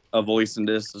voice in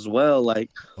this as well. Like,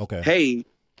 okay, hey,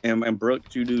 and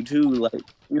Brooke, you do too. Like,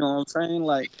 you know what I'm saying?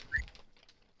 Like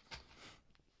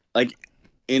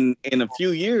in a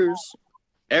few years,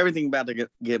 everything about to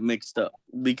get mixed up,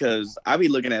 because I be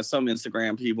looking at some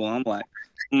Instagram people, and I'm like,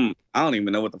 I don't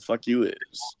even know what the fuck you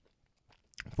is.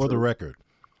 For the record,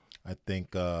 I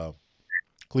think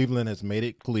Cleveland has made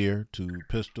it clear to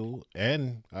Pistol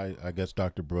and I guess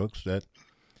Dr. Brooks that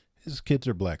his kids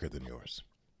are blacker than yours.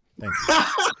 Thank you.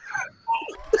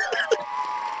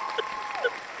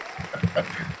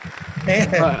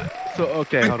 So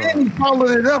okay, hold on.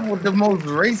 Following it up with the most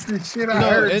racist shit I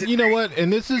heard. And you know what?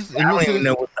 And this is I don't even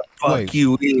know what the fuck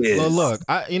you is. Well, look,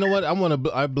 you know what?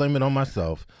 I blame it on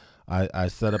myself. I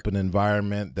set up an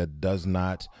environment that does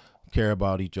not care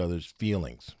about each other's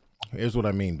feelings. Here's what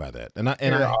I mean by that. And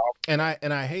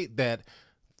I hate that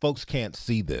folks can't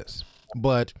see this.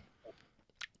 But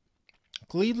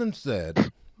Cleveland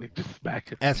said,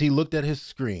 as he looked at his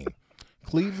screen,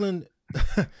 Cleveland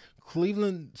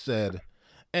said,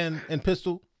 and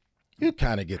Pistol, you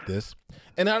kind of get this.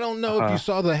 And I don't know if you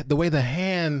saw the way the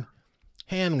hand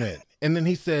went. And then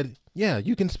he said, yeah,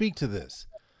 you can speak to this.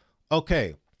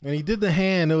 Okay. When he did the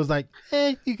hand, it was like,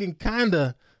 you can kind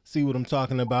of see what I'm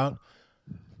talking about,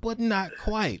 but not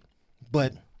quite.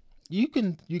 But you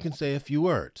can say a few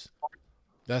words.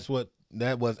 That's what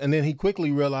that was. And then he quickly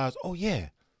realized, oh yeah,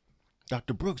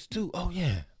 Dr. Brooks too. Oh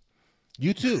yeah,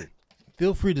 you too.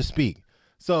 Feel free to speak.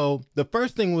 So the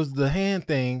first thing was the hand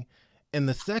thing, and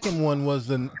the second one was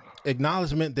an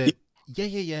acknowledgement that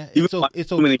yeah. It's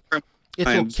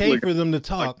okay for them to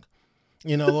talk.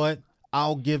 You know what?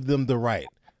 I'll give them the right.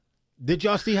 Did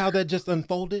y'all see how that just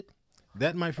unfolded?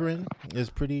 That, my friend, is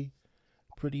pretty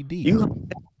deep. You have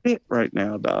it right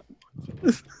now, Doc.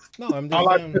 No, I'm just all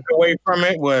I took away from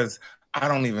it was I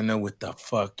don't even know what the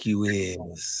fuck you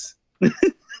is.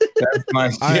 That's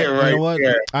my shit right you know what?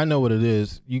 there. I know what it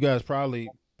is. You guys probably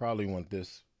want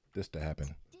this to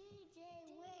happen.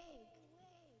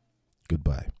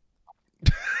 Goodbye.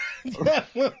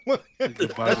 That's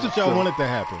what y'all wanted to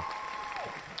happen.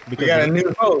 We got a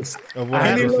new host. Of what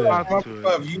I just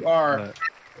said. You are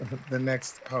the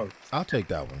next host. I'll take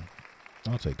that one.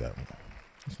 It's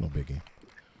no biggie.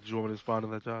 Did you want me to respond to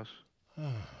that, Josh?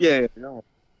 Yeah. No.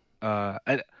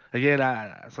 Again,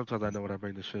 I sometimes I know when I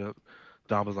bring this shit up.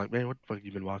 Dom was like, "Man, what the fuck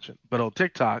you been watching?" But on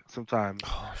TikTok, sometimes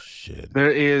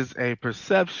there is a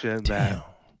perception that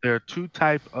there are two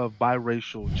type of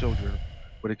biracial children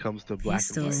when it comes to black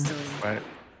and white. Right?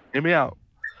 Hear me out.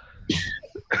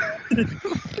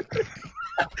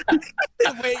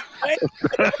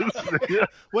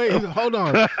 Wait, hold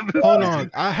on.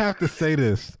 I have to say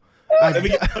this. I did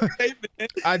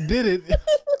it.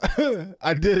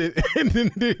 I did it. And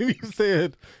then you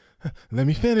said, let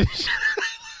me finish.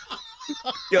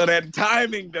 Yo, that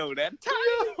timing though. That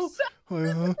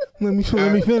timing. Let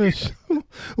me finish.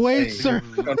 Wait, sir.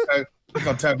 I'm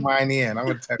gonna tuck mine in.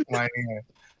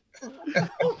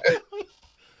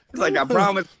 It's like, I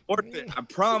promise, worth it. I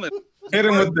promise. Hit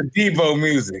him with the Devo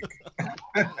music.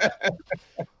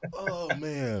 Oh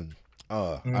man.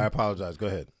 I apologize. Go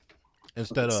ahead.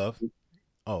 Instead of,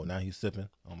 now he's sipping.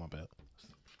 Oh my bad.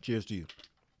 Cheers to you.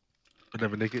 I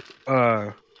never naked.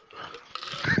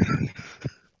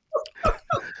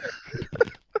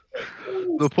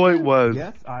 The point was,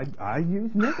 Yes, I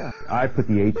use nigga. I put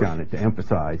the H on it to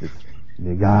emphasize it's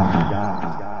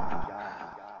nigga.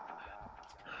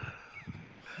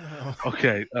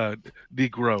 Okay,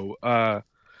 Negro.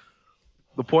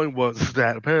 The point was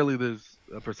that apparently there's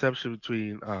a perception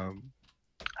between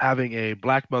having a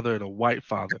black mother and a white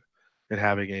father and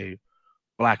having a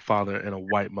black father and a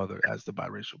white mother as the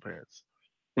biracial parents.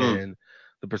 And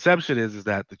the perception is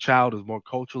that the child is more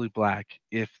culturally black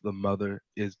if the mother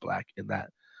is black in that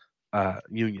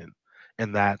union.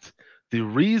 And that the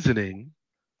reasoning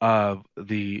of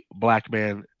the black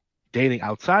man dating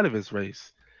outside of his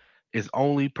race is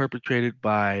only perpetrated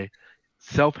by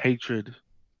self-hatred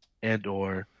and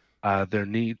or their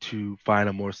need to find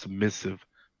a more submissive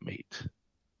mate.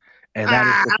 And that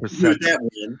is the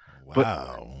perception. Wow.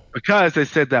 But because they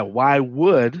said that, why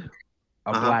would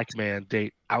a black man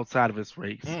date outside of his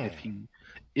race if he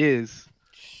is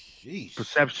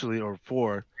perceptually or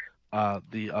for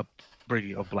the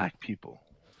upbringing of black people?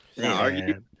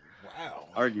 And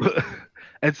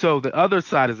so the other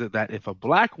side is that if a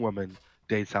black woman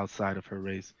dates outside of her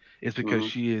race, it's because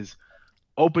she is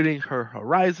opening her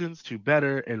horizons to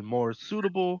better and more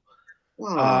suitable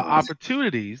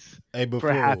opportunities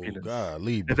for happiness.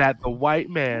 And that the white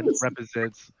man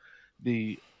represents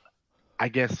the, I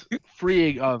guess,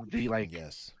 freeing of the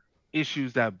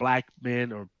issues that black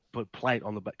men or put plight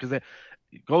on the back. Because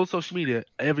go on social media,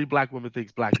 every black woman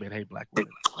thinks black men hate black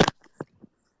women.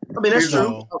 I mean, that's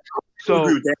true.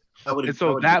 So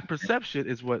that perception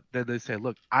is what then they say,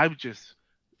 look, I'm just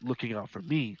looking out for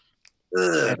me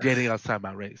and dating outside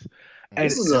my race. And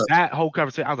that whole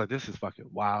conversation, I was like, this is fucking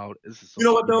wild. This is so, you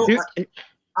know what though?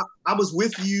 I was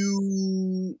with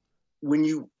you when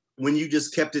you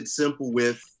just kept it simple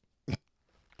with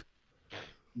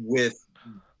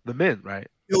the men, right?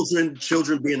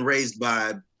 Children being raised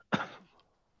by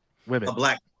women, a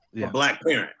black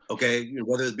parent. Okay,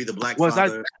 whether it be the black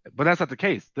father. But that's not the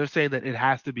case. They're saying that it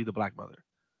has to be the black mother.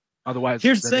 Otherwise,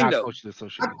 here's the thing, though.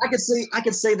 I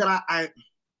could say that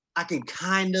I can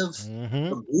kind of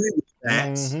agree with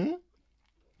that.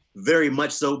 Very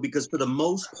much so, because for the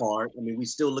most part, I mean, we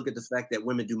still look at the fact that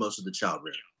women do most of the child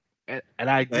rearing. And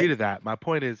I agree to that. My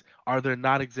point is, are there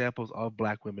not examples of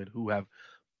black women who have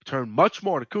turned much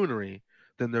more to coonery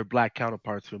than their black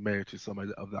counterparts who are married to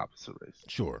somebody of the opposite race?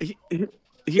 Sure.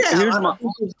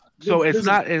 So it's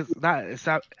not.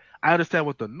 I understand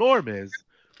what the norm is,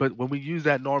 but when we use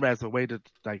that norm as a way to,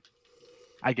 like,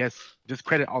 I guess,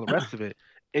 discredit all the rest of it,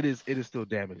 it is still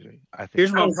damaging, I think.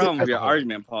 Here's my problem with your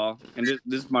argument, Paul, and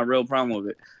this is my real problem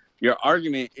with it. Your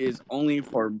argument is only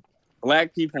for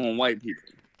black people and white people.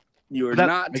 You are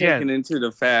not taking into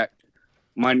the fact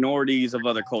minorities of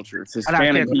other cultures,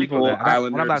 Hispanic people,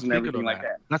 Islanders, and everything like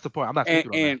that. That's the point. I'm not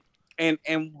speaking on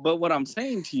that. But what I'm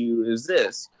saying to you is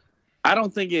this: I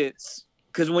don't think it's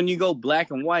because when you go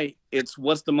black and white, it's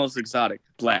what's the most exotic?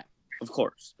 Black, of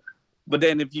course. But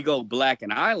then if you go black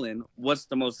and island, what's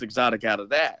the most exotic out of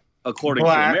that? According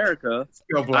to America,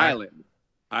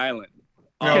 island.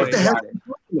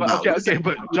 Okay,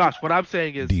 but Josh, what I'm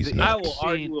saying is, I will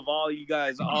argue with all you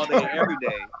guys all day, every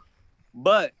day.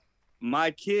 But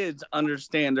my kids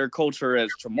understand their culture as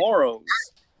tomorrow's,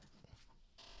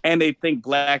 and they think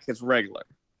black is regular.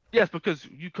 Yes, because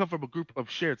you come from a group of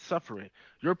shared suffering.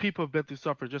 Your people have been through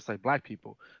suffering just like black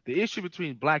people. The issue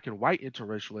between black and white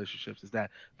interracial relationships is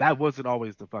that wasn't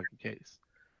always the fucking case.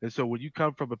 And so when you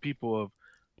come from a people of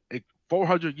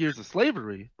 400 years of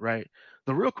slavery, right?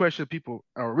 The real question people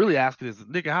are really asking is,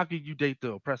 nigga, how can you date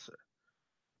the oppressor?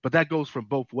 But that goes from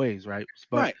both ways, right?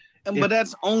 But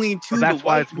that's only to the that's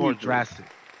why white it's more people. drastic.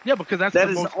 Yeah, because that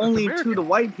is only to the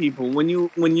white people. When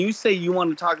you say you want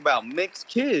to talk about mixed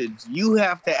kids, you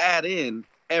have to add in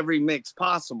every mix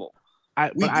possible.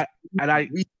 But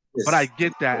I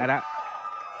get that, and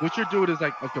what you're doing is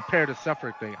like a compare to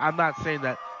suffer thing. I'm not saying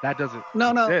that doesn't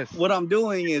exist. What I'm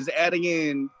doing is adding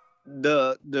in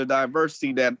the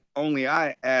diversity that only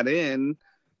I add in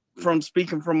from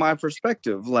speaking from my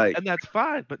perspective, like, and that's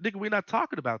fine. But nigga, we're not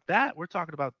talking about that. We're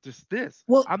talking about just this.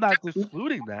 Well, I'm not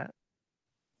excluding that.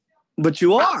 But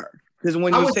you are, because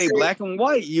when you say black and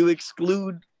white, you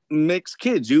exclude mixed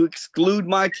kids. You exclude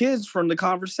my kids from the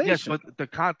conversation. Yes, but the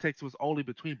context was only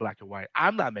between black and white.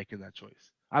 I'm not making that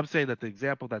choice. I'm saying that the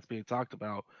example that's being talked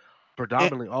about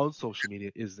predominantly on social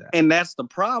media is that. And that's the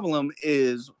problem,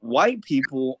 is white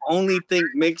people only think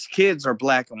mixed kids are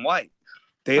black and white.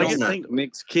 They don't think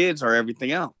mixed kids are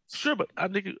everything else. Sure, but why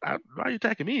are you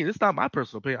attacking me? It's not my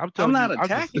personal opinion. I'm not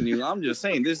attacking you. I'm just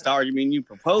saying this is the argument you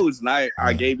proposed, and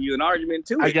I gave you an argument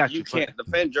to it. I got you. You can't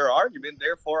defend your argument,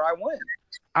 therefore I win.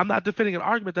 I'm not defending an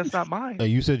argument that's not mine.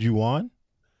 You said you won?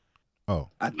 Oh.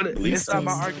 It's not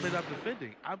my argument I'm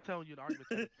defending. I'm telling you an argument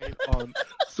that came on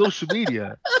social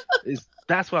media.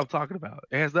 That's what I'm talking about.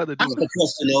 It has nothing to do with the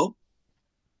question, though.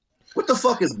 What the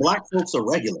fuck is black folks are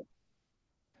regular?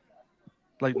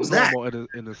 Like What's normal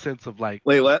in the sense of like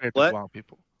wait, what? Wild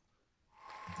people.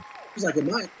 It's like in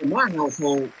my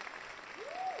household,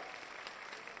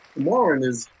 Chamorro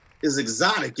is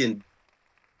exotic and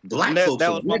black folks.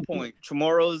 That was my point.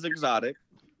 Chamorro is exotic.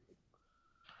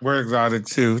 We're exotic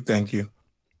too. Thank you.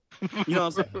 You know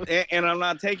what I'm saying? And I'm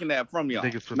not taking that from y'all.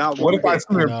 Now, what if I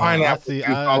smear pineapple juice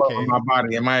all over my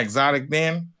body? Am I exotic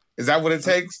then? Is that what it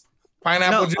takes?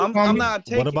 Pineapple juice on I'm me? not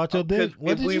taking. What about your dick?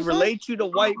 If we relate you to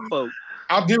white folk,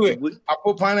 I'll do it. I'll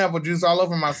put pineapple juice all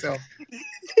over myself.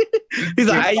 He's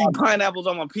like, I eat pineapples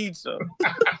on my pizza.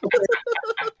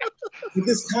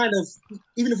 This kind of,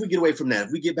 even if we get away from that,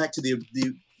 if we get back to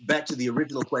the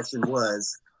original question,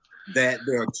 was that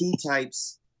there are two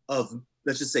types of,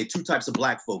 let's just say, two types of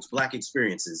black folks, black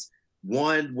experiences.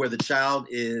 One where the child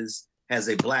has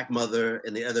a black mother,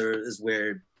 and the other is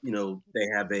where they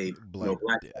have a black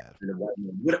dad and a white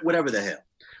mother, whatever the hell.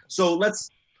 So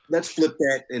let's flip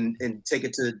that and take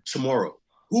it to Chamorro.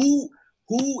 Who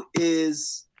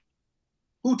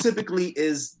typically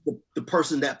is the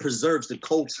person that preserves the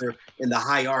culture and the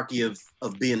hierarchy of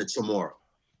being a Chamorro?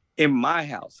 In my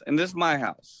house, and this is my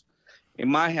house. In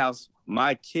my house,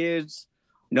 my kids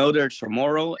know their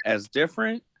Chamorro as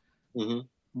different,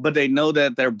 but they know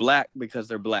that they're black because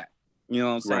they're black. You know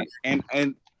what I'm saying? Right.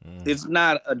 And it's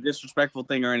not a disrespectful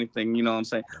thing or anything, you know what I'm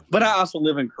saying? But I also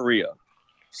live in Korea.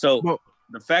 So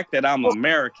the fact that I'm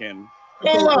American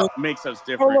makes us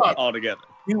different altogether.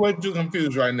 You way too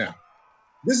confused right now.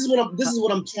 This is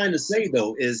what I'm trying to say,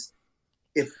 though, is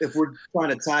if we're trying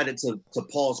to tie it to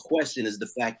Paul's question, is the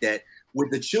fact that when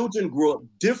the children grow up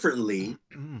differently,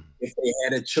 if they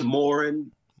had a Chamorro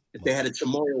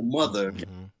mother,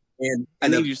 and I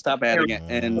need you to stop adding it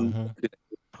and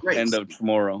end of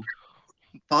Chamorro.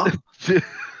 Huh?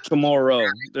 Chamorro.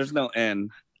 There's no N.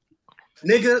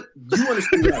 Nigga, you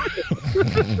understand that?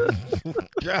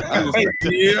 Yes,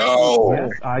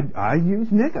 I use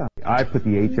nigga. I put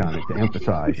the H on it to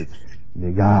emphasize it's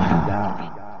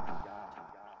nigga.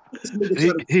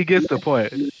 He gets the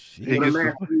point.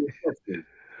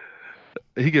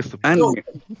 He gets the point.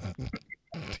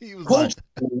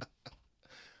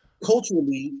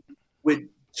 Culturally, would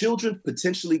children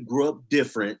potentially grow up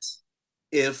different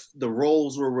if the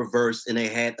roles were reversed and they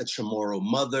had a Chamorro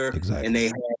mother and they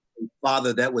had a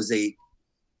father that was a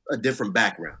different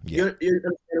background? You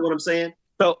understand what I'm saying?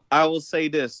 So I will say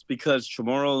this, because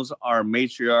Chamorros are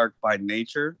matriarch by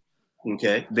nature.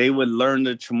 Okay. They would learn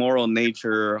the Chamorro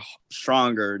nature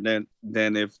stronger than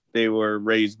if they were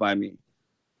raised by me.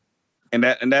 And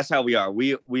that's how we are.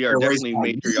 We are definitely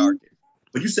matriarch.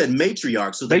 But you said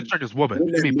matriarch, so matriarch is woman.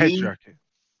 You mean patriarchy?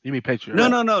 You mean patriarch?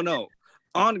 No.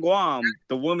 On Guam,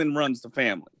 the woman runs the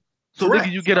family. So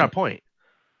nigga, you get our point.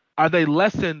 Are they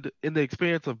lessened in the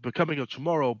experience of becoming a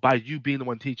Chamorro by you being the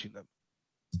one teaching them?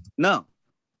 No,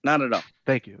 not at all.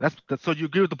 Thank you. That's so you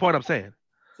agree with the point I'm saying.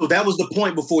 So that was the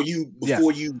point before you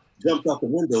jumped out the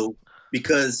window,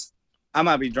 because I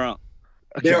might be drunk.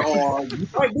 There are you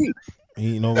might be.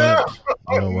 You know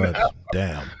what?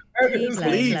 Damn.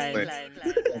 Please.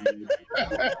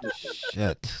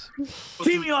 Shit.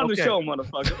 Keep me on the show,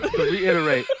 motherfucker. To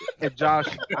reiterate, and Josh,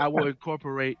 I will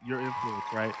incorporate your influence,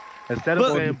 right? Instead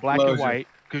of saying black and white,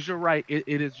 because you're right.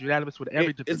 It is unanimous with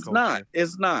every different It's culture. not.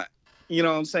 It's not. You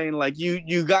know what I'm saying? Like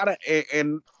you gotta,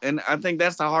 and I think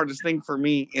that's the hardest thing for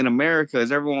me in America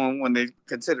is everyone when they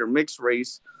consider mixed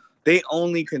race, they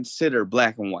only consider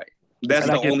black and white. That's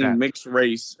the only mixed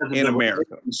race in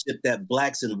America. Relationship that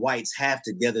blacks and whites have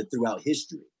together throughout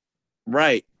history.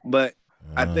 Right, but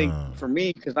I think for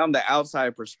me, because I'm the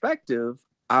outside perspective,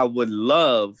 I would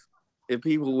love if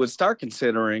people would start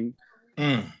considering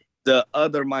the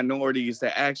other minorities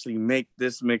that actually make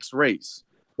this mixed race.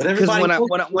 Because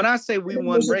when I say we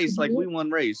one race, like we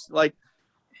one race, like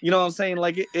you know what I'm saying,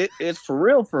 like it's for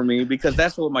real for me because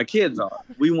that's what my kids are.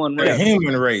 We one race,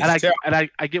 human race. And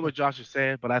I get what Josh is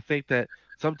saying, but I think that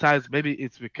sometimes maybe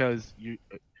it's because you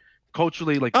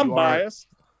culturally like I'm biased.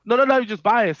 No, you're just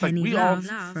biased. Like we all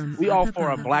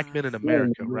for a black men in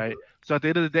America, right? So at the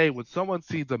end of the day, when someone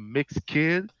sees a mixed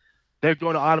kid, they're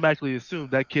going to automatically assume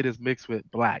that kid is mixed with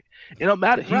black. It don't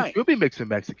matter. He could be mixed with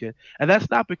Mexican. And that's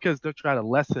not because they're trying to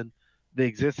lessen the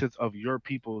existence of your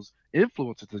people's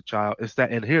influence as a child. It's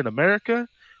that in here in America,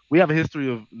 we have a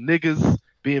history of niggas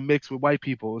being mixed with white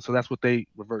people. So that's what they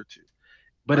revert to.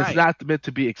 But it's not meant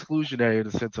to be exclusionary in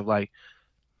the sense of like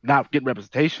not getting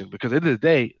representation. Because at the end of the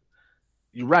day,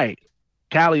 you're right.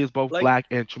 Callie is both black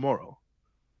and Chamorro.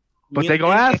 But they're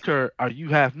going to ask her, are you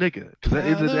half nigga? Because at the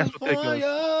end of the day, that's what they're going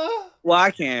to. Well,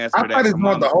 I can't answer that. I just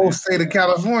want the whole state of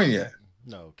California.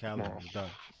 No, California's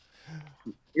done.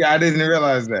 Yeah, I didn't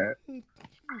realize that.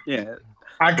 Yeah.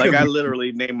 I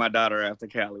literally named my daughter after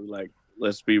Cali. Like,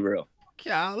 let's be real.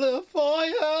 California's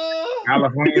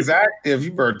active.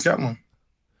 You better tell them.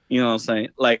 You know what I'm saying?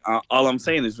 Like, all I'm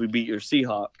saying is we beat your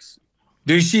Seahawks.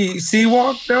 Did she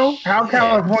Seawalk, though? How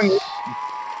California?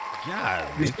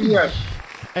 God.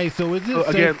 Hey, so is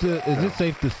it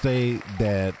safe to say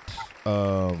that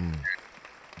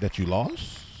that you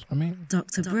lost? I mean,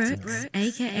 Dr. Brooks,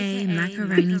 aka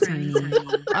Macaroni Tony.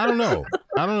 I don't know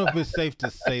if it's safe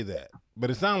to say that, but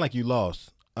it sounded like you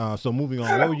lost. So moving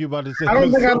on, what were you about to say? I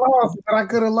don't think I lost, but I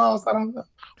could have lost. I don't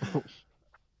know.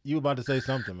 You were about to say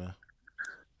something, man.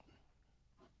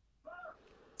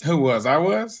 Who was? I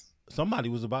was? Somebody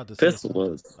was about to say This something.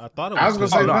 was. I thought it was. I was going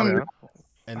to say something.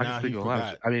 And now he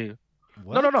forgot. I mean,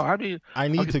 what? No. I mean, I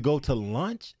need to go to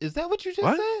lunch. Is that what you just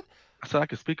said? I said I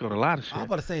could speak on a lot of shit. I was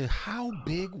about to say, how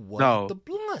big was the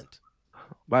blunt?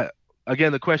 But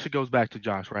again, the question goes back to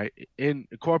Josh, right? In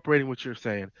incorporating what you're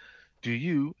saying, do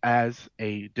you, as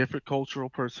a different cultural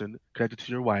person connected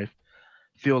to your wife,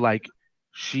 feel like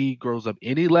she grows up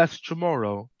any less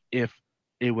Chamorro if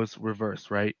it was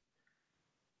reversed, right?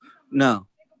 No.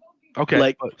 Okay.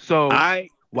 Like, so why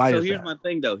so is here's that? my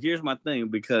thing though. Here's my thing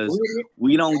because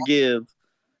we don't give,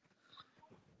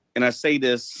 and I say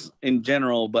this in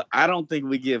general, but I don't think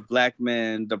we give black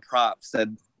men the props that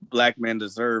black men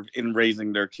deserve in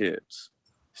raising their kids.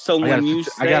 So when you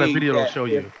say I got a video to show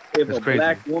you. If a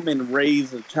black woman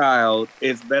raised a child,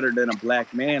 it's better than a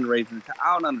black man raising a child.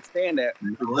 I don't understand that.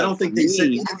 Well, I don't think they said.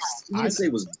 He didn't say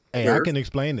it was. Hey, I can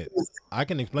explain it. I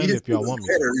can explain it if y'all want me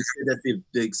to. He said that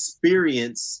the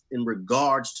experience in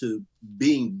regards to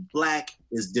being black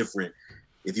is different.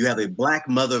 If you have a black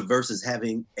mother versus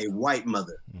having a white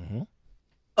mother. Mm-hmm.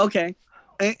 Okay.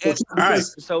 All right.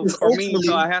 So for me,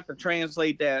 so I have to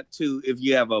translate that to if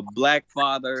you have a black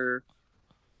father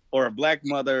or a black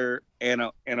mother and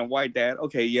a white dad.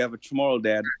 Okay, you have a Chamorro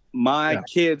dad. My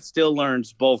kid still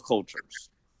learns both cultures.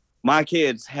 My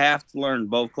kids have to learn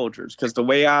both cultures because the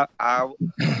way I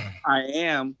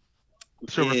am.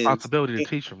 It's your responsibility to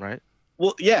teach them, right?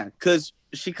 Well, yeah, because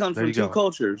she comes from two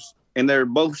cultures and they're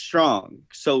both strong.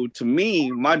 So to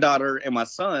me, my daughter and my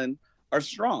son are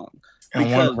strong and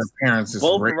because one of her parents is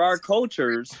both of our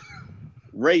cultures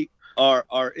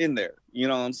are in there. You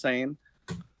know what I'm saying?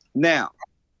 Now,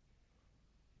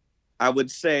 I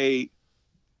would say,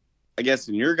 I guess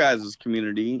in your guys'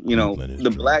 community, you know,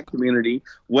 the black community,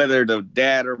 whether the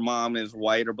dad or mom is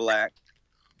white or black,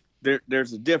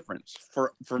 there's a difference.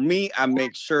 For me, I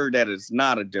make sure that it's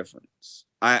not a difference.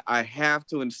 I have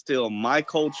to instill my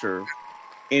culture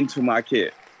into my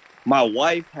kid. My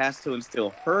wife has to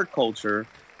instill her culture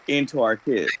into our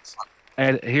kids.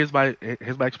 And here's my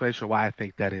explanation why I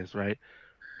think that is, right?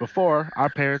 Before, our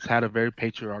parents had a very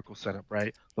patriarchal setup,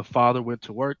 right? The father went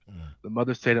to work, the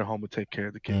mother stayed at home and take care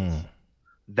of the kids.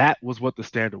 That was what the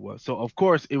standard was. So, of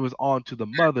course, it was on to the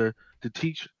mother to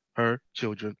teach her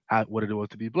children what it was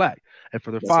to be black and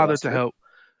for their father to help.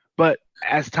 But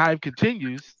as time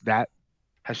continues, that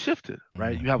has shifted,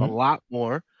 right? You have a lot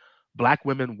more black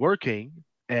women working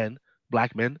and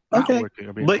black men not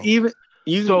working. But even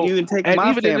you can take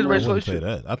my family. I wouldn't say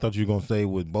that. I thought you were gonna say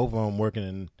with both of them working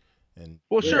and And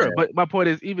well, sure, but my point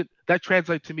is even that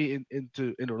translates to me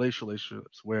into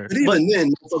relationships where. But even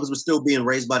then, motherfuckers were still being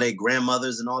raised by their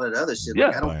grandmothers and all that other shit. Yeah,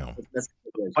 like, I don't.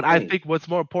 But I think what's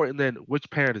more important than which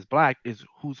parent is black is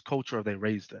whose culture are they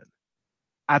raised in.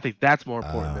 I think that's more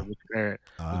important than which parent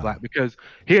is black. Because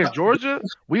here in Georgia,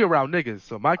 we around niggas,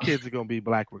 so my kids are gonna be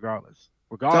black regardless.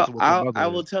 Regardless of what their mother I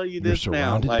will is. tell you You're this now.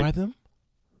 surrounded Like, by them?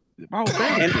 My whole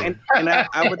family is. and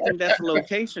I would think that's a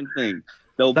location thing,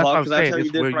 though, That's Paul. what I'm Because I saying, tell you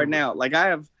it's this where right you- now. Like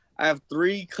I have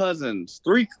 3 cousins,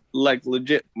 3 like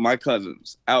legit my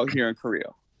cousins out here in Korea.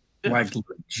 Like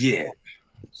legit.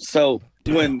 So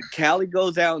when Callie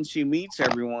goes out and she meets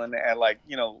everyone at like,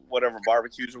 you know, whatever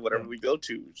barbecues or whatever we go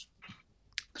to,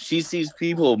 she sees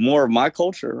people more of my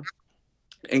culture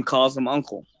and calls them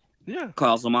uncle. Yeah.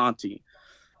 Calls them auntie.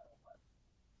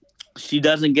 She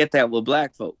doesn't get that with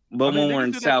black folk. But when we're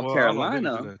in South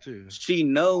Carolina, she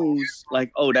knows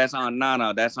like, oh, that's Aunt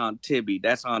Nana, that's Aunt Tibby,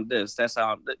 that's on this, that's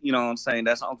on, you know what I'm saying?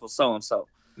 That's Uncle so-and-so.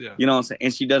 Yeah. You know what I'm saying?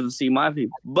 And she doesn't see my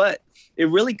people. But it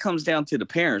really comes down to the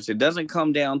parents. It doesn't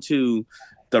come down to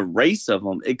the race of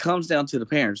them. It comes down to the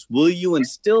parents. Will you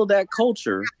instill that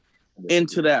culture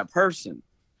into that person?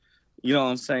 You know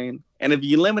what I'm saying? And if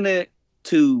you limit it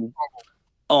to,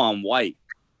 oh, I'm white.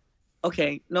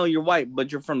 Okay, no, you're white,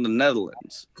 but you're from the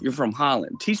Netherlands. You're from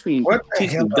Holland. Teach me Dutch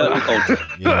culture.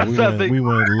 Yeah, we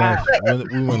went left.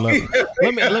 We went left.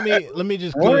 Let me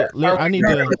just clear. I need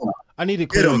to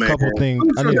clear a couple things.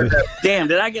 Damn,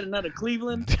 did I get another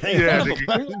Cleveland? Yeah,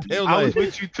 I was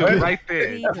with you too, right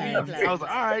there. I was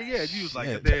like, all right, yeah. You was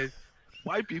like, there's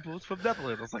white people from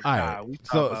Netherlands. I was like, all nah. right.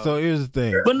 So here's the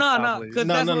thing. But no, because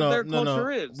that's what their culture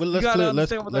is. But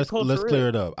let's clear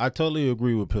it up. I totally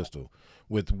agree with Pistol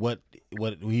with what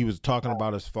he was talking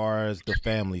about as far as the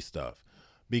family stuff,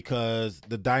 because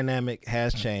the dynamic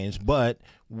has changed. But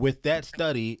with that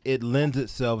study, it lends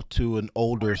itself to an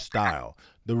older style.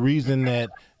 The reason that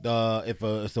if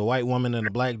it's a white woman and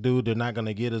a black dude, they're not going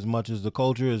to get as much as the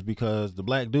culture is because the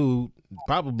black dude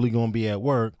probably going to be at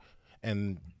work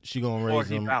and she going to raise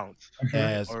him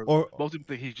as, or most people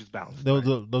think he's just bounced.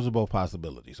 Those are both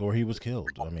possibilities. Or he was killed.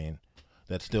 I mean,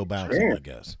 that's still bouncing, I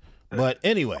guess. But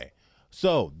anyway,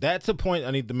 so that's a point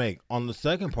I need to make. On the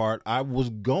second part, I was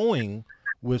going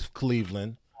with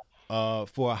Cleveland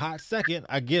for a hot second.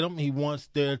 I get him. He wants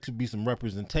there to be some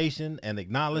representation and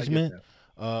acknowledgement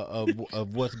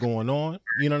of what's going on.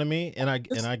 You know what I mean? And I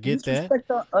get that. Respect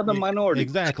the other minorities.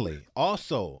 Exactly.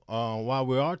 Also, while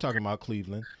we are talking about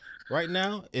Cleveland, right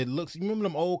now it looks. You remember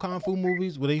them old kung fu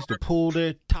movies where they used to pull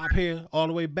their top hair all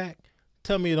the way back?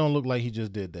 Tell me it don't look like he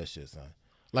just did that shit, son.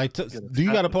 Like, do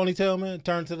you got a ponytail, man?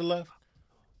 Turn to the left.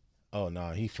 Oh no,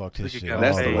 he fucked his shit.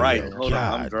 That's the right. Hold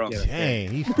on, I'm drunk. Dang,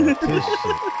 he fucked his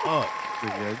shit up.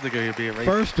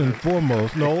 First and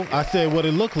foremost, no, I said what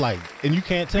it looked like, and you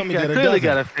can't tell me that it doesn't.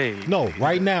 Got a fade. No,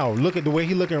 right now, look at the way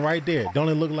he looking right there. Don't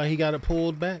it look like he got it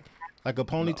pulled back like a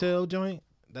ponytail joint?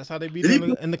 That's how they be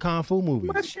doing in the kung fu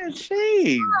movies. My shit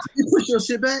shaved. You push your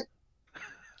shit back?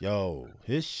 Yo,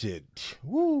 his shit,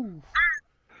 woo,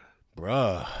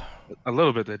 bruh. A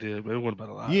little bit they did, but it wasn't about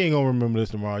a lot. You ain't gonna remember this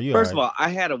tomorrow. First of all, I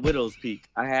had a widow's peak.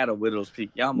 Y'all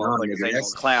motherfuckers ain't gonna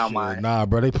clown mine. Nah,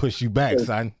 bro, they push you back,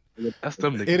 son. That's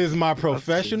them niggas. It is my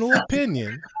professional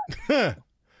opinion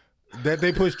that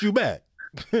they pushed you back.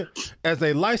 As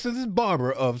a licensed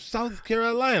barber of South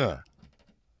Carolina,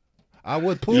 I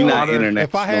would pull out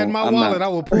if I had my wallet, I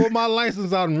would pull my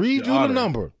license out and read you the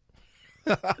number.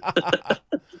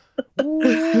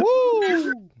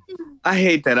 Woo. I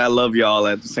hate that I love y'all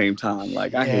at the same time.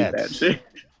 Like I hate that shit.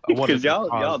 Because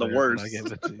y'all the worst.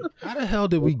 How the hell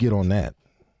did we get on that?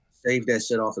 Save that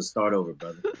shit off and start over,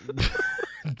 brother.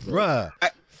 Bruh.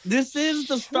 This is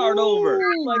the start over.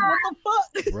 Like what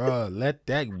the fuck? Bruh, let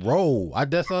that roll.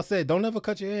 That's what I said. Don't ever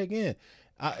cut your hair again.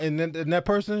 And then that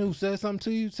person who said something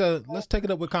to you said, let's take it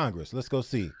up with Congress. Let's go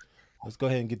see. Let's go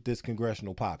ahead and get this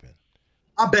congressional popping.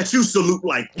 I bet you salute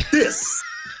like this.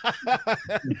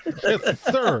 Yes,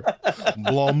 sir.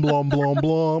 Blum, blum, blum,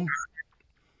 blum.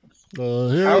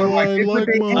 They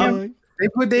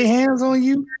put their hands on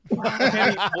you.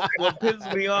 What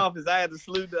pisses me off is I had to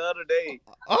salute the other day.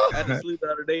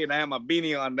 And I had my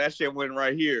beanie on. That shit went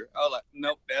right here. I was like,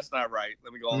 nope, that's not right.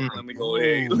 Let me go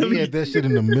ahead. He had that shit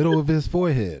in the middle of his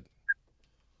forehead.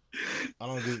 I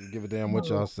don't give a damn what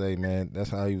y'all say, man. That's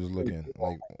how he was looking,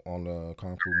 like on the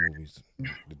kung fu movies.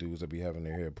 The dudes that be having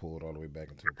their hair pulled all the way back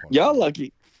into the ponytail. Y'all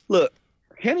lucky. Look,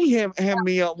 Henny had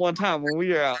me up one time when we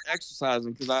were out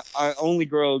exercising because I only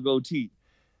grow a goatee.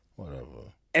 Whatever.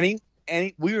 And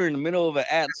we were in the middle of an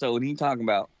ATSO and he talking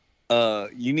about,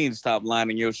 you need to stop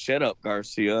lining your shit up,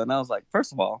 Garcia. And I was like,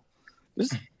 first of all,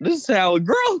 This is how it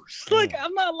grows. Like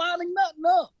I'm not lining nothing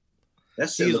up. That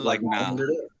shit He's look like, nah.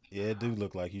 Yeah, it do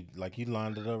look like he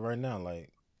lined it up right now. Like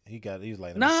he's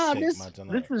like, nah, this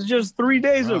is just 3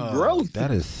 days of growth.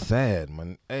 That is sad,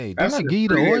 man. Hey, That's don't I a give you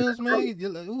the 3 days oils, man? You're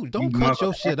like, ooh, don't cut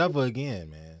your shit up again,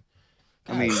 man.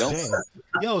 I mean, don't. Damn.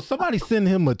 Yo, somebody send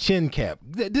him a chin cap.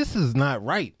 This is not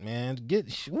right, man.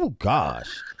 Oh gosh,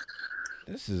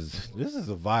 this is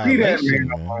a violation,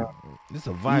 man. This is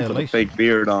a violation. Put a fake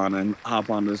beard on and hop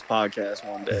on this podcast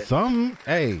one day.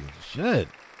 Hey, shit.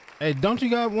 Hey, don't you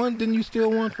got one? Didn't you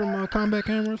steal one from Combat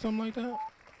Camera or something like that?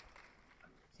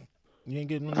 You ain't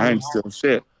getting one? I ain't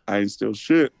still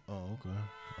shit. Oh,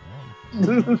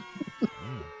 okay.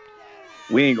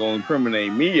 We ain't gonna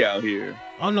incriminate me out here.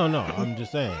 Oh, no. I'm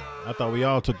just saying. I thought we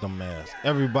all took the mask.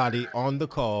 Everybody on the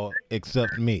call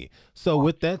except me. So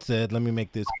with that said, let me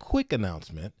make this quick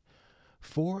announcement.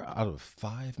 4 out of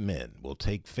 5 men will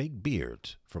take fake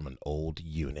beards from an old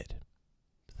unit.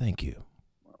 Thank you.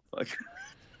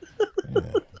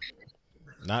 Yeah.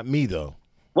 Not me, though.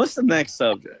 What's the next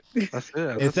subject?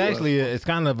 It's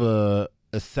kind of a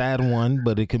sad one,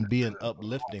 but it can be an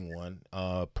uplifting one,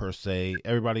 per se.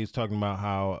 Everybody's talking about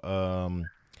how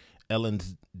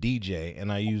Ellen's DJ,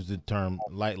 and I use the term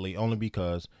lightly only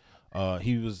because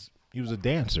he was a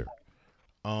dancer.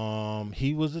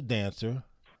 He was a dancer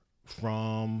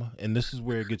from, and this is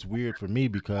where it gets weird for me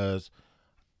because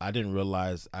I didn't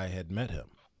realize I had met him.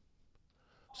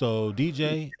 So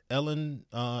DJ Ellen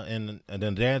and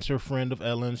a dancer friend of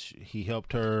Ellen's, he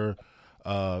helped her.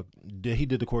 He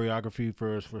did the choreography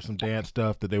for some dance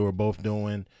stuff that they were both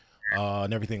doing,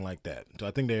 and everything like that. So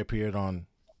I think they appeared on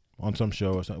some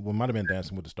show or something. Well, it might have been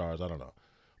Dancing with the Stars. I don't know,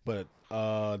 but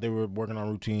they were working on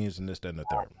routines and this, that, and the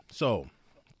third. So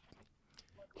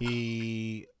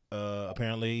he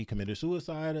apparently committed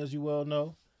suicide, as you well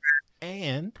know,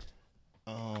 and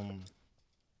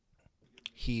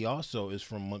he also is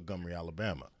from Montgomery,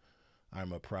 Alabama.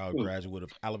 I'm a proud graduate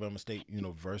of Alabama State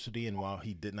University, and while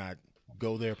he did not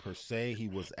go there per se, he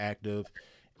was active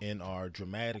in our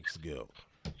dramatics guild.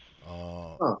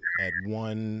 At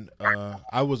one,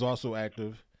 I was also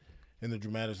active in the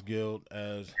dramatics guild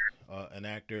as an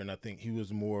actor, and I think he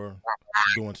was more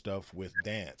doing stuff with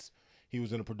dance. He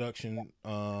was in a production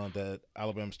that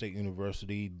Alabama State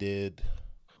University did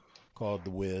called The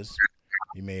Wiz.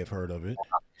 You may have heard of it.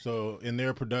 So in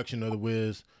their production of The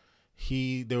Wiz,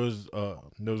 there was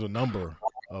a number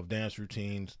of dance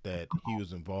routines that he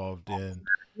was involved in.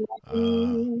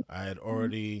 I had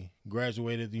already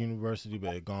graduated the university,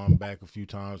 but had gone back a few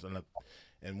times,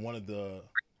 and one of the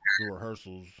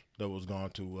rehearsals that was gone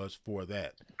to was for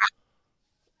that.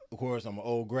 Of course, I'm an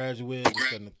old graduate,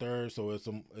 this and the third, so it's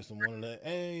one of the,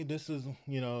 hey, this is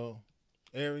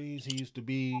Aries. He used to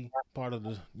be part of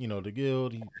the the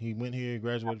guild. He went here,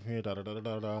 graduated from here,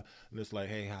 and it's like,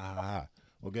 hey, ha.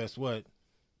 Well, guess what?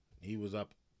 He was up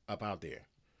out there,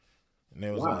 and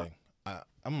they was like,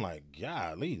 I'm like,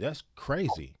 golly, that's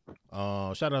crazy.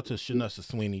 Shout out to Shanessa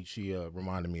Sweeney. She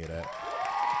reminded me of that.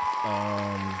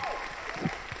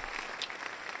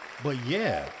 But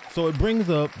yeah, so it brings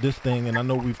up this thing, and I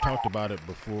know we've talked about it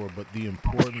before, but the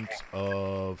importance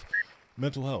of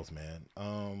mental health, man.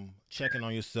 Checking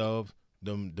on yourself,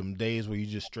 them days where you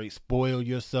just straight spoil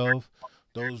yourself,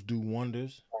 those do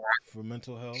wonders for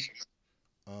mental health.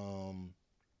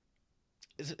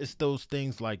 It's those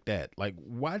things like that. Like,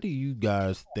 why do you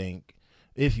guys think,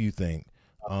 if you think,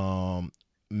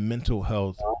 mental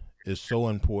health is so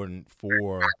important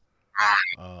for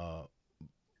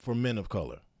men of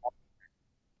color?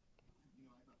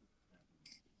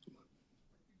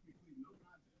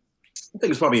 I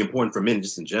think it's probably important for men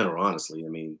just in general, honestly. I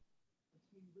mean,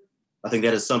 I think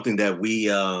that is something that we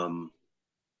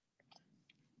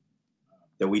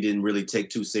didn't really take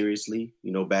too seriously,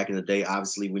 back in the day.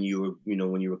 Obviously, when you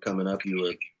were coming up, you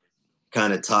were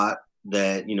kind of taught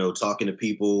that, talking to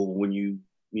people when you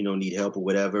need help or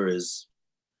whatever is,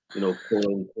 quote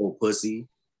unquote pussy,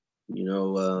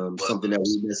 something that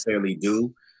we necessarily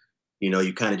do.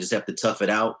 You kind of just have to tough it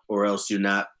out, or else you're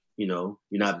not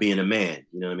being a man.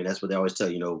 You know what I mean? That's what they always tell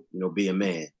you, be a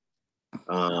man.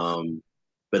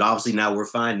 But obviously now we're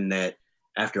finding that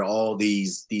after all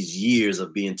these years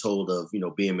of being told of,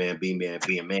 be a man,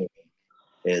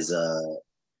 is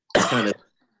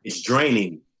it's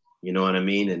draining, you know what I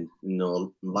mean? And, a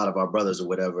lot of our brothers or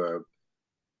whatever,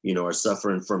 are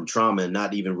suffering from trauma and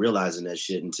not even realizing that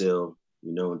shit until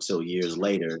years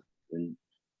later. And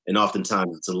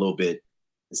oftentimes it's a little bit,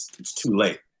 it's too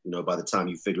late, by the time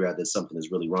you figure out that something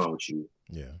is really wrong with you.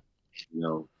 Yeah.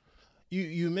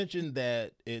 You mentioned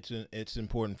that it's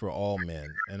important for all men,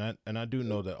 and I do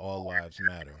know that all lives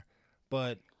matter,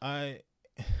 But I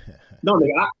No,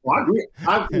 nigga, I agree. No.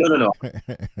 I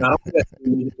don't think that's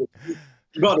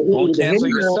brother. Don't cancel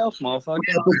yourself,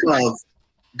 motherfucker.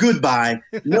 Goodbye.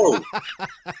 No.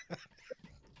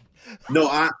 No,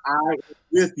 I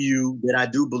with you that I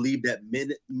do believe that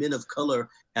men of color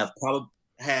have I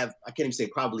can't even say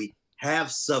probably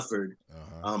have suffered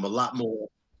a lot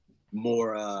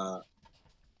more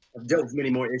dealt with many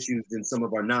more issues than some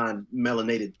of our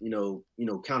non-melanated,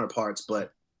 counterparts.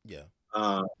 But yeah.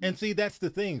 And see, that's the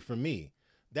thing for me.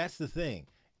 That's the thing.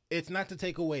 It's not to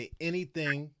take away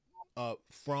anything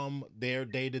from their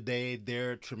day-to-day,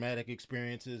 their traumatic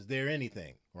experiences, their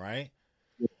anything, right?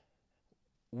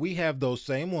 We have those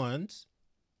same ones,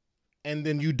 and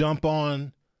then you dump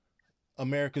on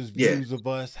America's views of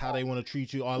us, how they want to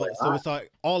treat you, all that. So it's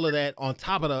like all of that on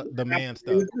top of the man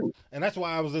stuff. And that's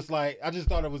why I was just like, I just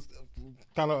thought it was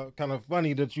kind of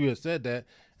funny that you had said that.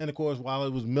 And of course, while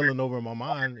it was milling over in my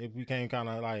mind, it became kind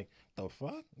of like, the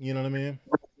fuck? You know what I mean?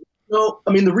 No,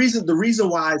 I mean, the reason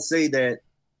why I say that,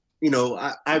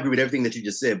 I agree with everything that you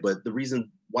just said, but the reason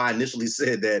why I initially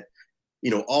said that,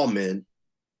 all men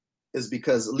is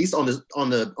because at least on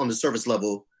the surface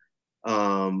level,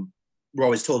 we're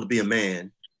always told to be a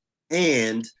man.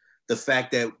 And the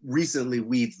fact that recently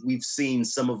we've seen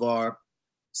some of our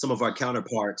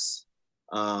counterparts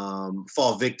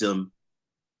fall victim,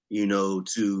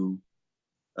 to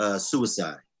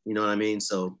suicide. You know what I mean?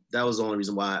 So that was the only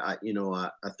reason why I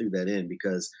threw that in,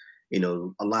 because,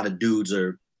 a lot of dudes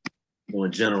are,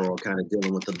 in general, kind of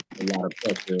dealing with a lot of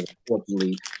pressure.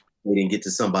 Unfortunately, they didn't get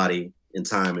to somebody in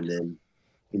time, and then,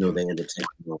 they end up taking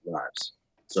their lives.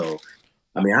 So,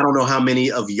 I mean, I don't know how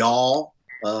many of y'all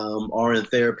are in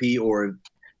therapy or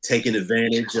taking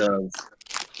advantage of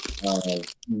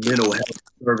mental health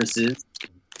services,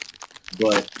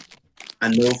 but I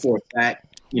know for a fact,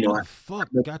 fuck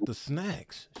got the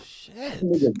snacks. Shit.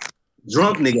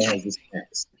 Drunk nigga has the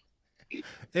snacks.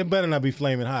 It better not be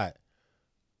flaming hot.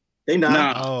 They not.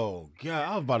 Nah. Oh God,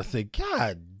 I was about to say,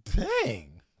 God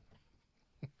dang.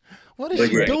 What is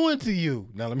she doing to you?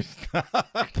 Now let me stop.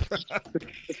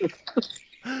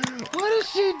 What is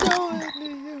she doing to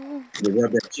you? They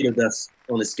rub that Cheeto dust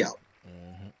on his scalp.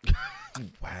 Mm-hmm.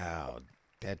 Wow,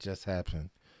 that just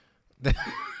happened.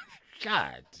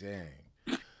 God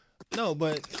dang. No,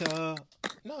 but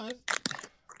no,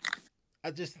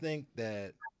 I just think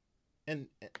that, and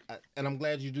I'm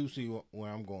glad you do see where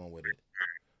I'm going with it.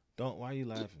 Why are you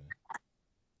laughing?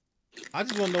 I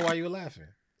just want to know why you were laughing.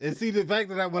 And see, the fact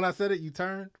that when I said it, you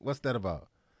turned. What's that about?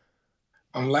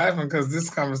 I'm laughing because this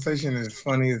conversation is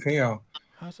funny as hell.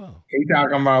 How so? He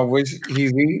talking about which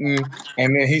he's eating,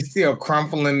 and then he's still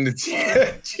crumpling the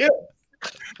chip.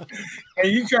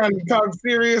 And you trying to talk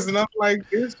serious, and I'm like,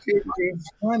 this shit is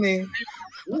funny.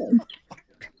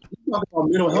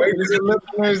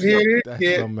 Listeners hear this That's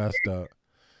shit. so messed up.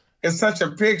 It's such a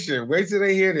picture. Wait till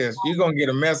they hear this. You're gonna get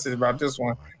a message about this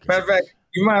one. Matter of fact,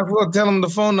 you might as well tell them the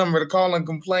phone number to call and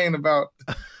complain about.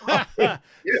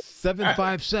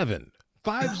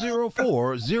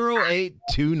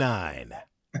 757-504-0829.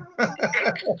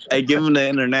 Hey, give them the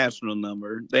international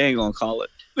number. They ain't gonna call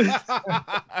it.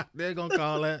 They're gonna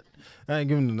call that. I ain't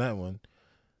giving them that one.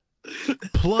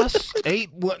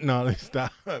 +8 what? No, let's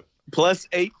stop.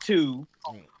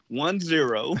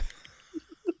 +8210.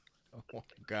 Oh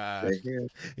God,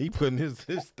 he putting his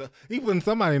stuff. He putting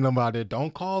somebody number out there.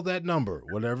 Don't call that number.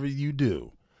 Whatever you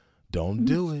do, don't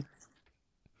do it.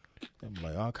 I'm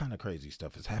like, all kind of crazy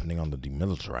stuff is happening on the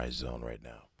demilitarized zone right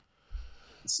now.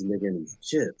 This nigga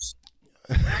chips.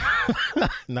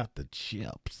 Not the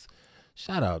chips.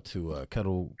 Shout out to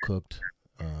Kettle Cooked.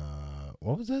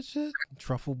 What was that shit?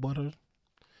 Truffle butter?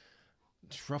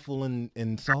 Truffle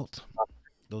and salt?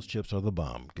 Those chips are the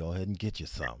bomb. Go ahead and get you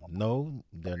some. No,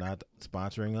 they're not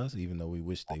sponsoring us, even though we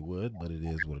wish they would, but it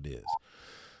is what it is.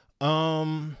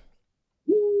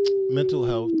 Mental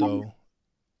health, though,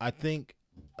 I think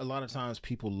a lot of times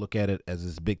people look at it as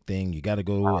this big thing. You got to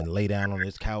go and lay down on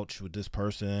this couch with this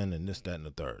person and this, that, and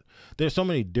the third. There's so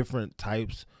many different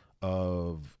types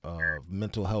of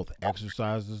mental health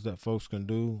exercises that folks can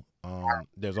do.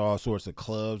 There's all sorts of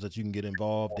clubs that you can get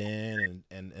involved in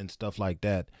and stuff like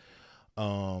that.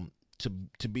 To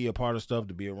be a part of stuff,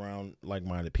 to be around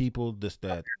like-minded people, this,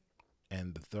 that,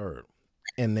 and the third.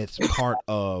 And it's part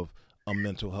of a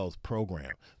mental health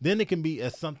program. Then it can be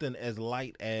as something as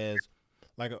light as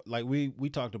like we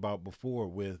talked about before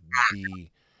with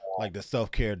the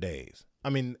self-care days. I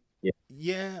mean,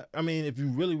 yeah, I mean, if you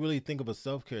really, really think of a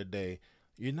self-care day,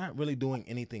 you're not really doing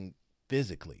anything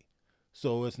physically.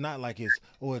 So it's not like it's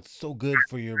so good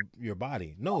for your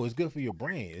body. No, it's good for your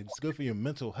brain. It's good for your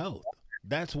mental health.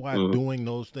 That's why doing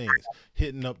those things,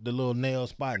 hitting up the little nail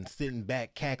spot and sitting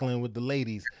back cackling with the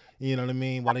ladies, you know what I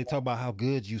mean, while they talk about how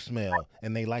good you smell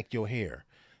and they like your hair.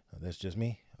 That's just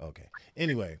me? Okay.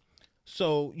 Anyway,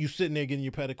 so you sitting there getting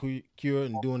your pedicure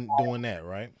and doing that,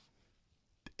 right?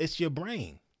 It's your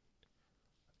brain.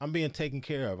 I'm being taken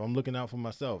care of. I'm looking out for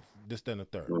myself, this, that, and the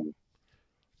third.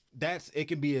 It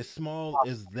can be as small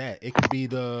as that. It could be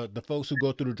the folks who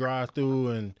go through the drive-through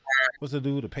and what's it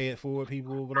do to pay it forward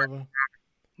people or whatever.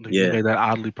 You made that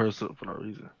oddly person for no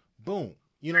reason. Boom.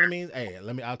 You know what I mean? Hey,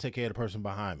 I'll take care of the person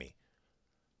behind me.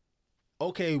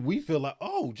 Okay, we feel like,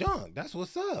 oh, John, that's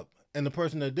what's up. And the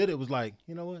person that did it was like,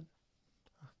 you know what?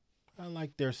 I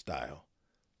like their style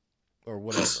or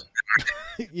whatever.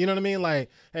 You know what I mean? Like,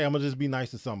 hey, I'm gonna just be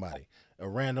nice to somebody, a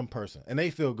random person, and they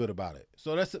feel good about it.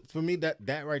 So that's, for me, that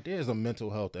right there is a mental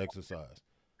health exercise.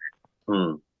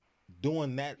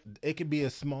 Doing that, it could be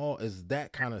as small as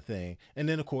that kind of thing, and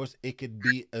then of course it could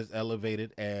be as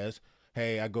elevated as,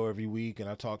 hey, I go every week and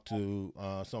I talk to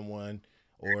someone,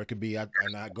 or it could be I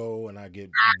go and I get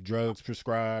drugs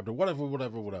prescribed or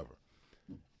whatever.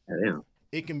 Damn.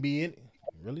 It can be in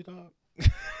really, dog.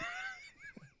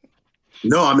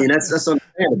 No, I mean that's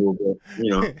understandable, but you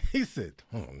know. He said,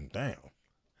 "Oh, damn.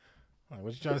 Like,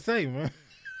 what you trying to say, man?"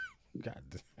 God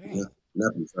damn. Yeah,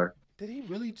 nothing, sir. Did he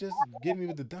really just get me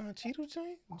with the Don Cheadle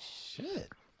chain? Shit.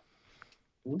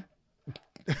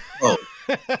 Oh.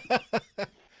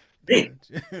 Damn.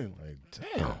 Like,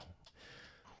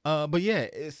 damn. But yeah,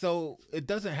 so it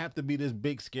doesn't have to be this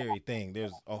big scary thing.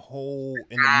 There's a hole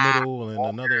in the middle and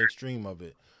another extreme of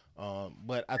it.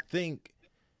 But I think,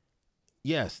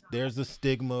 yes, there's a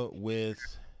stigma with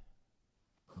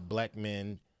black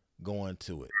men going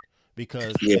to it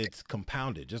because it's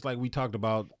compounded. Just like we talked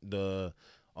about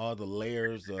all the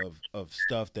layers of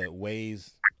stuff that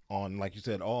weighs on, like you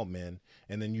said, all men,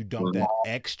 and then you dump that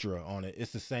extra on it.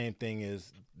 It's the same thing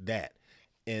as that.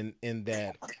 In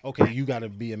that, okay, you got to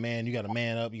be a man, you got to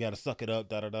man up, you got to suck it up,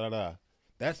 da da da da.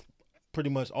 That's pretty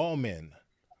much all men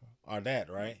are that,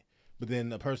 right? But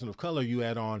then a person of color you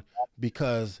add on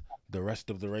because the rest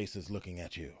of the race is looking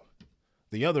at you.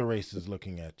 The other race is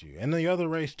looking at you. And the other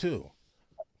race too.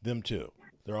 Them too.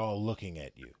 They're all looking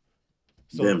at you.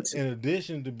 So in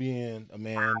addition to being a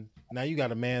man, now you got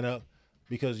to man up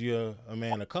because you're a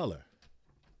man of color.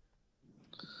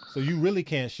 So you really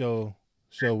can't show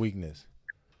weakness.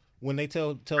 When they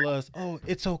tell us, oh,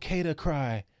 it's okay to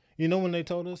cry. You know when they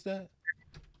told us that?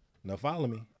 Now follow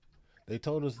me. They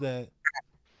told us that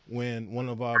when one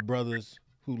of our brothers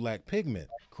who lacked pigment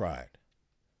cried.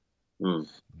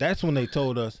 That's when they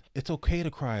told us it's okay to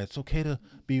cry. It's okay to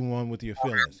be one with your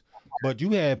feelings. But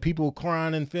you had people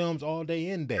crying in films all day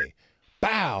in day.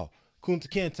 Bow, Kunta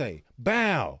Kinte.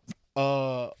 Bow,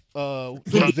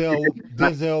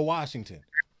 Denzel Washington.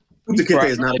 Kunta Kinte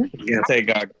is not a Kinte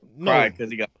guy. Cried because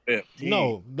he got whipped.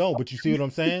 No, but you see what I'm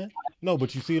saying?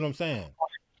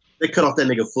 They cut off that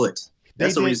nigga foot.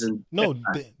 That's the reason. No,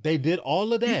 they did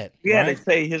all of that. Yeah, right? They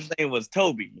say his name was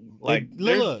Toby. Like,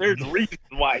 there's a reason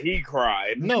why he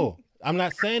cried. No, I'm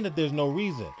not saying that there's no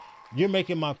reason. You're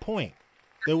making my point.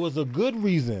 There was a good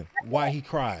reason why he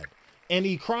cried. And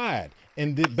he cried.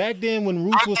 And back then when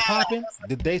Roots was popping,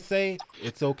 did they say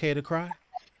it's okay to cry?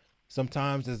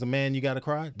 Sometimes as a man you got to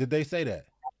cry? Did they say that?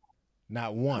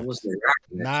 Not once.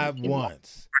 Not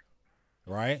once.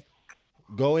 Right?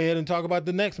 Go ahead and talk about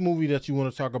the next movie that you want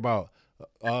to talk about.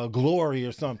 Glory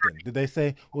or something. Did they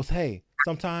say, well, hey,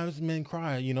 sometimes men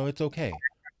cry, you know, it's okay.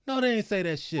 No, they didn't say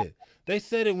that shit. They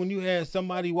said it when you had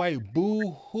somebody white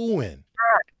boo-hooing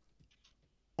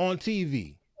on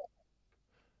TV.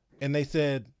 And they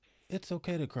said, it's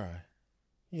okay to cry.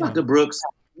 Dr. Brooks,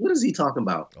 what is he talking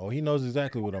about? Oh, he knows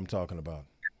exactly what I'm talking about.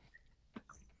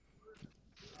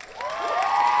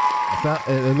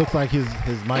 It looks like his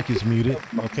mic is muted.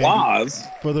 Okay. Pause.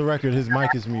 For the record, his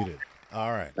mic is muted.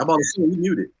 All right. I'm about to say he's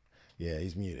muted. Yeah,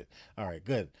 he's muted. All right,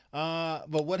 good.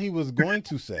 But what he was going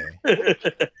to say,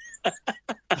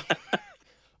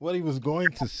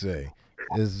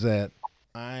 is that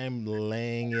I'm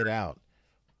laying it out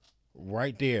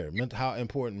right there. How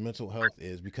important mental health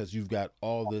is because you've got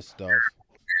all this stuff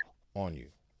on you,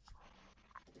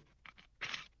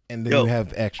 and then you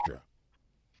have extra.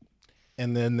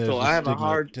 And then there's the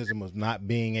stigmatism of not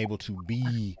being able to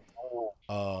be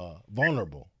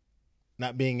vulnerable,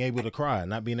 not being able to cry,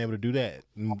 not being able to do that.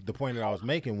 And the point that I was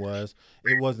making was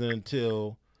it wasn't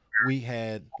until we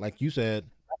had, like you said,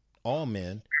 all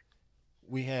men,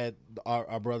 we had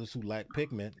our brothers who lack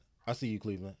pigment. I see you,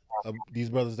 Cleveland.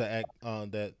 These brothers that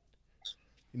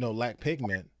lack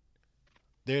pigment,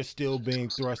 they're still being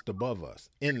thrust above us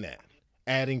in that,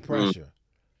 adding pressure.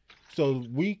 So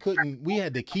we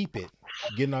had to keep it,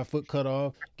 getting our foot cut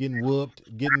off, getting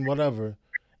whooped, getting whatever.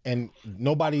 And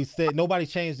nobody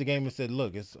changed the game and said,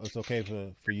 look, it's okay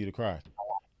for you to cry,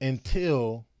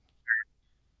 until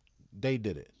they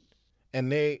did it.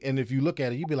 And if you look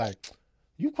at it, you'd be like,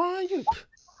 you crying?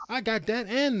 I got that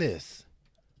and this.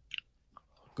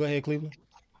 Go ahead, Cleveland.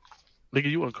 Nigga,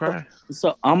 you want to cry?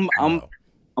 So I'm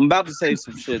about to say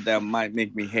some shit that might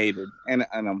make me hated, and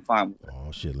I'm fine with it.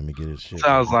 Oh shit, let me get it. Shit.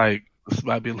 Sounds like this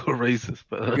might be a little racist,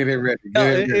 but Get it ready.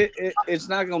 It's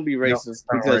not gonna be racist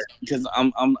because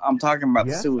I'm talking about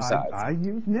the suicide. I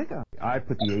use nigga. I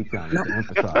put the H on it to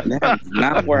emphasize. That's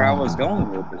not where I was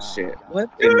going with this shit. What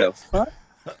in the fuck?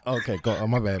 Okay, go. Oh,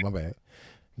 my bad.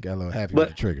 Got a little happy with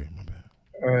the trigger. My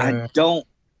bad.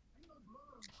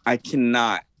 I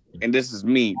cannot, and this is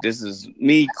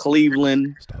me,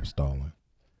 Cleveland. Stop stalling.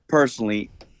 Personally,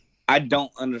 I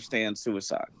don't understand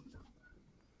suicide.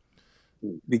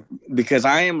 Because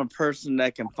I am a person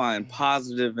that can find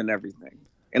positive in everything.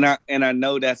 And I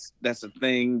know that's a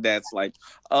thing that's like,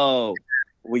 oh,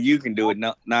 well, you can do it.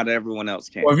 Not everyone else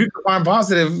can. Well, if you can find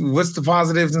positive, what's the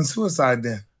positives in suicide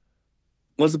then?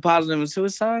 What's the positive in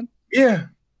suicide? Yeah.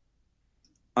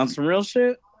 On some real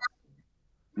shit?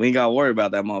 We ain't got to worry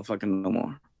about that motherfucker no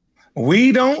more.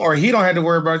 We don't, or he don't have to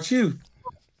worry about you?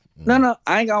 No,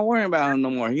 I ain't got to worry about him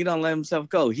no more. He don't let himself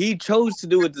go. He chose to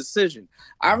do a decision.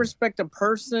 I respect a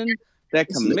person that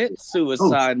commits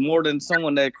suicide more than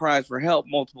someone that cries for help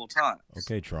multiple times.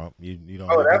 Okay, Trump. You don't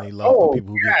have any love for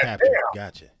people who get captured.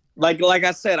 Gotcha. Like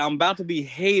I said, I'm about to be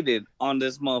hated on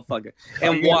this motherfucker.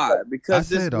 And why? Because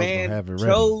this man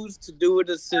chose to do a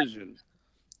decision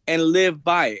and live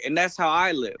by it. And that's how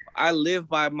I live. I live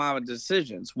by my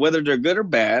decisions, whether they're good or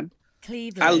bad.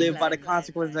 Cleveland. I live by the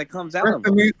consequence that comes out of it.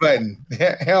 Press the mute button.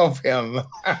 Help him.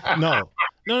 No.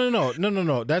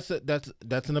 That's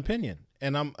an opinion,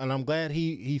 and I'm glad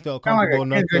he felt comfortable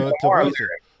enough to voice it.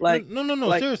 Like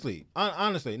seriously,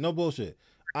 honestly, no bullshit.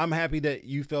 I'm happy that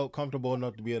you felt comfortable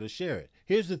enough to be able to share it.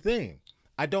 Here's the thing: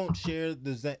 I don't share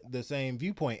the same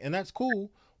viewpoint, and that's cool.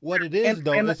 What it is,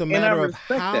 it's a matter of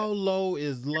how low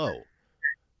is low,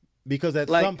 because at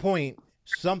some point,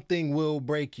 something will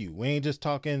break you. We ain't just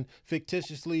talking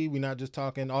fictitiously. We're not just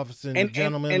talking officer and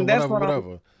gentlemen or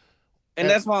whatever. And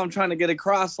that's why I'm trying to get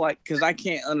across, because I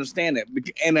can't understand it.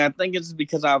 And I think it's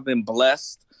because I've been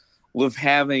blessed with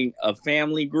having a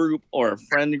family group or a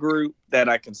friend group that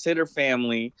I consider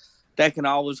family that can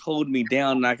always hold me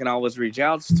down and I can always reach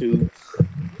out to.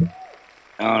 And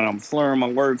I'm slurring my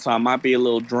words, so I might be a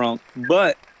little drunk.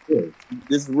 But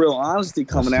this real honesty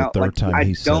coming out.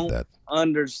 I don't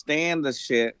understand the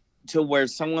shit to where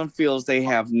someone feels they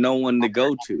have no one to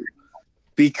go to,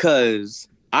 because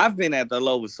I've been at the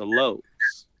lowest of lows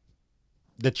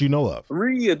that you know of.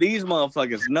 3 of these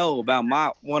motherfuckers know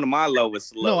about one of my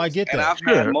lowest lows. No, I get that. And I've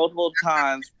had multiple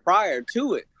times prior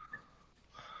to it,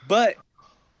 but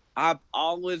I've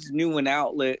always knew an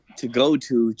outlet to go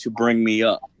to bring me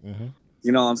up. Mm-hmm.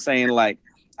 You know what I'm saying? Like,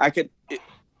 I could,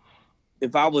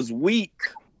 if I was weak,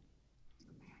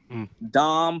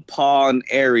 Dom, Paul, and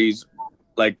Aries,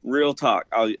 like, real talk,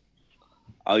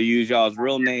 I'll use y'all's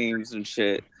real names and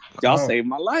shit. Y'all saved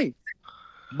my life.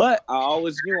 But I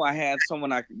always knew I had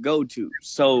someone I could go to.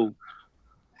 So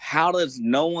how does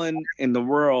no one in the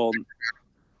world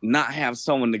not have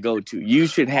someone to go to? You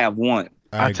should have one.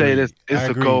 I tell you this, it's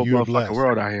a cold motherfucking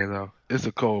world out here, though. It's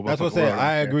a cold motherfucking world. That's what I'm saying.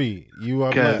 I agree. You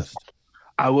are blessed.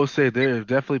 I will say there are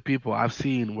definitely people I've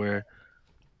seen where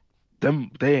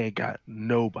they ain't got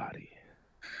nobody.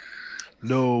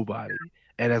 Nobody.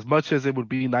 And as much as it would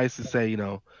be nice to say,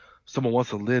 someone wants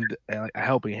to lend a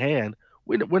helping hand,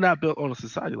 we're not built on a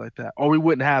society like that. Or we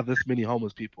wouldn't have this many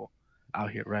homeless people out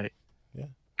here, right? Yeah.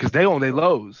 Because they own their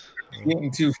lows.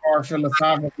 Getting too far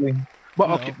philosophically.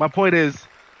 Well, okay, my point is...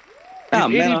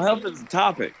 mental health is a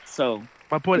topic, so...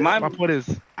 My point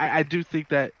is, I do think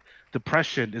that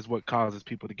depression is what causes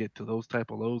people to get to those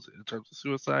type of lows in terms of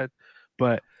suicide.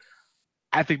 But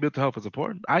I think mental health is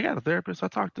important. I got a therapist. I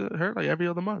talk to her like every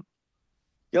other month.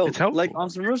 Yo, like on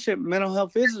some real shit, mental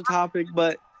health is a topic,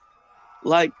 but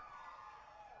like,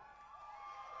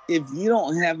 if you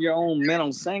don't have your own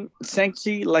mental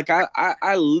sanctity, like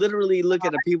I literally look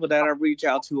at the people that I reach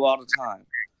out to all the time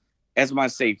as my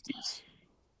safeties.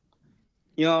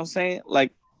 You know what I'm saying?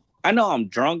 Like, I know I'm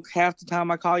drunk half the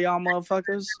time I call y'all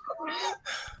motherfuckers.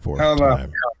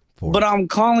 But I'm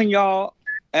calling y'all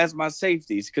as my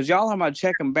safeties because y'all are my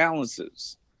check and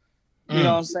balances. You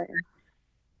know what I'm saying?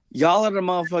 Y'all are the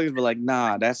motherfuckers be like,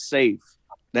 nah, that's safe.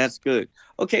 That's good.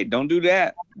 Okay, don't do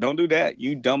that. Don't do that.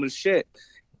 You dumb as shit.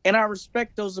 And I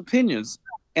respect those opinions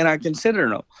and I consider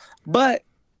them. But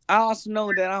I also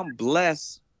know that I'm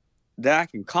blessed that I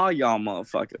can call y'all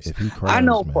motherfuckers. I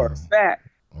know for a fact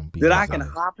that I can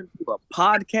hop into a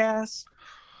podcast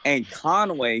and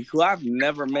Conway, who I've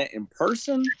never met in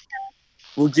person,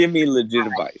 will give me legit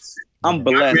advice. I'm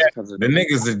blessed because of the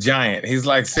nigga's a giant. He's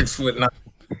like 6'9".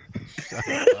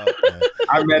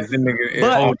 I met the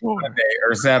nigga Sunday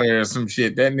or Saturday or some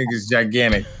shit. That nigga's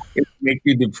gigantic. It make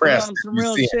you depressed. On some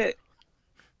real shit.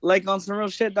 Like on some real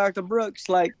shit, Dr. Brooks,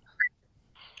 like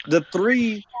the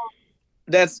 3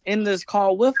 that's in this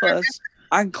call with us,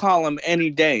 I can call him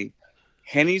any day.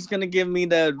 Henny's gonna give me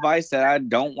the advice that I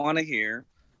don't want to hear.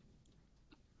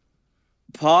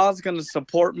 Paul's gonna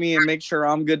support me and make sure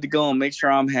I'm good to go and make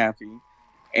sure I'm happy.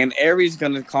 And Aries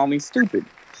gonna call me stupid.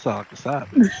 That's about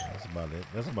it.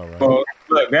 That's about right. Well,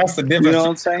 look, that's the difference. You know what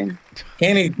I'm saying?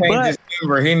 Henny changed his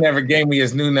number. He never gave me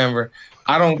his new number.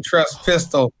 I don't trust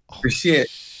Pistol for shit.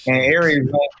 And Aries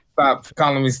won't stop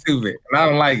calling me stupid. And I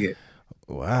don't like it.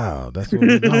 Wow, that's what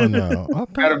we're doing now.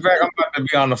 Okay. Matter of fact, I'm about to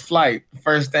be on the flight.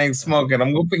 First thing smoking.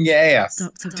 I'm whooping your ass.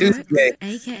 Dr. Brooks,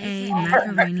 a.k.a.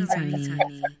 Macaroni Tony.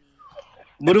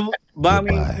 But I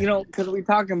mean, you know, because we're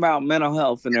talking about mental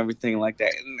health and everything like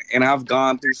that, and I've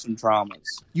gone through some traumas.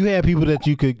 You have people that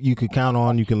you could count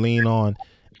on, you can lean on,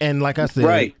 and like I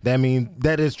said, that means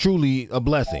that is truly a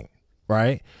blessing,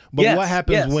 right? But what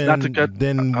happens when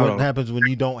what happens when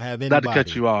you don't have anybody? Not to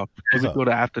cut you off, can we go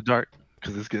to After Dark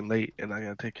because it's getting late and I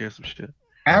gotta take care of some shit.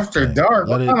 After Dark.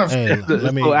 Let me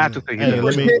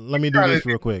do this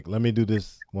real quick. Let me do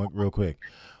this one real quick.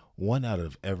 One out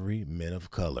of every men of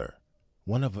color.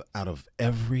 Out of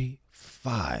every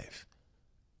 5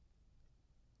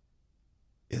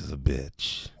 is a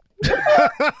bitch.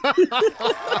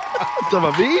 Some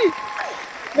of me?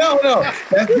 No.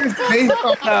 That's just based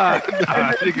on.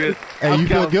 Hey, you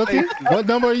feel guilty? What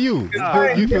number are you?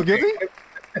 You feel guilty?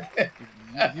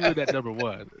 You're that number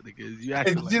 1. It's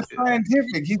just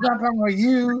scientific. He's not talking about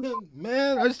you.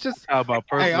 Man, it's just.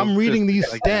 Hey, I'm reading these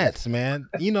stats, man.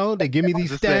 You know, they give me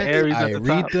these stats. I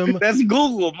read them. That's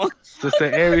Google. Just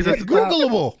the Aries at the top.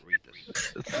 Googleable.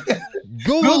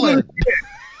 Google it.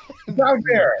 It's out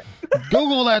there.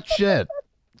 Google that shit.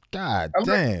 God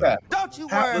damn. Don't you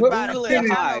worry about it.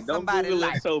 Don't Google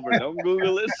it sober. Don't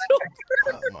Google it sober.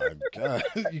 Oh my God.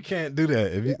 You can't do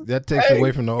that. That takes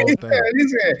away from the whole thing. He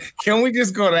said, can we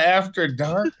just go to After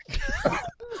Dark?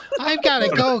 I've got to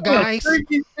go, guys.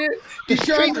 The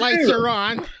street lights are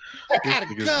on. I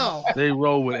gotta go. They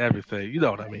roll with everything. You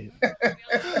know what I mean?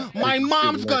 My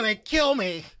mom's gonna kill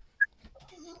me.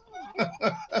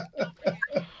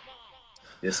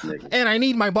 This nigga. And I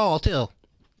need my ball too.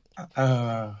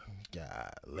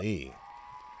 Golly.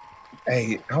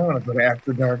 Hey, I want to go to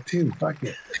After Dark too. Fuck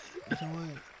it. You know what?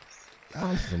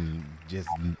 I'm some just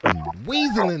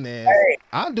weaseling there. Hey.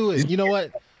 I'll do it. You know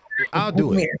what? I'll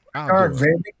do it.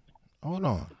 Baby. Hold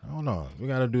on. We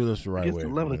gotta do this the right way. It's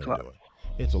 11 o'clock.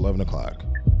 It's 11 o'clock.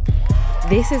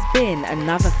 This has been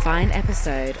another fine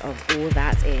episode of All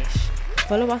That Ish.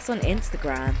 Follow us on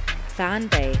Instagram,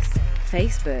 Fanbase,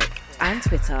 Facebook, and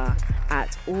Twitter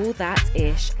at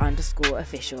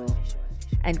allthatish_official.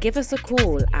 And give us a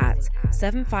call at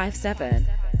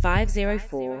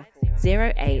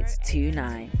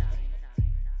 757-504-0829.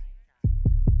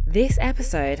 This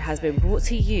episode has been brought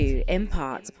to you in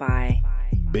part by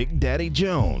Big Daddy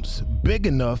Jones, big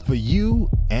enough for you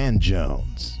and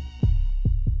Jones.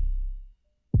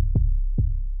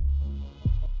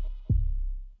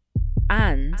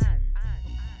 And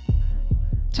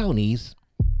Tony's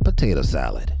Potato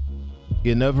Salad.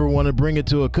 You never want to bring it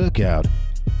to a cookout,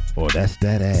 or that's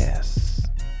that ass.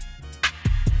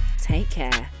 Take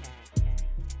care.